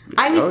mean,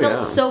 I always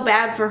felt so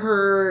bad for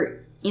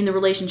her in the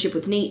relationship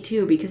with Nate,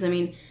 too, because, I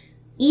mean,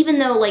 even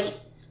though, like,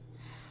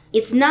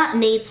 it's not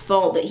Nate's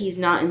fault that he's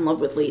not in love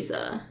with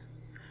Lisa.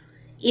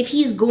 If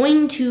he's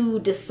going to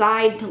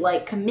decide to,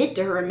 like, commit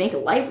to her and make a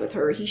life with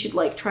her, he should,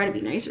 like, try to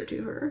be nicer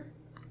to her.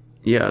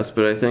 Yes,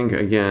 but I think,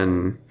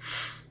 again,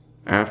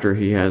 after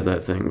he has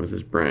that thing with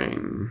his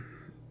brain,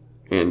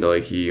 and,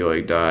 like, he,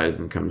 like, dies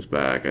and comes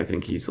back, I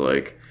think he's,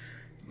 like,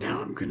 now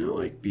I'm gonna,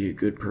 like, be a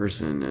good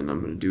person, and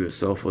I'm gonna do a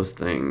selfless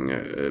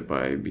thing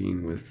by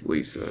being with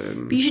Lisa.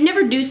 And but you should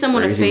never do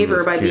someone a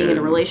favor by being in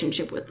a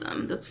relationship with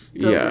them. That's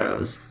so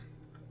gross.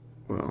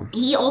 Well,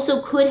 he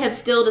also could have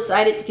still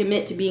decided to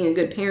commit to being a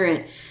good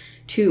parent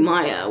to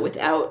Maya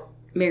without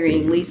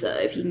marrying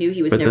Lisa if he knew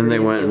he was never going to be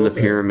able to. But then they went in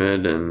the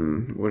pyramid,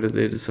 and what did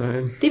they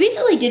decide? They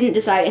basically didn't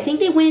decide. I think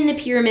they went in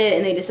the pyramid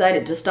and they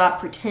decided to stop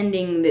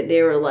pretending that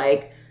they were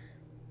like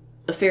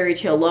a fairy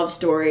tale love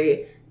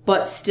story,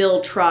 but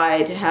still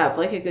try to have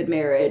like a good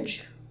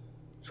marriage.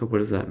 So what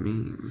does that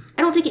mean?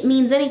 I don't think it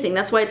means anything.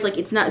 That's why it's like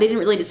it's not. They didn't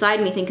really decide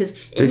anything because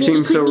they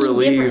seem so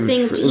relieved different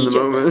things to each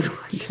of them.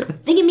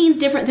 I think it means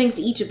different things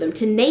to each of them.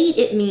 To Nate,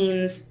 it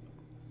means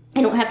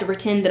I don't have to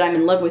pretend that I'm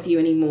in love with you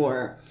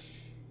anymore.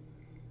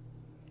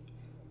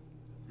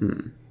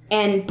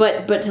 And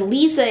but to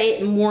Lisa,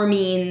 it more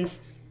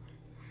means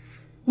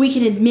we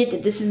can admit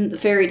that this isn't the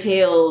fairy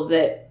tale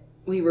that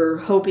we were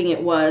hoping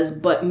it was,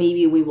 but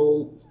maybe we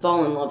will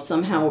fall in love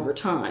somehow over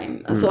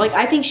time. So like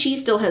I think she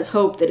still has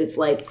hope that it's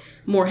like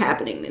more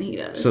happening than he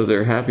does. So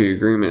their happy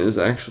agreement is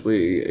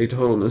actually a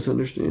total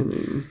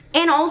misunderstanding.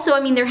 And also, I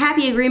mean, their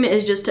happy agreement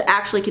is just to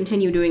actually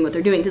continue doing what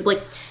they're doing. Because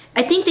like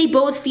I think they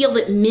both feel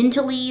that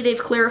mentally they've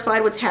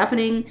clarified what's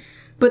happening,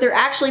 but they're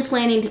actually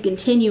planning to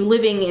continue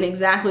living in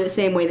exactly the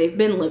same way they've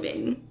been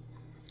living.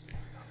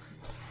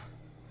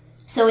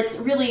 So it's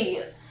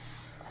really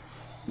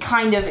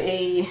kind of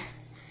a...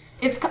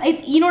 It's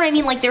you know what I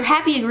mean? Like, their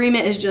happy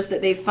agreement is just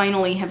that they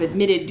finally have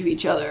admitted to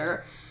each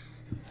other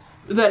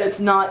that it's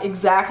not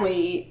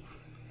exactly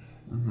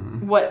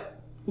what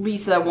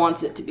Lisa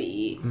wants it to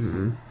be.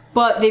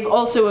 But they've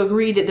also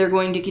agreed that they're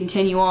going to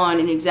continue on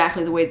in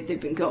exactly the way that they've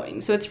been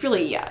going. So it's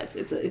really,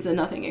 it's a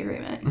nothing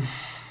agreement.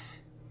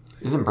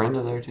 Isn't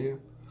Brenda there too?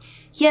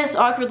 Yes,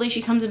 awkwardly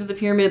she comes into the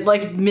pyramid,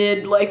 like,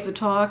 mid, like, the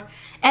talk.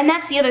 And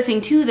that's the other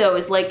thing, too, though,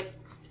 is, like...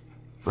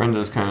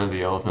 Brenda's kind of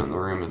the elephant in the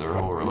room of their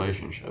whole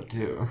relationship,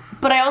 too.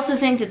 But I also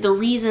think that the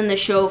reason the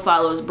show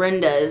follows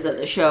Brenda is that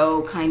the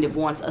show kind of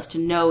wants us to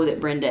know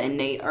that Brenda and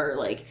Nate are,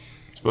 like...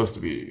 supposed to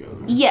be together.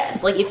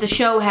 Yes, like, if the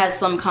show has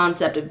some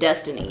concept of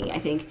destiny, I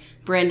think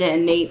Brenda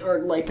and Nate are,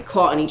 like,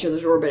 caught in each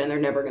other's orbit and they're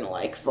never gonna,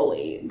 like,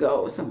 fully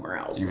go somewhere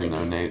else. Even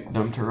though Nate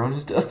dumped her on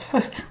his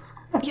deathbed.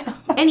 Yeah,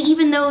 and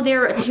even though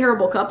they're a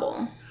terrible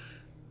couple.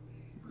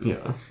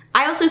 Yeah.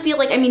 I also feel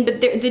like, I mean,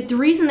 but the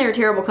reason they're a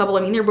terrible couple,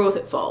 I mean, they're both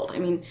at fault. I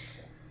mean,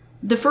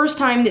 the first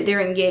time that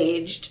they're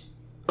engaged,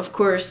 of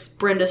course,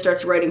 Brenda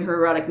starts writing her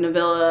erotic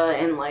novella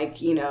and,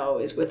 like, you know,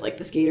 is with, like,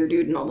 the skater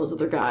dude and all those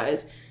other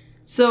guys.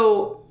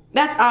 So,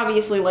 that's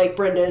obviously, like,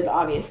 Brenda is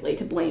obviously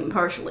to blame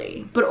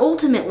partially. But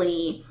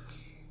ultimately,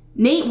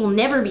 Nate will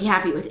never be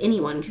happy with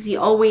anyone because he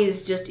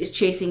always just is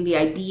chasing the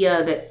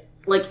idea that,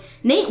 like,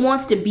 Nate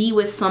wants to be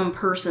with some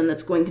person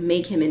that's going to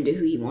make him into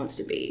who he wants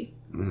to be.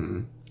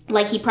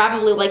 Like, he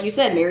probably, like you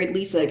said, married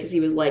Lisa because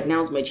he was like,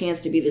 now's my chance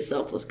to be this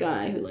selfless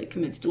guy who, like,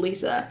 commits to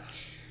Lisa.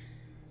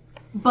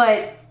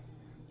 But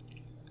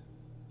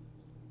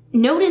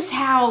notice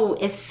how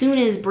as soon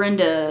as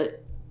Brenda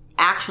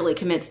actually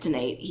commits to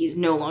Nate, he's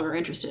no longer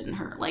interested in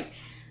her. Like,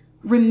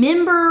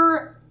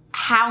 remember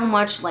how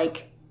much,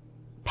 like,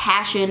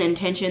 passion and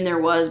tension there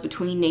was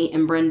between Nate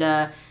and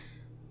Brenda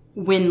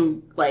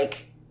when,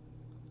 like,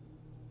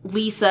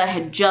 Lisa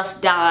had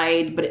just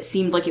died, but it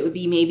seemed like it would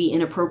be maybe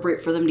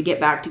inappropriate for them to get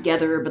back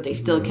together, but they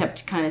still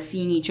kept kind of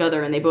seeing each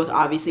other, and they both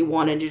obviously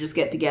wanted to just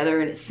get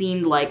together, and it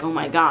seemed like, oh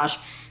my gosh,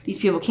 these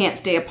people can't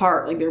stay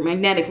apart. Like, they're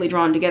magnetically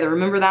drawn together.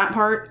 Remember that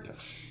part? Yeah.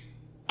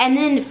 And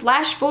then,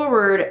 flash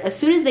forward, as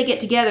soon as they get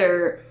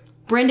together,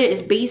 Brenda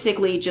is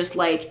basically just,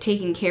 like,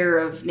 taking care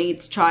of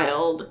Nate's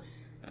child,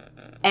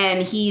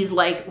 and he's,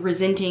 like,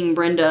 resenting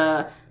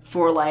Brenda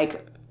for,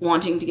 like,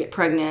 wanting to get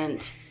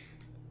pregnant,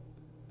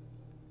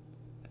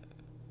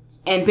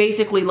 and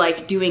basically,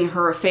 like, doing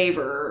her a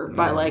favor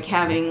by, like,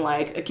 having,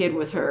 like, a kid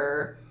with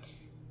her.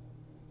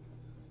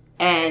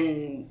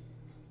 And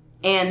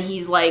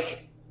he's,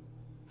 like,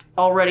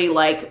 already,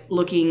 like,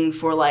 looking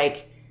for,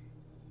 like,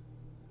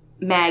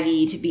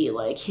 Maggie to be,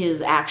 like,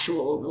 his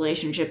actual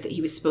relationship that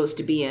he was supposed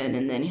to be in.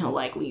 And then he'll,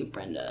 like, leave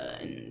Brenda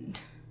and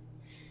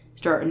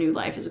start a new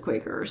life as a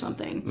Quaker or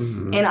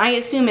something. And I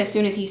assume as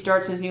soon as he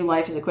starts his new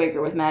life as a Quaker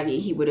with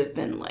Maggie, he would have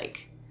been,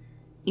 like,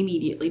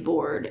 immediately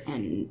bored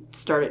and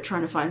started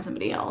trying to find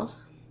somebody else.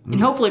 And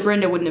hopefully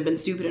Brenda wouldn't have been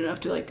stupid enough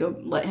to, like, go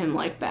let him,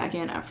 like, back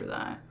in after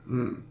that.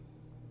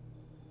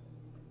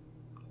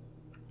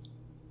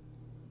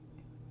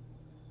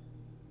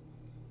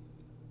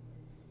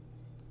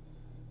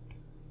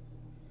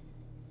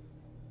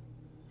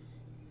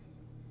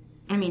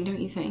 I mean, don't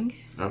you think?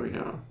 Oh,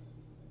 yeah.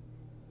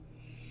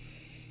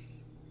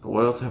 But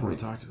what else haven't we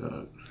talked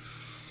about?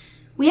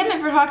 We haven't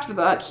ever talked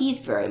about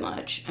Keith very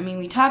much. I mean,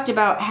 we talked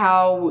about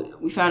how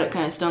we found it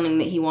kind of stunning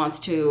that he wants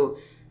to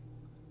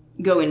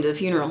go into the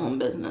funeral home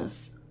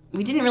business.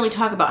 We didn't really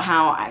talk about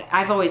how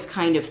I've always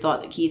kind of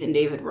thought that Keith and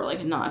David were,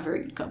 like, not a very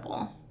good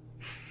couple.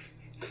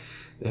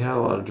 They had a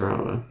lot of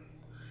drama.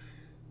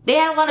 They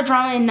had a lot of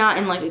drama and not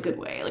in, like, a good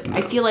way. Like, no.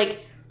 I feel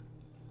like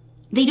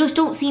they just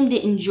don't seem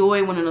to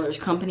enjoy one another's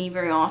company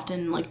very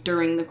often, like,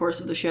 during the course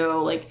of the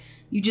show. Like,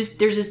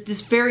 there's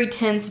this very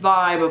tense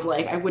vibe of,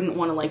 like, I wouldn't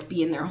want to, like,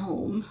 be in their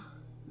home.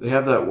 They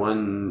have that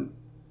one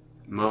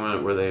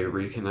moment where they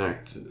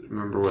reconnect.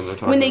 Remember when they're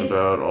talking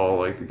about all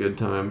like the good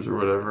times or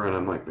whatever, and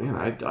I'm like, man,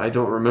 I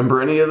don't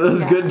remember any of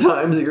those good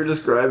times that you're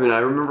describing. I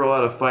remember a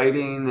lot of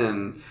fighting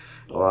and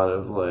a lot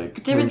of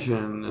like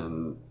tension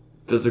and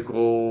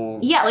physical.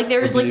 Yeah, like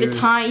there was like the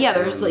time. Yeah,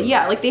 there's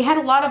like they had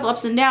a lot of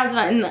ups and downs,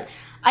 and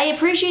I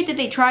appreciate that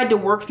they tried to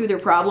work through their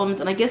problems.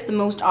 And I guess the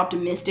most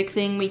optimistic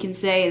thing we can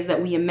say is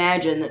that we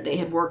imagine that they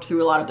had worked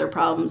through a lot of their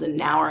problems and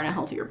now are in a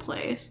healthier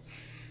place.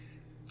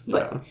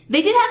 But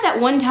they did have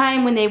that one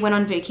time when they went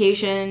on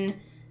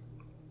vacation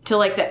to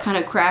like that kind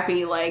of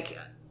crappy, like,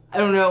 I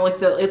don't know, like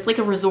it's like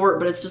a resort,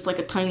 but it's just like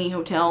a tiny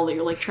hotel that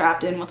you're like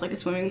trapped in with like a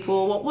swimming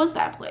pool. What was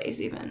that place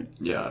even?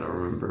 Yeah, I don't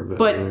remember,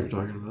 but I know what you're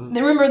talking about. I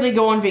remember they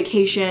go on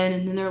vacation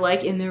and then they're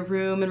like in their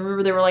room, and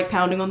remember they were like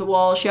pounding on the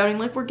wall, shouting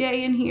like, we're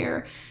gay in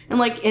here. And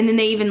then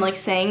they even like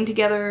sang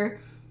together.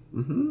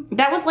 Mm-hmm.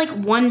 That was like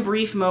one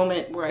brief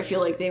moment where I feel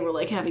like they were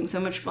like having so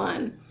much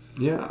fun.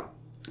 Yeah.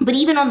 But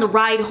even on the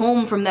ride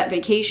home from that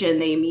vacation,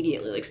 they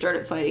immediately like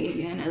started fighting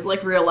again as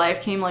like real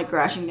life came like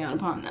crashing down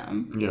upon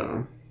them.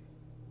 Yeah,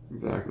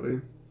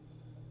 exactly.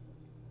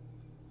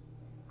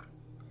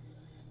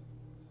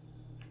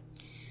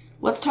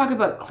 Let's talk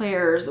about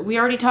Claire's. We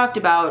already talked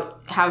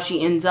about how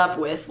she ends up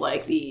with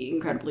like the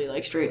incredibly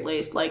like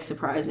straight-laced like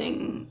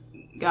surprising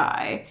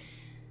guy.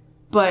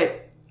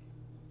 But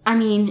I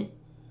mean,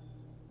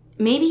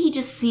 maybe he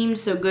just seemed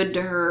so good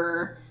to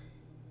her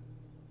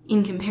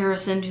in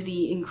comparison to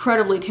the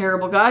incredibly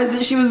terrible guys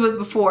that she was with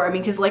before. I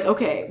mean, because, like,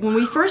 okay, when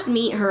we first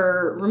meet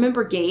her,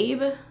 remember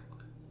Gabe?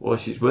 Well,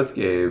 she's with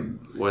Gabe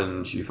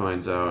when she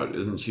finds out,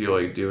 isn't she,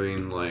 like,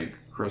 doing, like,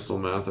 crystal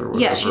meth or whatever?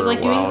 Yeah, she's,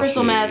 like, doing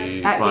crystal meth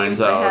at Gabe's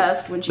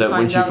behest when she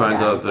finds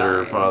out that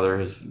her father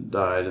has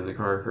died in the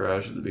car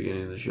crash at the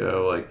beginning of the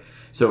show. Like,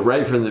 so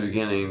right from the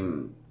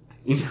beginning,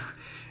 you know,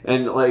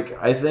 and, like,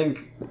 I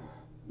think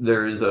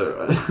there is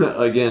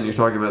again, you're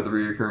talking about the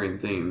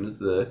reoccurring themes,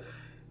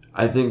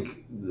 I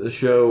think the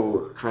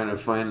show kind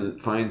of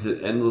finds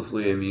it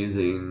endlessly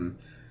amusing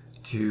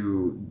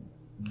to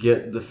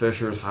get the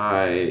Fishers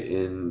high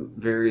in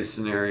various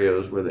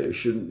scenarios where they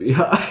shouldn't be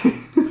high.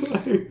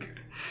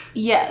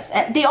 Yes,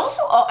 and they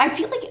also, I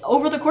feel like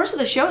over the course of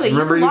the show, they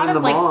use a lot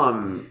of like...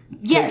 Remember, even the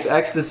mom takes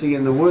ecstasy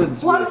in the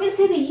woods. Well, I was going to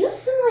say, they use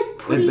some like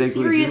pretty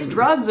serious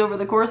drugs over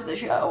the course of the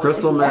show.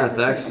 Crystal meth,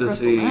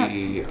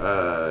 ecstasy,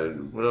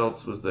 what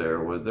else was there?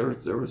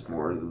 There was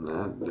more than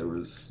that. There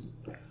was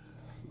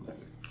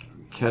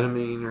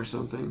ketamine or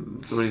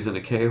something. Somebody's in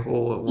a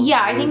K-hole at one point.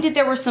 I think that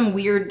there were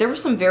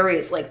some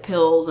various like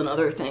pills and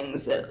other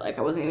things that like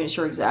I wasn't even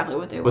sure exactly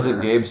what they were.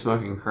 Wasn't Gabe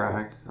smoking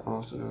crack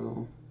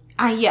also?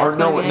 Yes. Or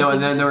no,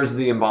 and then there was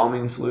the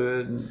embalming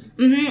fluid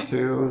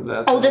too.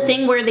 The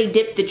thing where they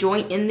dipped the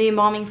joint in the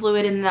embalming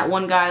fluid and that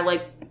one guy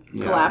like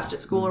collapsed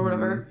at school or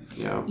whatever.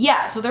 Yeah.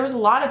 Yeah, so there was a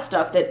lot of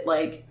stuff that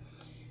like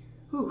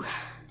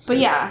But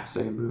yeah.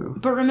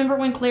 But remember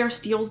when Claire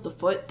steals the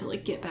foot to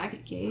like get back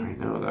at Gabe? I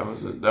know,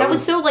 that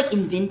was so like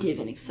inventive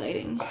and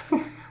exciting.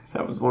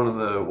 That was one of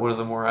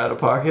the more out of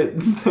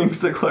pocket things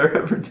that Claire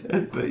ever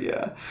did. But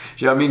yeah,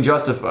 I mean,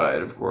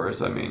 justified, of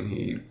course. I mean,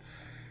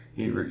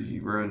 he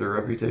ruined her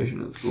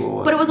reputation at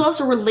school. But it was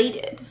also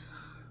related.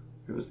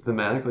 It was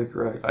thematically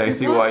correct. I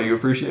see why you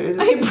appreciate it.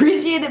 I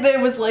appreciated that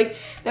it was like,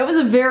 that was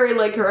a very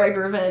like correct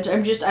revenge.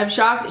 I'm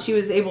shocked that she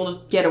was able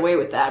to get away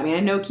with that. I mean, I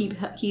know Keith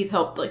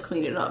helped like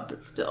clean it up,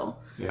 but still.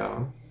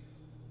 Yeah.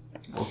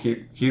 Well,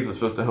 Keith was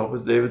supposed to help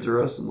with David's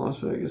arrest in Las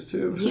Vegas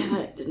too. Yeah,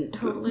 it didn't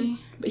totally.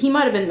 But he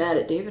might have been mad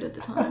at David at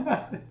the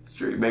time. It's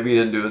true. Maybe he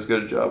didn't do as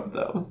good a job with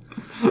that one.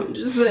 I'm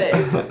just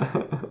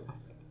saying.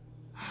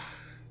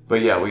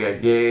 But yeah, we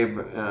got Gabe,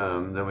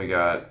 then we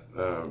got...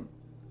 and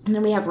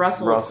then we have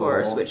Russell, of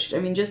course, which, I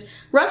mean, just...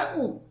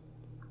 Russell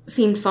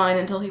seemed fine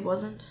until he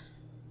wasn't.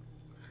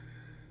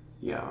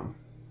 Yeah.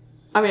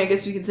 I mean, I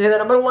guess we could say that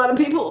about a lot of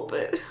people,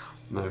 but...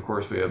 And then, of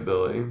course, we have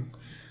Billy.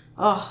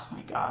 Oh,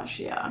 my gosh,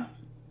 yeah.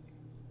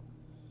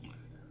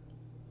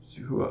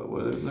 So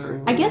what is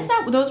there? I guess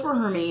those were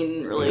her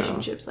main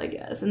relationships, I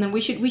guess. And then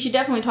we should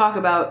definitely talk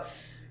about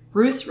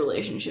Ruth's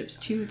relationships,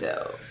 too,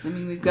 though. So, I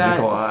mean, we've got...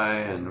 Nikolai,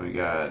 and we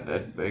got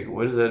Ed Bailey.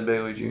 What is Ed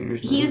Bailey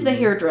Jr.'s name? He's the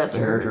hairdresser.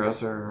 The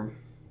hairdresser.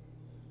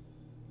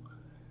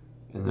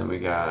 And then we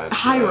got...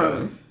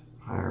 Hiram.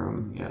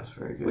 Hiram, yes,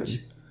 very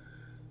good.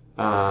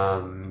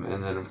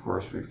 And then, of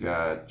course, we've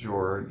got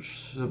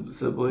George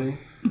Sibley.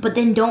 But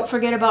then don't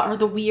forget about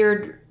the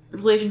weird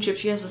relationship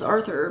she has with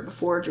Arthur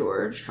before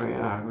George. Oh,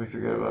 yeah, how can we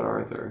forget about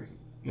Arthur?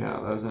 Yeah,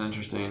 that was an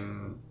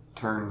interesting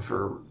turn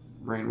for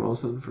Rainn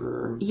Wilson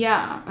for...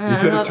 Yeah,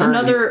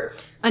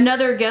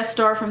 another guest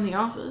star from The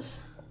Office.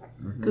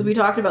 Because we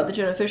talked about the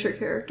Jenna Fisher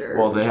character.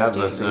 Well, they have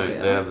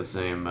the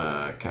same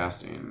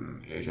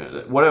casting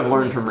agent. What I've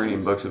learned from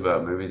reading books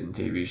about movies and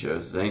TV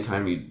shows is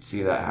anytime you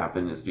see that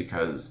happen, it's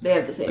because they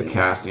have the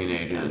casting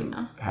agent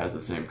has the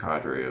same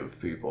cadre of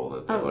people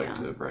that they like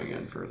to bring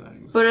in for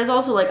things. But it's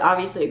also like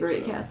obviously a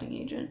great casting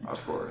agent.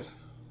 Of course,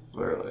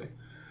 clearly.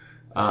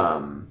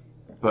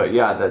 But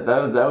yeah,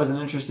 that was an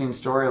interesting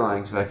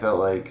storyline because I felt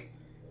like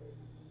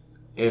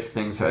if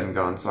things hadn't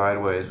gone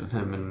sideways with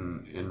him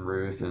and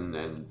Ruth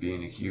and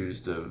being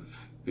accused of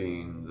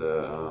being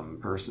the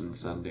person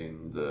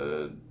sending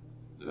the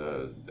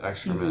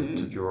excrement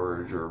to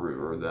George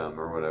or them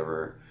or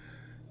whatever,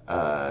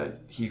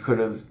 he could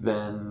have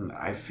been,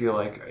 I feel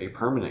like, a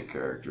permanent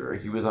character.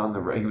 He was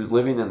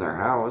living in their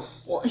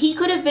house. Well, he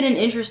could have been an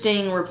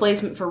interesting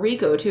replacement for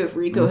Rico too if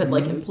Rico had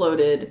like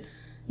imploded.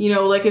 You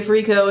know, like if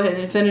Rico and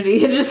Infinity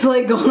had just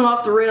like gone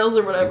off the rails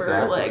or whatever.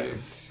 Exactly. Like,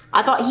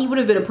 I thought he would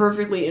have been a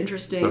perfectly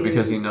interesting. But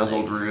because he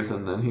nuzzled Ruth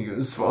and then he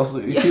was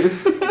falsely.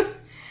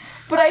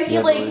 But I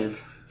feel like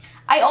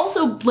I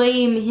also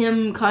blame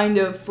him kind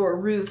of for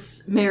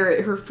Ruth's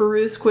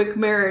quick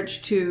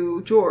marriage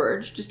to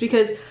George, just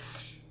because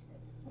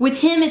with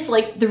him it's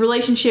like the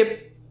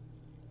relationship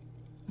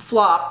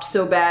flopped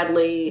so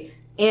badly.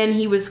 And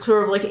he was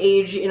sort of, like,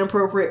 age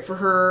inappropriate for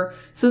her.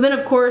 So then,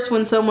 of course,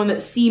 when someone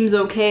that seems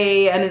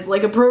okay and is,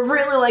 like,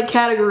 appropriately, like,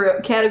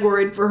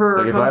 categoried for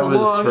her like comes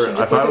along, she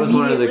just, if I was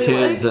one of the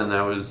immediately, kids like, and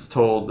I was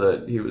told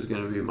that he was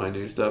going to be my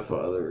new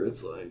stepfather,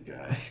 it's like,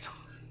 I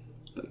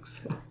don't think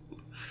so.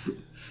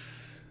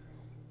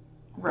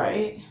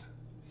 Right.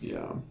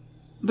 Yeah.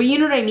 But you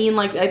know what I mean?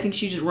 Like, I think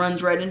she just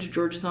runs right into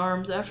George's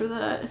arms after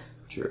that.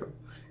 True.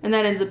 And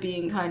that ends up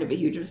being kind of a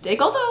huge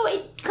mistake. Although,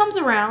 it comes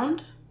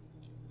around.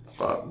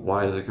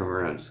 Why does it come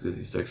around? Just because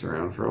he sticks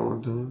around for a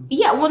long time?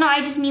 Yeah, well, no,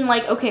 I just mean,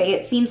 like, okay,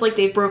 it seems like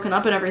they've broken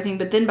up and everything,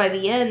 but then by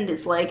the end,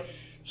 it's like,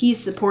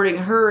 he's supporting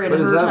her in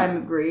her time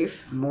of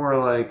grief. More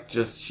like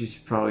she's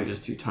probably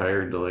just too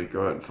tired to, like,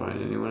 go out and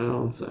find anyone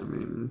else, I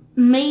mean.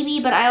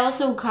 Maybe, but I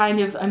also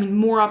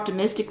more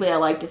optimistically, I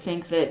like to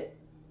think that,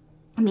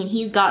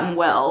 he's gotten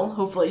well.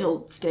 Hopefully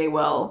he'll stay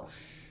well.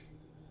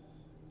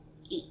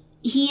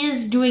 He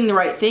is doing the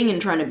right thing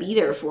and trying to be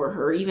there for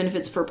her, even if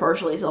it's for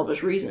partially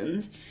selfish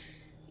reasons.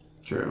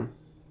 True.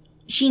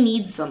 She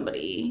needs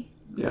somebody.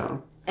 Yeah.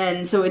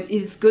 And so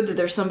it's good that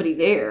there's somebody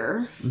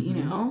there, you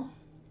know?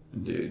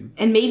 Dude.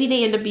 And maybe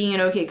they end up being an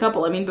okay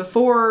couple.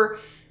 Before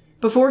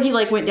he,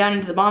 like, went down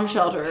into the bomb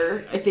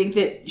shelter, I think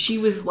that she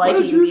was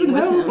liking being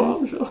with him.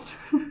 Bomb shelter?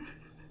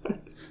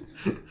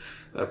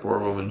 That poor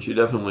woman, she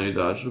definitely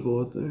dodged a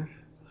bullet there.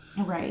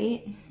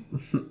 Right.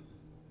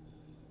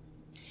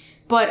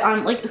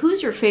 But, like,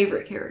 who's your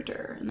favorite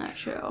character in that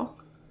show?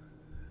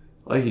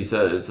 Like you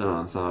said, it's an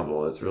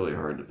ensemble. It's really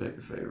hard to pick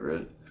a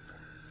favorite.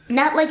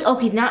 Not like,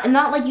 okay, not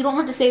like you don't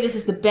have to say this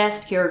is the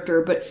best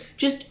character, but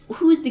just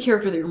who's the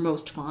character that you're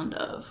most fond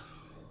of?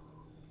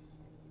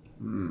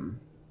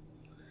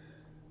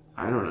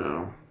 I don't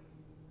know.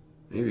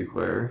 Maybe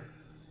Claire.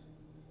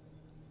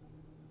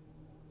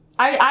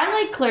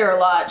 I like Claire a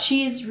lot.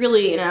 She's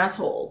really an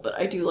asshole, but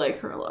I do like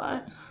her a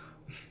lot.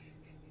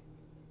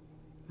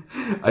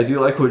 I do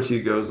like when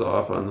she goes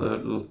off on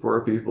those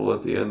poor people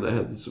at the end that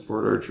had to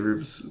support our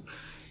troops.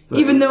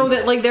 Even though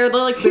that, like, they're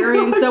like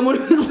burying someone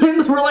whose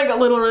limbs were, like,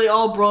 literally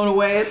all blown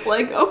away. It's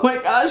like, oh my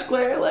gosh,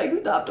 Claire, like,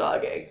 stop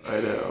talking.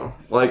 I know.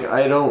 Like,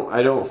 I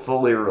don't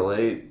fully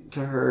relate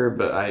to her,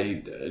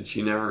 but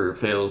she never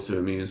fails to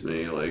amuse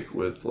me, like,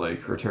 with,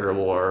 like, her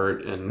terrible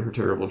art and her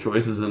terrible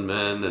choices in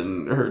men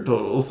and her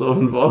total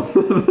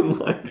self-involvement and,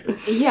 like...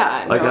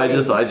 Yeah, like, no,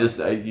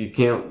 you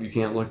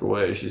can't look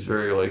away. She's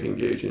very, like,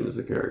 engaging as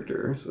a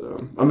character,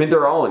 so...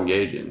 they're all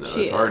engaging, though.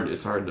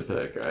 It's hard to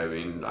pick.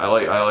 I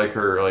like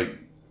her, like,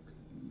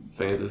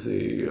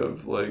 fantasy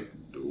of, like,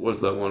 what's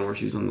that one where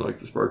she's in, like,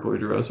 the sparkly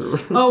dress or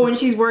whatever? Oh, when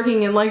she's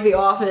working in, like, the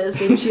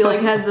office and she, like,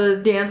 has the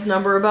dance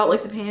number about,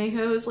 like, the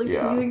pantyhose, like,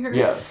 squeezing her.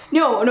 Yes.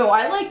 No,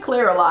 I like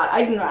Claire a lot.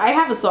 I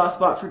have a soft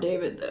spot for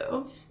David,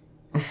 though.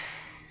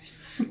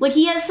 Like,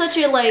 he has such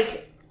a,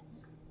 like...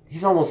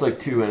 He's almost, like,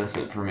 too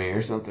innocent for me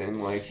or something.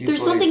 Like,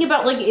 there's something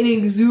about, like, an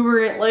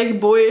exuberant, like,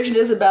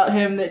 boyishness about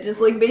him that just,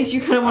 like, makes you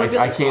kind of want to be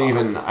like... I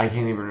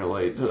can't even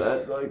relate to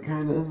that, like,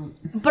 kind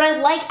of... But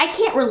I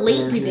can't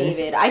relate to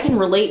David. I can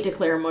relate to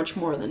Claire much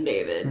more than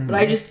David. Mm-hmm. But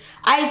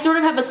I sort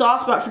of have a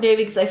soft spot for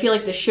David because I feel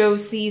like the show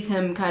sees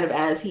him kind of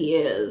as he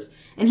is.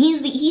 And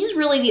he's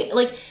really the,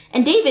 like...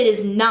 And David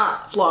is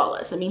not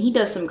flawless. He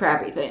does some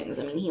crappy things.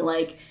 He,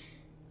 like...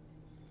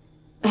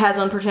 has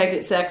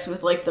unprotected sex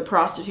with, like, the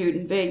prostitute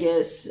in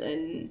Vegas,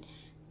 and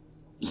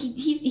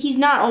he's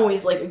not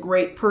always, like, a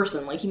great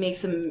person. Like, he makes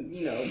some,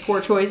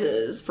 poor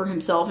choices for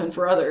himself and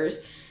for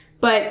others.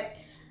 But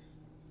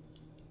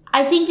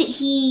I think that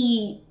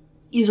he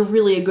is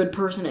really a good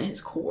person at his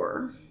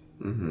core.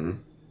 Mm-hmm.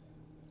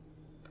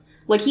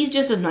 Like, he's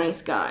just a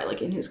nice guy,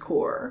 like, in his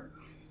core.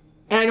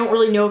 And I don't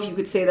really know if you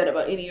could say that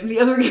about any of the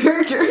other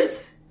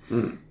characters.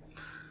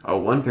 Oh,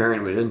 one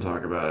pairing we didn't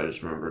talk about, I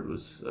just remembered,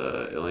 was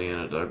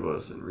Ileana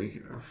Douglas and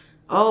Rico.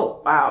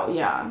 Oh, wow,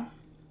 yeah.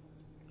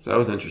 So that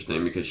was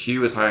interesting because she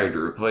was hired to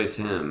replace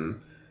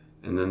him,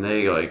 and then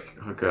they, like,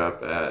 hook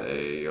up at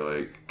a,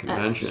 like,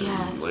 convention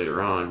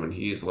later on when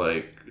he's,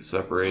 like,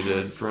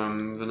 separated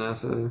from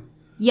Vanessa.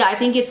 Yeah, I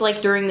think it's,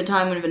 like, during the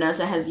time when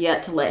Vanessa has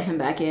yet to let him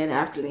back in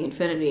after the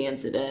Infinity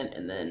incident,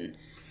 and then...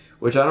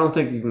 Which I don't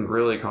think you can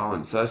really call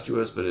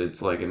incestuous, but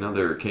it's like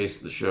another case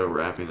of the show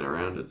wrapping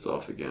around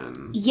itself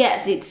again.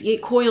 Yes,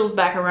 it coils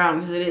back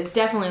around because it is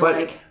definitely but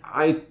like...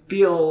 I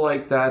feel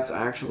like that's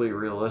actually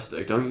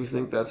realistic. Don't you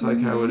think that's like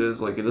how it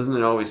is? Like, it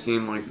doesn't always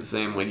seem like the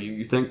same. Like,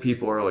 you think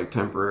people are like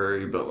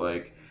temporary, but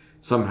like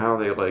somehow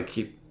they like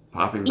keep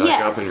popping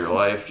back up in your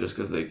life just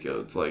because they go.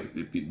 It's like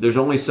there's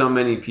only so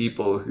many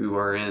people who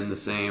are in the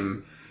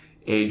same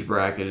age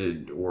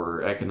bracket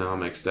or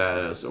economic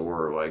status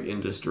or like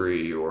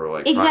industry or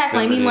like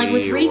exactly. I mean, like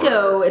with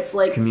Rico, it's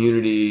like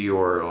community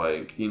or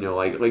like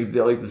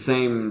like the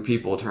same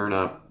people turn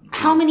up.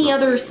 How many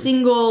other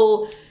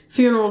single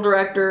funeral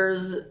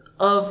directors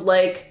of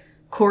like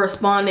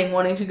corresponding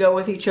wanting to go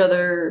with each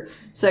other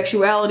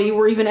sexuality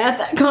were even at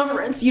that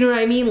conference? You know what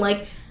I mean?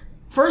 Like,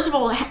 first of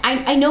all,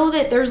 I know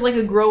that there's like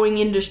a growing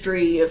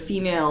industry of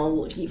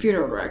female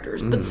funeral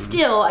directors, but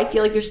still, I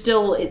feel like there's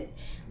still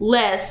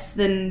less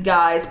than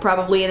guys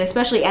probably, and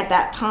especially at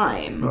that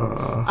time.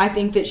 I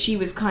think that she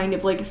was kind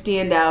of like a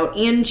standout,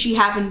 and she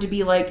happened to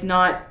be like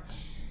not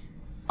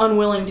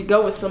unwilling to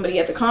go with somebody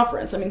at the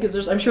conference. I mean,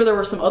 because I'm sure there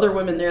were some other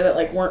women there that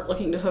like weren't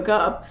looking to hook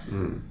up.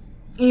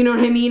 You know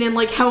what I mean? And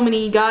like how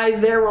many guys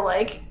there were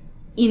like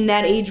in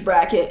that age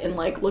bracket and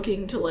like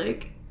looking to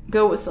like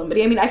go with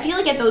somebody. I mean, I feel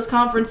like at those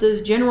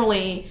conferences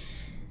generally,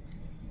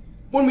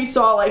 when we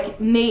saw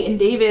like Nate and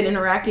David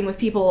interacting with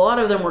people, a lot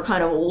of them were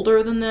kind of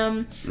older than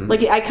them.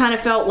 Like, I kind of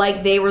felt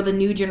like they were the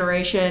new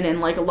generation, and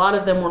like a lot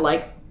of them were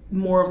like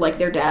more of like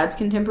their dad's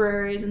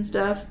contemporaries and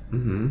stuff.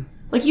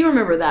 Like, you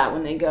remember that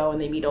when they go and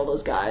they meet all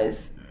those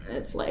guys.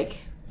 It's like,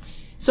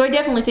 so I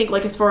definitely think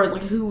like as far as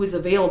like who was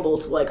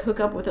available to like hook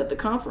up with at the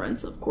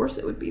conference, of course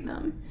it would be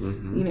them.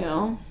 You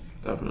know,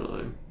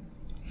 definitely.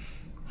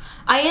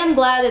 I am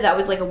glad that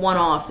was like a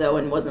one-off though,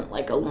 and wasn't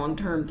like a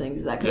long-term thing,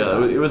 because that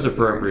could it was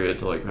appropriate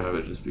to like have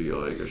it just be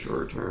like a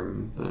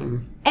short-term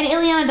thing. And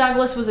Ileana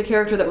Douglas was a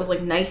character that was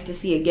like nice to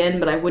see again,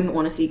 but I wouldn't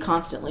want to see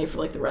constantly for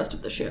like the rest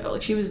of the show.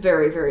 Like, she was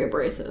very, very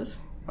abrasive.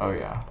 Oh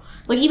yeah.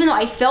 Like, even though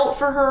I felt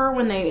for her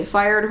when they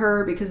fired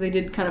her, because they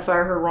did kind of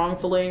fire her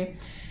wrongfully,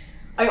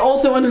 I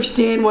also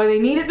understand why they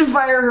needed to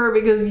fire her,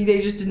 because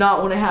they just did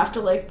not want to have to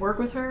like work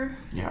with her.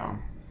 Yeah.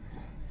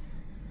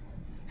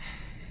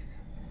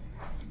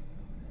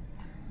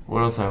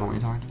 What else haven't we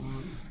talked about?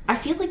 I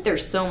feel like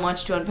there's so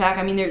much to unpack.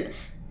 I mean, there's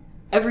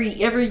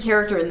every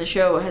character in the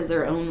show has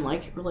their own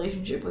like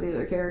relationship with the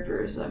other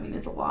characters. I mean,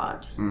 it's a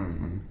lot.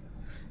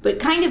 But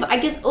kind of, I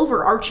guess,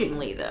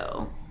 overarchingly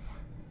though,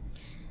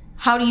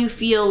 how do you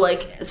feel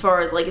like, as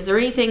far as like, is there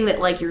anything that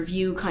like your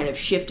view kind of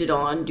shifted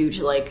on due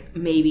to like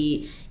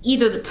maybe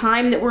either the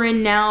time that we're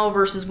in now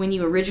versus when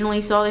you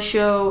originally saw the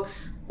show,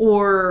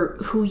 or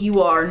who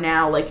you are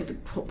now, like at the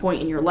point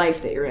in your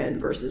life that you're in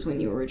versus when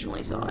you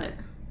originally saw it?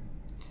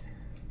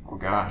 Oh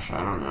gosh,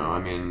 I don't know.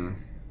 I mean,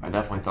 I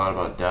definitely thought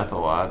about death a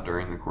lot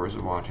during the course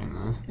of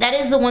watching this. That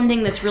is the one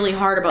thing that's really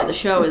hard about the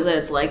show, is that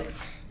it's like,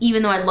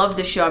 even though I love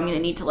the show, I'm going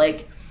to need to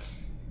like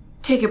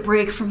take a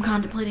break from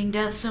contemplating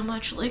death so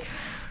much. Like,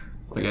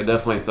 I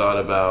definitely thought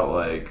about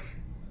like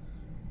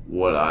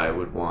what I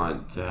would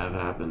want to have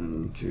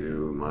happen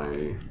to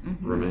my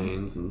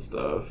remains and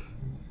stuff.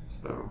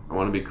 So I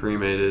want to be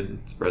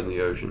cremated, spread in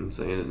the ocean,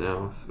 saying it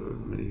now so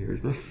somebody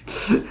hears me.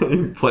 You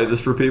can play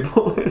this for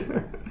people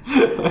later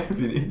if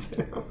you need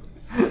to.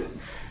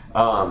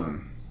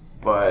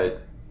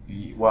 But,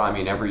 well, I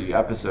mean, every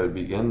episode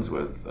begins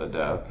with a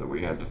death that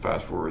we had to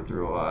fast forward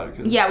through a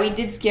lot. Yeah, we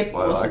did skip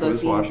most of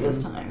those scenes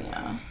this time,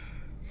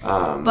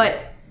 yeah.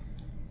 But,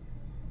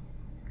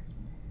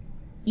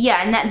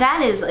 yeah, and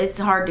that is, it's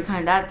hard to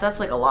kind of, that's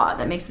like a lot.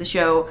 That makes the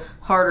show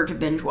harder to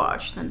binge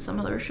watch than some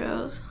other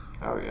shows.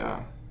 Oh,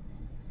 yeah.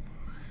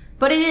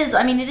 But it is,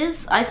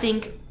 I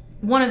think,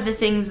 one of the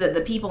things that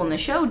the people in the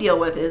show deal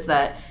with is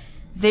that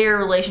their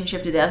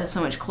relationship to death is so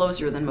much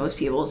closer than most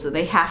people, so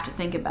they have to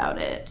think about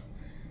it.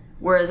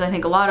 Whereas I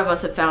think a lot of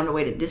us have found a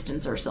way to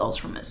distance ourselves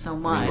from it so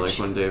much. Like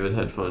when David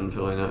had fun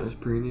filling out his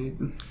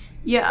preneed.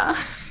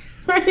 Yeah.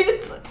 But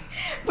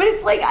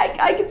it's like,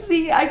 I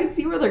can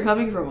see where they're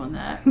coming from on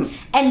that.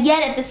 And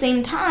yet, at the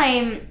same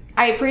time,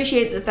 I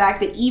appreciate the fact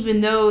that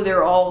even though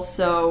they're all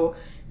so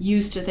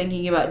used to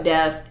thinking about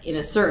death in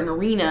a certain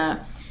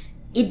arena,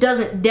 it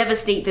doesn't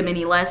devastate them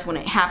any less when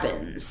it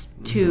happens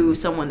to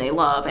someone they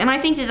love. And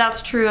I think that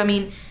that's true. I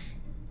mean,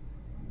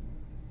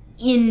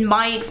 in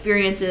my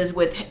experiences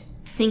with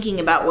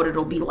thinking about what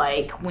it'll be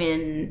like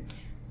when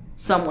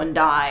someone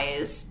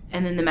dies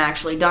and then them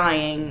actually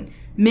dying,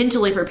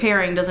 mentally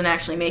preparing doesn't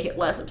actually make it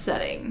less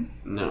upsetting.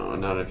 No,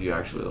 not if you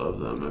actually love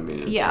them. I mean,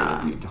 it's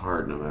going to be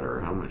hard no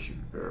matter how much you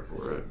prepare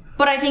for it.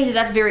 But I think that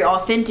that's very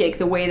authentic,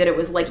 the way that it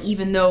was like,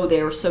 even though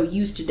they were so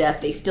used to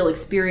death, they still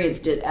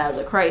experienced it as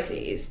a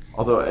crisis.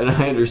 Although, and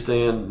I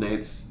understand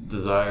Nate's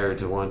desire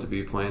to want to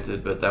be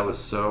planted, but that was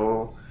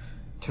so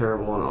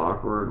terrible and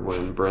awkward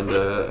when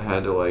Brenda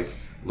had to like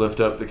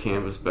lift up the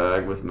canvas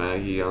bag with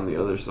Maggie on the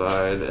other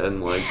side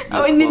and like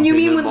and then you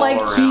mean when like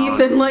Keith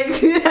and like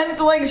has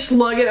to like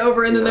slug it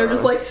over, and then they're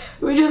just like,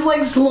 we just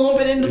like slump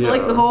it into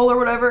like the hole or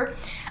whatever.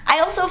 I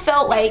also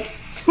felt like,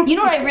 you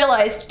know what I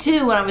realized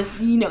too when I was,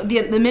 you know,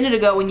 the minute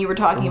ago when you were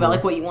talking about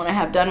like what you want to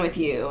have done with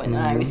you, and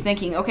then I was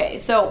thinking, okay,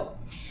 so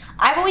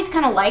I've always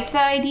kind of liked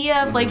that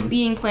idea of, like,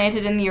 being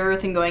planted in the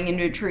earth and going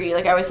into a tree.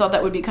 Like, I always thought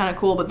that would be kind of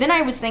cool. But then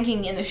I was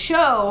thinking in the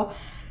show,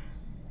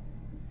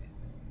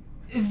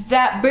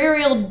 that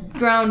burial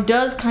ground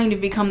does kind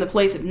of become the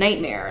place of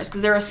nightmares.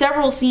 Because there are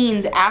several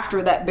scenes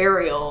after that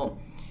burial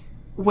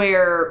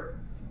where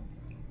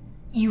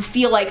you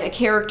feel like a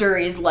character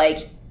is,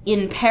 like,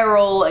 in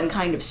peril and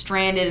kind of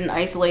stranded and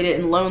isolated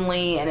and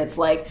lonely, and it's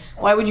like,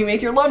 why would you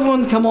make your loved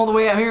ones come all the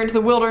way out here into the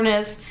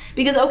wilderness?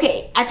 Because,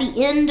 okay, at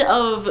the end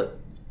of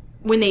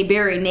when they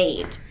bury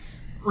Nate,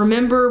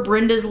 remember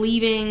Brenda's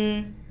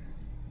leaving,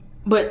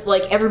 but,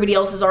 like, everybody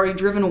else is already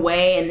driven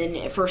away, and then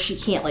at first she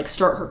can't, like,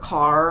 start her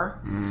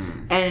car,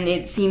 and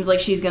it seems like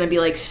she's gonna be,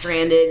 like,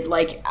 stranded,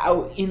 like,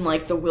 out in,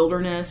 like, the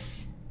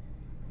wilderness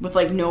with,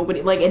 like,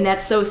 nobody, like, and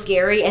that's so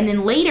scary. And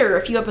then later,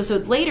 a few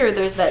episodes later,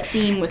 there's that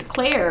scene with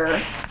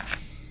Claire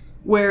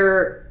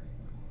where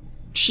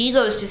she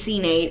goes to see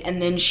Nate,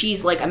 and then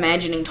she's, like,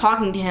 imagining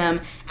talking to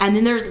him, and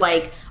then there's,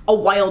 like, a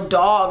wild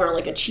dog or,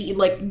 like,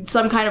 like,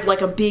 some kind of,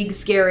 like, a big,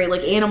 scary,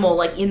 like, animal,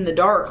 like, in the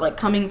dark, like,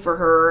 coming for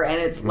her,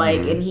 and it's,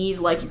 like, and he's,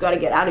 like, you gotta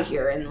get out of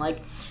here, and, like,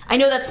 I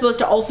know that's supposed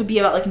to also be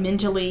about, like,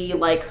 mentally,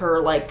 like, her,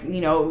 like,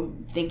 you know,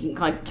 thinking,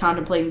 like,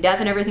 contemplating death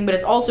and everything, but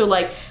it's also,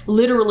 like,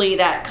 literally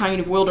that kind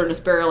of wilderness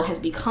burial has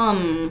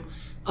become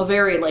a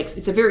very, like,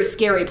 it's a very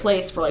scary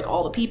place for, like,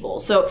 all the people.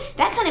 So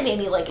that kind of made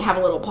me, like, have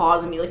a little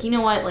pause and be like, you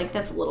know what, like,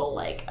 that's a little,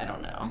 like, I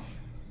don't know.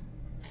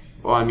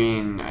 Well, I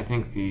mean, I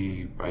think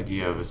the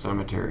idea of a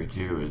cemetery,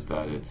 too, is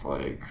that it's,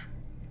 like,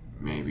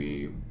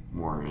 maybe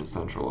more in a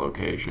central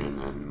location,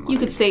 and, like, you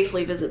could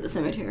safely visit the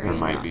cemetery and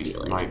might not be,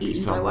 like, might be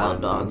eaten by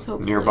wild dogs,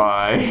 hopefully.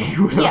 nearby.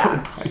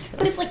 Yeah,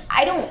 but it's like,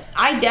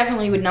 I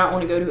definitely would not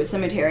want to go to a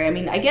cemetery. I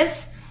mean, I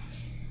guess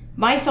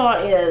my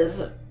thought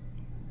is,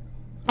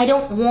 I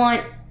don't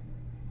want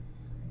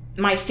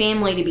my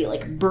family to be,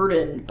 like,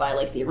 burdened by,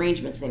 like, the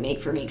arrangements they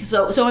make for me.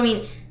 So I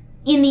mean,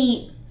 in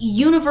the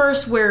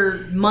universe where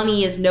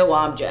money is no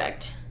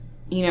object,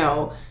 you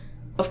know,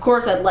 of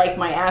course I'd like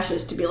my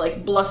ashes to be,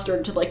 like,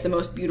 blustered to, like, the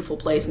most beautiful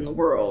place in the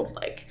world.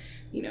 Like,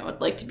 you know, I'd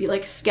like to be,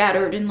 like,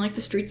 scattered in, like,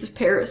 the streets of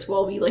Paris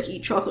while we, like,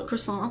 eat chocolate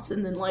croissants,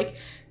 and then, like,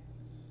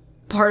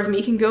 part of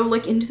me can go,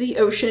 like, into the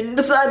ocean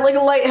beside, like, a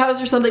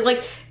lighthouse or something.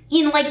 Like,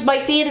 in, like, my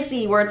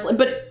fantasy where it's, like,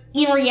 but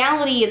in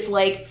reality it's,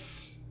 like,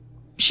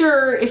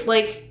 sure, if,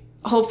 like,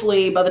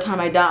 hopefully by the time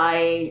I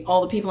die,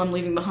 all the people I'm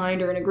leaving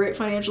behind are in a great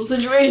financial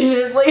situation.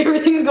 It's like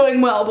everything's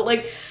going well. But,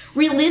 like,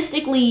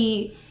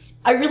 realistically,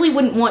 I really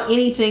wouldn't want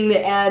anything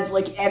that adds,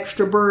 like,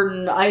 extra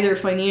burden, either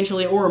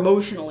financially or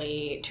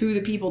emotionally, to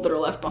the people that are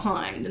left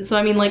behind. And so,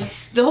 I mean, like,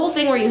 the whole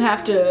thing where you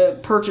have to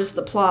purchase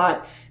the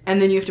plot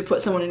and then you have to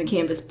put someone in a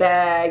canvas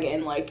bag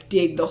and, like,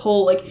 dig the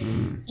hole, like,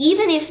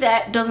 even if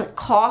that doesn't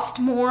cost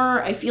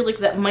more, I feel like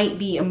that might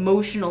be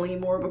emotionally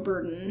more of a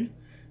burden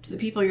to the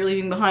people you're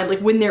leaving behind. Like,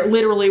 when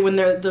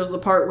there's the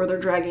part where they're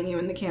dragging you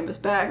in the canvas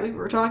bag, like we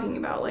were talking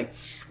about. Like,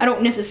 I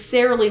don't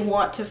necessarily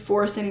want to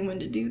force anyone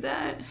to do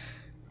that.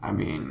 I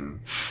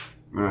mean,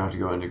 we don't have to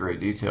go into great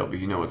detail, but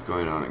you know what's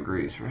going on in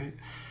Greece, right?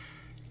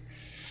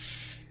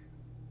 It's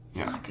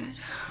not good.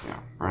 Yeah,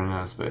 running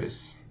out of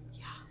space.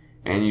 Yeah.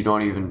 And you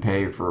don't even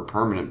pay for a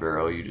permanent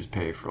burial, you just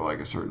pay for,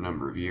 like, a certain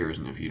number of years,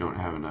 and if you don't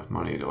have enough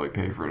money to, like,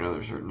 pay for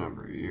another certain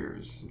number of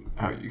years,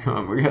 out you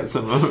come. We got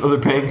some other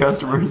paying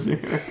customers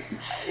here.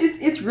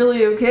 It's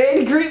really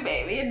okay to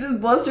cremate me and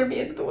just bluster me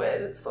into the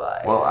wind. It's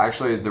fine. Well,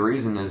 actually, the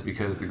reason is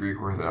because the Greek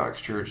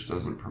Orthodox Church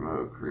doesn't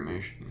promote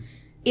cremation.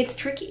 It's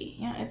tricky.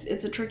 Yeah,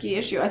 it's a tricky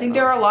issue. I think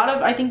there are a lot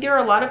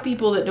of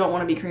people that don't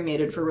want to be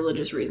cremated for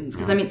religious reasons.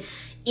 Because I mean,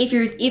 if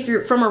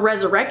you're from a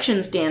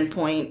resurrection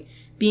standpoint,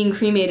 being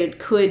cremated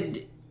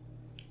could,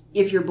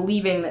 if you're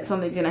believing that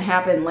something's going to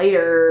happen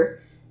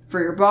later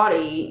for your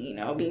body, you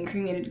know, being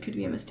cremated could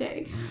be a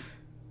mistake.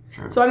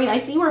 Sure. So I mean, I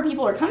see where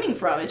people are coming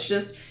from. It's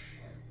just,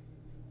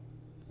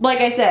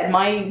 like I said,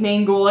 my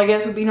main goal, I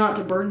guess, would be not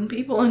to burden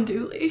people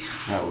unduly.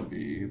 That would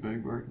be a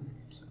big burden.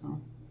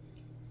 So.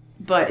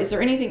 But is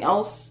there anything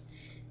else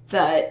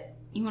that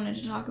you wanted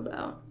to talk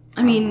about?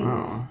 I mean,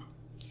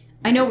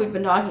 I know we've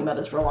been talking about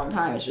this for a long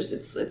time. It's just,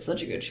 it's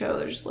such a good show.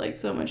 There's just, like,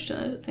 so much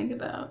to think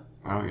about.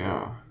 Oh,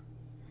 yeah.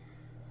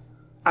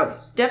 I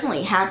was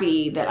definitely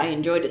happy that I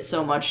enjoyed it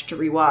so much to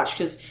rewatch.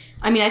 Because,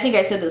 I mean, I think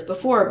I said this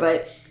before,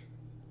 but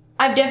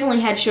I've definitely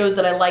had shows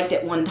that I liked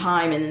at one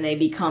time and then they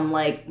become,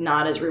 like,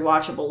 not as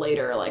rewatchable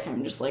later. Like,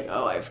 I'm just like,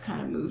 oh, I've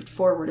kind of moved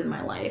forward in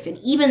my life. And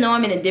even though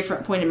I'm in a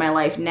different point in my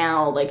life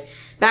now, like,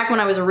 back when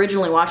I was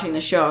originally watching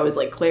the show, I was,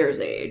 like, Claire's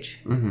age.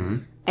 Mm-hmm.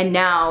 And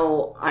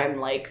now I'm,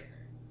 like,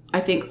 I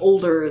think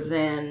older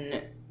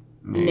than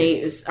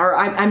Nate is, or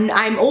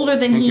I'm older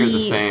than he. You're the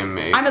same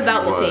age. I'm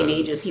about the same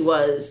age as he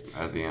was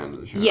at the end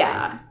of the show.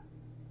 Yeah.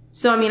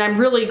 So, I mean, I've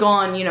really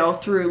gone, you know,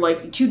 through,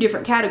 like, 2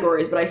 different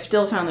categories, but I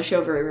still found the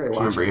show very, very watchable.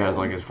 Remember, he has,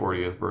 like, his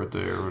 40th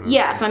birthday or whatever.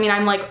 Yeah, so, I mean,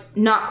 I'm, like,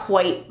 not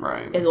quite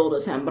as old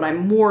as him, but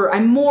I'm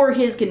more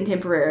his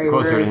contemporary.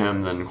 Closer to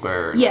him than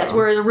Claire. Yes,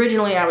 whereas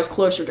originally I was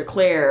closer to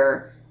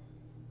Claire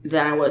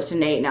than I was to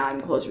Nate. Now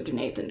I'm closer to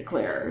Nate than to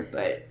Claire,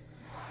 but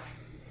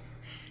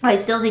I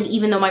still think,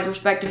 even though my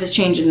perspective has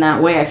changed in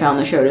that way, I found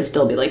the show to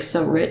still be, like,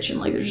 so rich and,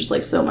 like, there's just,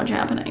 like, so much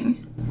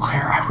happening.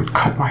 Claire, I would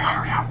cut my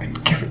heart out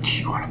and give it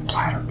to you on a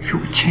platter if it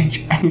would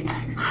change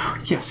anything.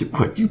 Yes, it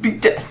would. You'd be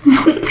dead.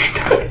 You'd be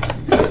dead.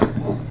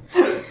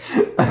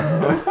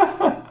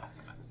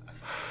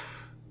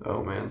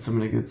 Oh, man, so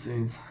many good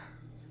scenes.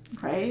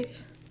 Right?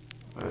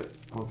 But,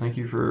 well, thank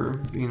you for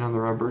being on the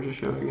Rob Burgess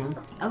Show again.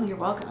 Oh, you're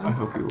welcome. I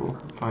hope you will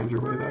find your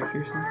way back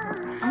here somehow.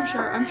 I'm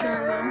sure I will.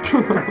 I'm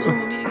sure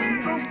we'll meet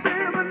again soon.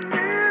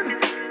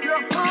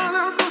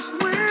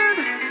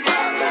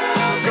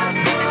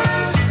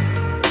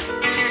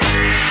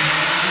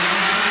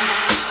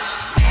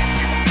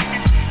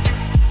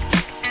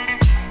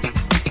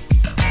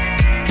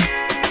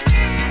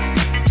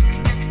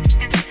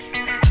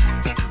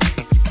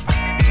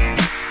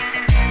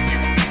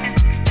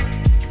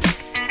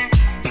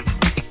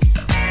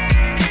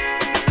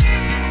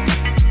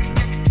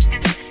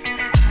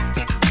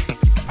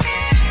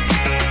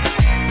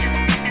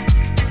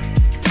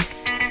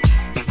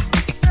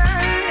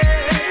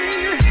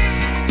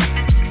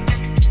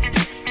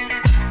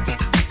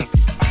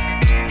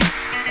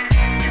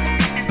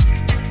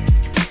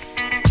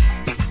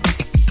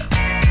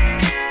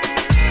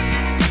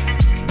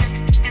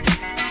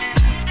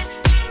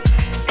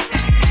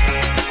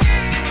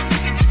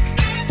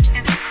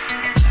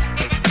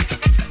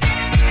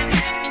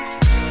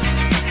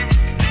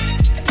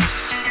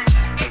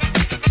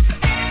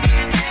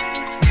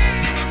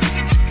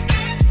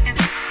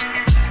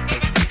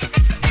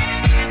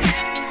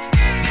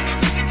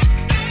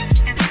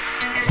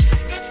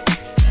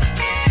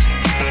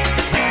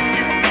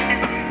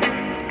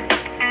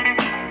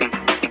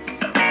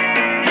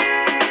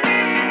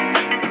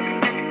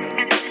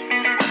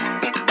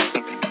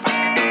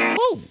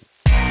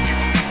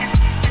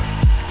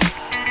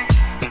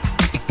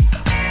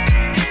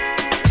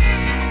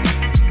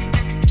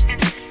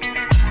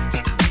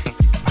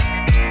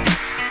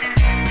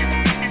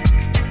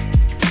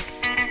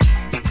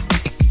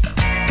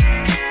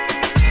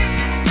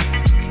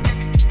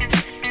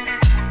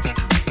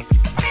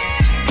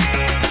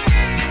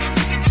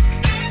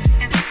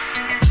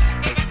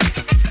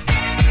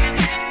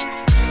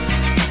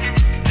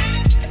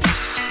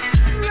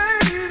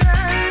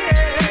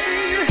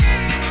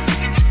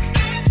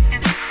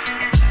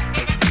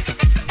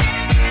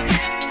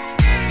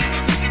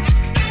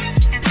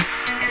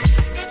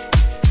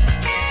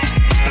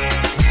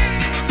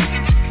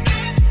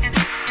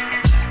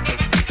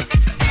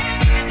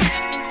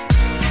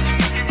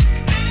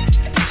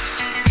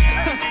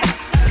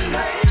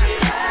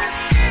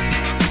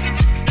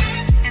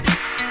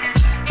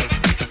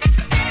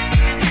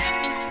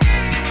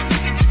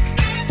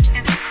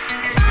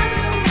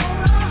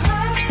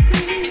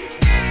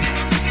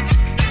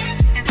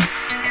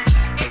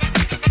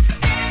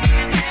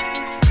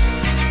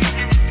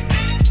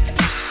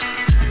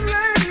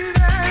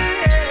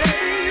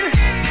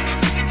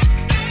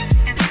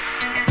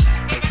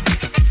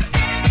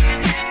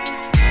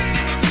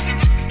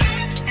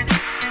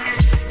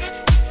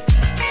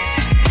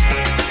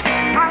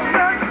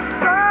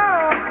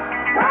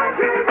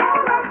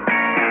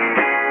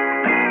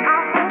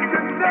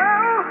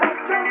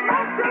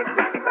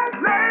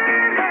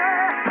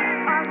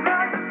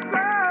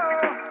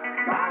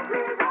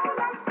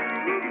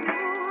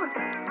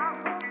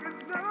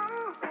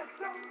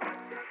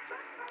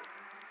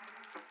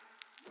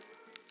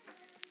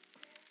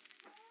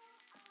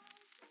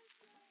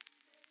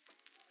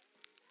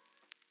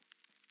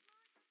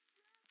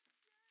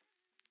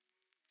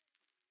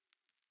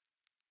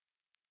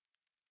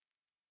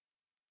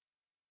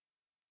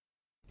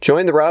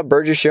 Join the Rob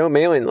Burgess Show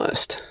mailing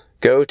list.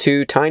 Go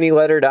to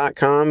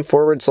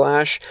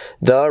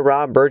tinyletter.com/The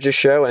Rob Burgess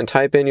Show and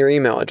type in your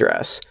email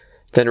address.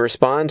 Then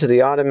respond to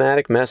the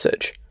automatic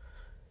message.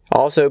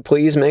 Also,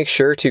 please make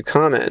sure to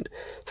comment,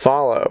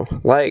 follow,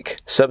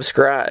 like,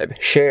 subscribe,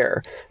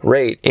 share,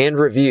 rate, and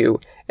review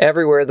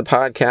everywhere the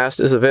podcast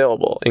is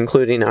available,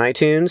 including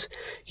iTunes,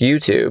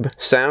 YouTube,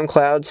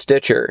 SoundCloud,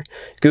 Stitcher,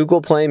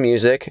 Google Play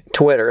Music,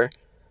 Twitter,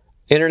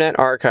 Internet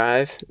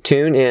Archive,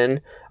 TuneIn,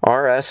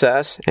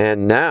 RSS,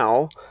 and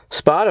now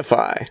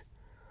Spotify.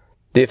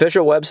 The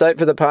official website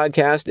for the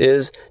podcast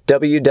is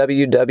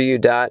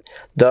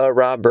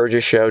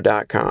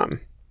www.therobburgessshow.com.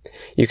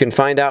 You can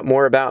find out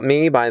more about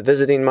me by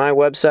visiting my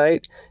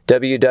website,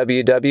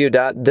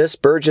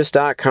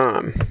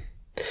 www.thisburgess.com.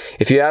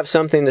 If you have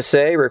something to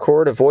say,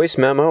 record a voice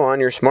memo on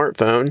your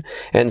smartphone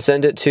and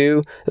send it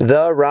to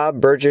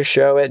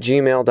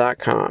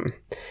therobburgessshow@gmail.com.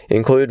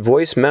 Include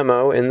voice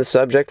memo in the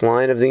subject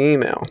line of the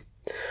email.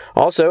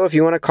 Also, if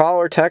you want to call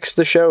or text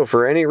the show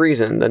for any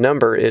reason, the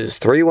number is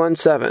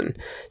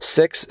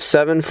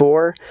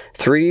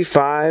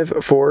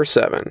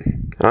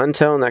 317-674-3547.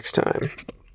 Until next time.